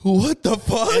done. What the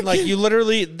fuck? And like, you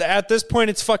literally, at this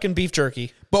point, it's fucking beef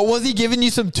jerky. But was he giving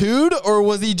you some tood, or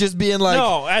was he just being like?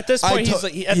 No, at this point, he's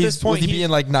like, was he being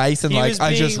like nice and like,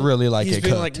 I just really like it. He's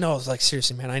being like, no, it's like,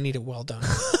 seriously, man, I need it well done.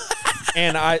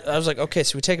 And I was like, okay,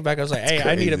 so we take it back. I was like, hey,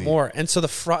 I need it more. And so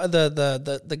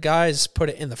the guys put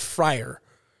it in the fryer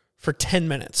for 10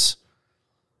 minutes.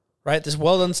 Right? This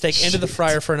well done steak into the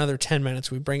fryer for another 10 minutes.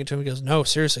 We bring it to him. He goes, no,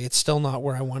 seriously, it's still not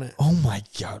where I want it. Oh my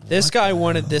God. This guy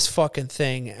wanted this fucking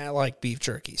thing at like beef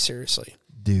jerky. Seriously.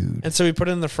 Dude. And so we put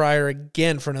it in the fryer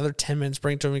again for another 10 minutes,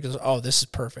 bring it to him. He goes, oh, this is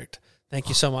perfect. Thank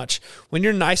you so much. When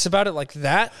you're nice about it like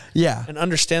that. Yeah. And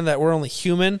understand that we're only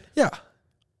human. Yeah.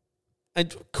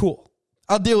 Cool.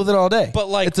 I'll deal with it all day. But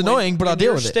like, it's annoying, but I'll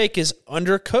deal with it. Your steak is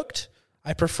undercooked.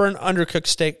 I prefer an undercooked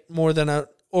steak more than an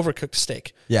overcooked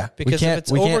steak. Yeah. Because if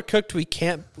it's overcooked, we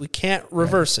can't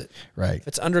reverse it. Right. If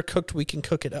it's undercooked, we can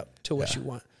cook it up to what you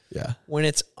want. Yeah. When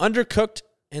it's undercooked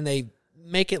and they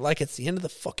make it like it's the end of the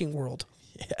fucking world.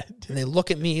 And they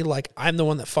look at me like I'm the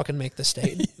one that fucking made the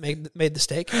steak. made the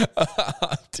steak.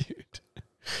 Dude.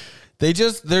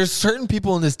 There's certain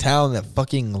people in this town that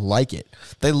fucking like it.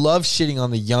 They love shitting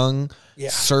on the young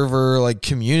server like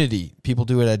community. People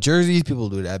do it at Jersey's. People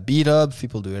do it at B-Dubs.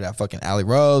 People do it at fucking Alley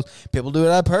Rose. People do it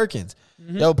at Perkins.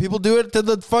 Yo, people do it to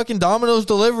the fucking Domino's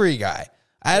delivery guy.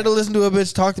 I had to listen to a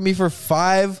bitch talk to me for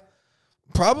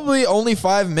probably only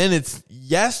 5 minutes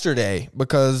yesterday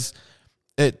because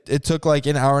it took like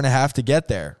an hour and a half to get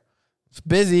there. It's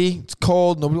busy. It's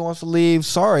cold. Nobody wants to leave.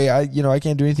 Sorry. I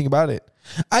can't do anything about it.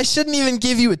 I shouldn't even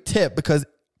give you a tip because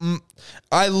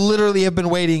I literally have been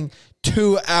waiting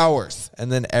 2 hours.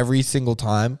 And then every single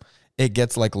time it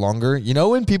gets like longer. You know,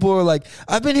 when people are like,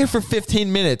 I've been here for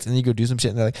 15 minutes and you go do some shit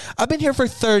and they're like, I've been here for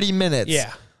 30 minutes.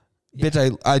 Yeah.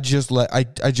 Bitch, I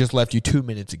just left you 2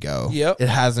 minutes ago. Yep. It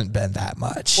hasn't been that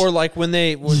much. Or like when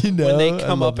they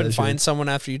come up and find someone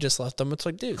after you just left them, it's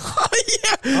like, dude.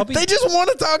 They just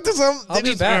want to talk to some. I'll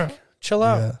be back. Chill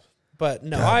out. Yeah. But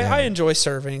no, I enjoy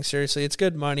serving. Seriously, it's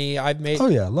good money. I've made. Oh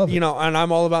yeah, love it. You know, and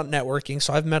I'm all about networking,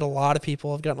 so I've met a lot of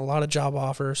people. I've gotten a lot of job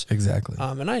offers. Exactly.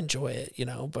 And I enjoy it. You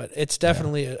know, but it's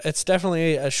definitely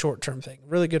a short term thing.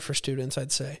 Really good for students,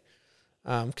 I'd say.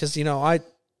 Because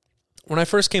when I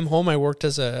first came home, I worked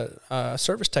as a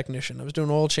service technician. I was doing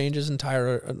oil changes and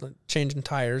changing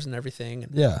tires and everything.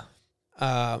 And,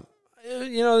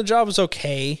 the job was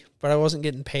okay, but I wasn't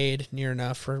getting paid near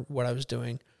enough for what I was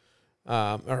doing.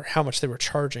 Or how much they were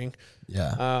charging.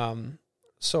 Yeah.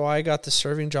 So I got the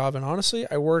serving job, and honestly,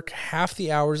 I work half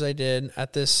the hours I did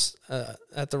at this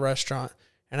at the restaurant,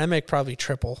 and I make probably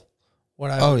triple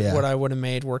what I would have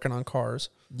made working on cars.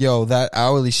 Yo, that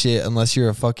hourly shit, unless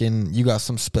you're you got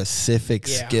some specific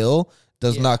skill,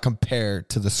 does not compare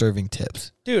to the serving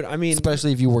tips. Dude, I mean,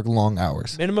 especially if you work long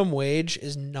hours. Minimum wage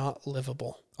is not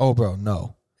livable. Oh, bro,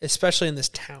 no. Especially in this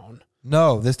town.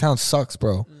 No, this town sucks,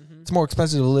 bro. It's more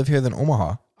expensive to live here than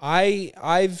Omaha.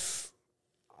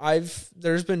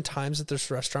 There's been times at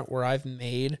this restaurant where I've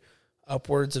made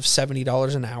upwards of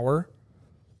 $70 an hour.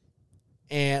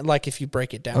 And like if you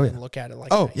break it down and look at it like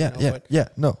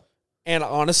no. And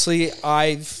honestly,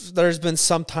 there's been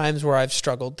some times where I've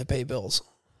struggled to pay bills.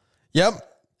 Yep.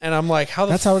 And I'm like, how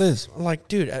it is. I'm like,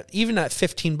 dude, even at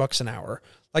 $15 an hour,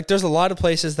 like there's a lot of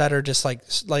places that are just like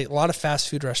a lot of fast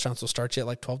food restaurants will start you at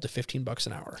like $12 to $15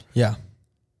 an hour. Yeah.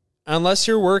 Unless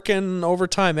you're working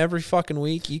overtime every fucking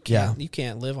week, you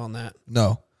can't live on that.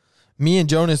 No. Me and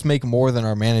Jonas make more than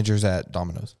our managers at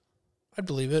Domino's. I'd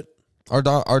believe it.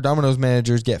 Our Domino's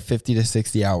managers get 50 to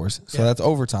 60 hours. So that's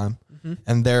overtime. Mm-hmm.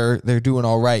 And they're doing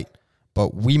all right.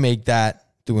 But we make that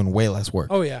doing way less work.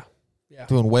 Oh, yeah. Yeah.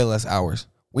 Doing way less hours.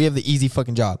 We have the easy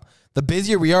fucking job. The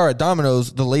busier we are at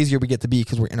Domino's, the lazier we get to be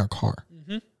because we're in our car.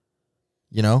 Mm-hmm.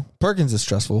 You know? Perkins is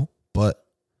stressful, but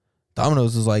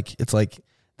Domino's is it's like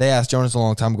they asked Jonas a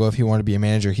long time ago if he wanted to be a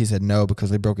manager. He said no because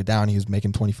they broke it down. He was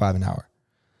making $25 an hour.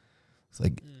 It's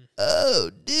like,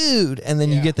 oh, dude. And then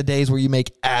you get the days where you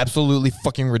make absolutely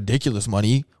fucking ridiculous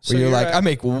money where you're like, I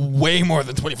make way more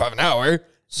than $25 an hour,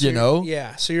 you know?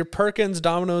 Yeah. So you're Perkins,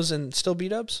 Domino's, and still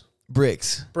B-Dubs?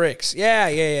 Bricks.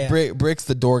 Yeah. Bricks,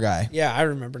 the door guy. Yeah, I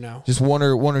remember now. Just one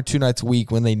or two nights a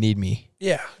week when they need me.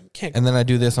 Yeah. And then I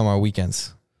do this on my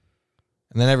weekends.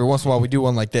 And then every once in a while we do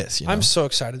one like this. You know? I'm so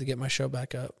excited to get my show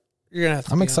back up. You're gonna have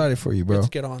to. I'm excited for you, bro. Let's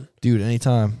get on, dude.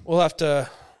 Anytime. We'll have to.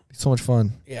 Be so much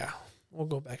fun. Yeah, we'll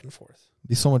go back and forth.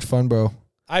 Be so much fun, bro.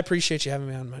 I appreciate you having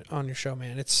me on your show,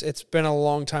 man. It's been a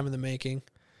long time in the making.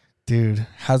 Dude,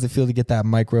 how's it feel to get that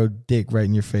micro dick right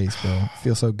in your face, bro?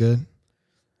 Feel so good.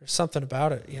 There's something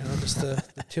about it, just the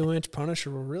 2-inch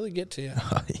Punisher will really get to you.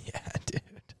 Oh yeah, dude.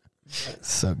 But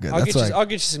so good. I'll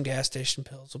get you some gas station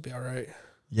pills. We'll be all right.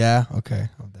 Yeah. Okay.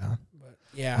 I'm down. But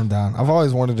yeah, I'm down. I've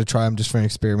always wanted to try them just for an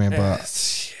experiment,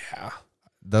 but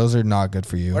those are not good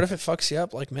for you. What if it fucks you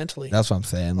up like mentally? That's what I'm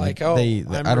saying. I'm I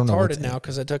don't retarded now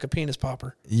because I took a penis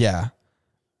popper. Yeah.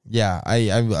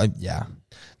 I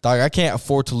dog. I can't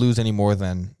afford to lose any more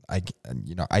than I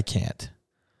can't.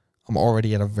 I'm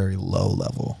already at a very low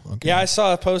level. Okay. Yeah, I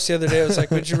saw a post the other day. It was like,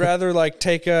 would you rather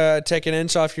take an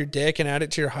inch off your dick and add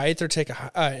it to your height, or take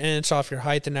an inch off your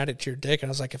height and add it to your dick? And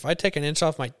I was like, if I take an inch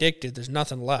off my dick, dude, there's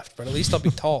nothing left. But at least I'll be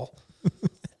tall.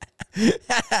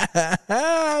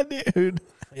 Dude.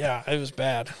 Yeah, it was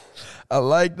bad. I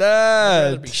like that. I'd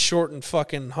rather be short and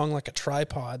fucking hung like a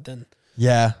tripod than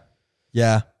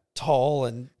tall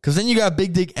and. Because then you got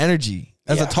big dick energy.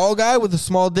 As a tall guy with a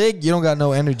small dick, you don't got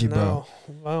no energy, bro.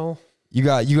 Well, you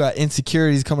got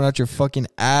insecurities coming out your fucking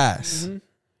ass. Mm-hmm.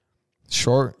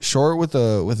 Short with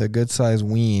a good size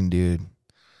ween, dude.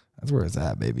 That's where it's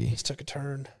at, baby. Just took a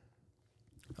turn.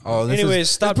 Oh, anyways,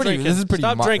 stop drinking. This is pretty.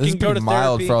 Stop drinking. This is pretty go to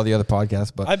mild therapy. for all the other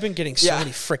podcasts, but I've been getting so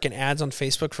many freaking ads on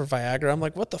Facebook for Viagra. I'm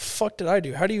like, what the fuck did I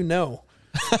do? How do you know?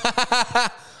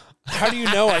 How do you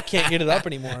know I can't get it up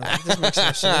anymore? Like, this makes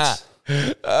no sense.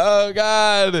 Oh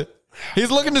God, he's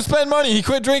looking to spend money. He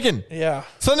quit drinking. Yeah.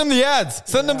 Send him the ads.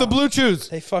 Send him the blue chews.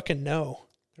 They fucking know.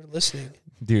 They're listening.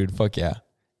 Dude, fuck yeah.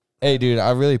 Hey, dude,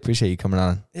 I really appreciate you coming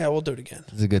on. Yeah, we'll do it again.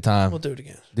 It's a good time. We'll do it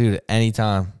again. Dude,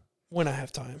 anytime. When I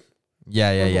have time.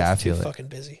 Yeah. I feel it. Fucking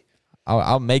busy.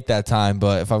 I'll make that time,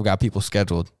 but if I've got people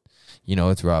scheduled,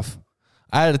 it's rough.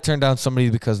 I had to turn down somebody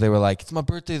because they were like, it's my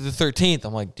birthday the 13th.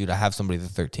 I'm like, dude, I have somebody the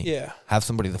 13th. Yeah. Have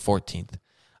somebody the 14th.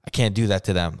 I can't do that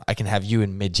to them. I can have you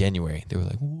in mid-January. They were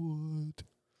like, what?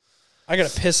 I got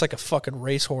to piss like a fucking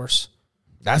racehorse.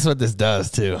 That's what this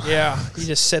does, too. Yeah. You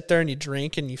just sit there and you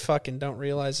drink and you fucking don't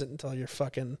realize it until your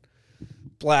fucking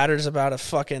bladder's about to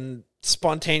fucking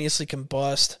spontaneously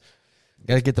combust.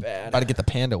 Gotta get the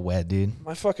panda wet, dude.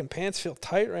 My fucking pants feel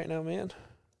tight right now, man.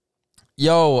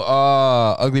 Yo,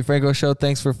 Ugly Franco Show,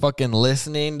 thanks for fucking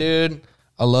listening, dude.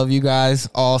 I love you guys,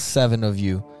 all 7 of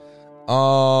you.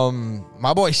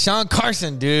 My boy Shawn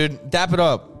Carson, dude. Dap it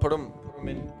up. Put him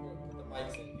in. Put the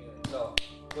mics in here. No.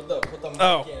 Put the mic in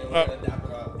and we're gonna dap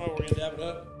it up. Oh, we're gonna dap it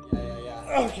up?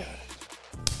 Yeah. Oh, God.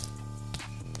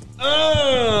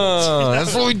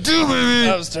 That's what we do, baby.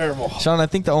 That was terrible. Shawn, I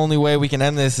think the only way we can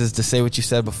end this is to say what you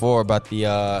said before about the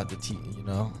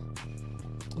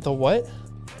The what?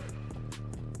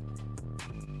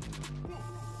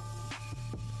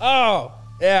 Oh,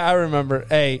 yeah, I remember.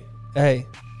 Hey,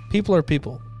 people are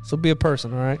people. So be a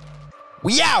person, all right?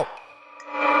 We out.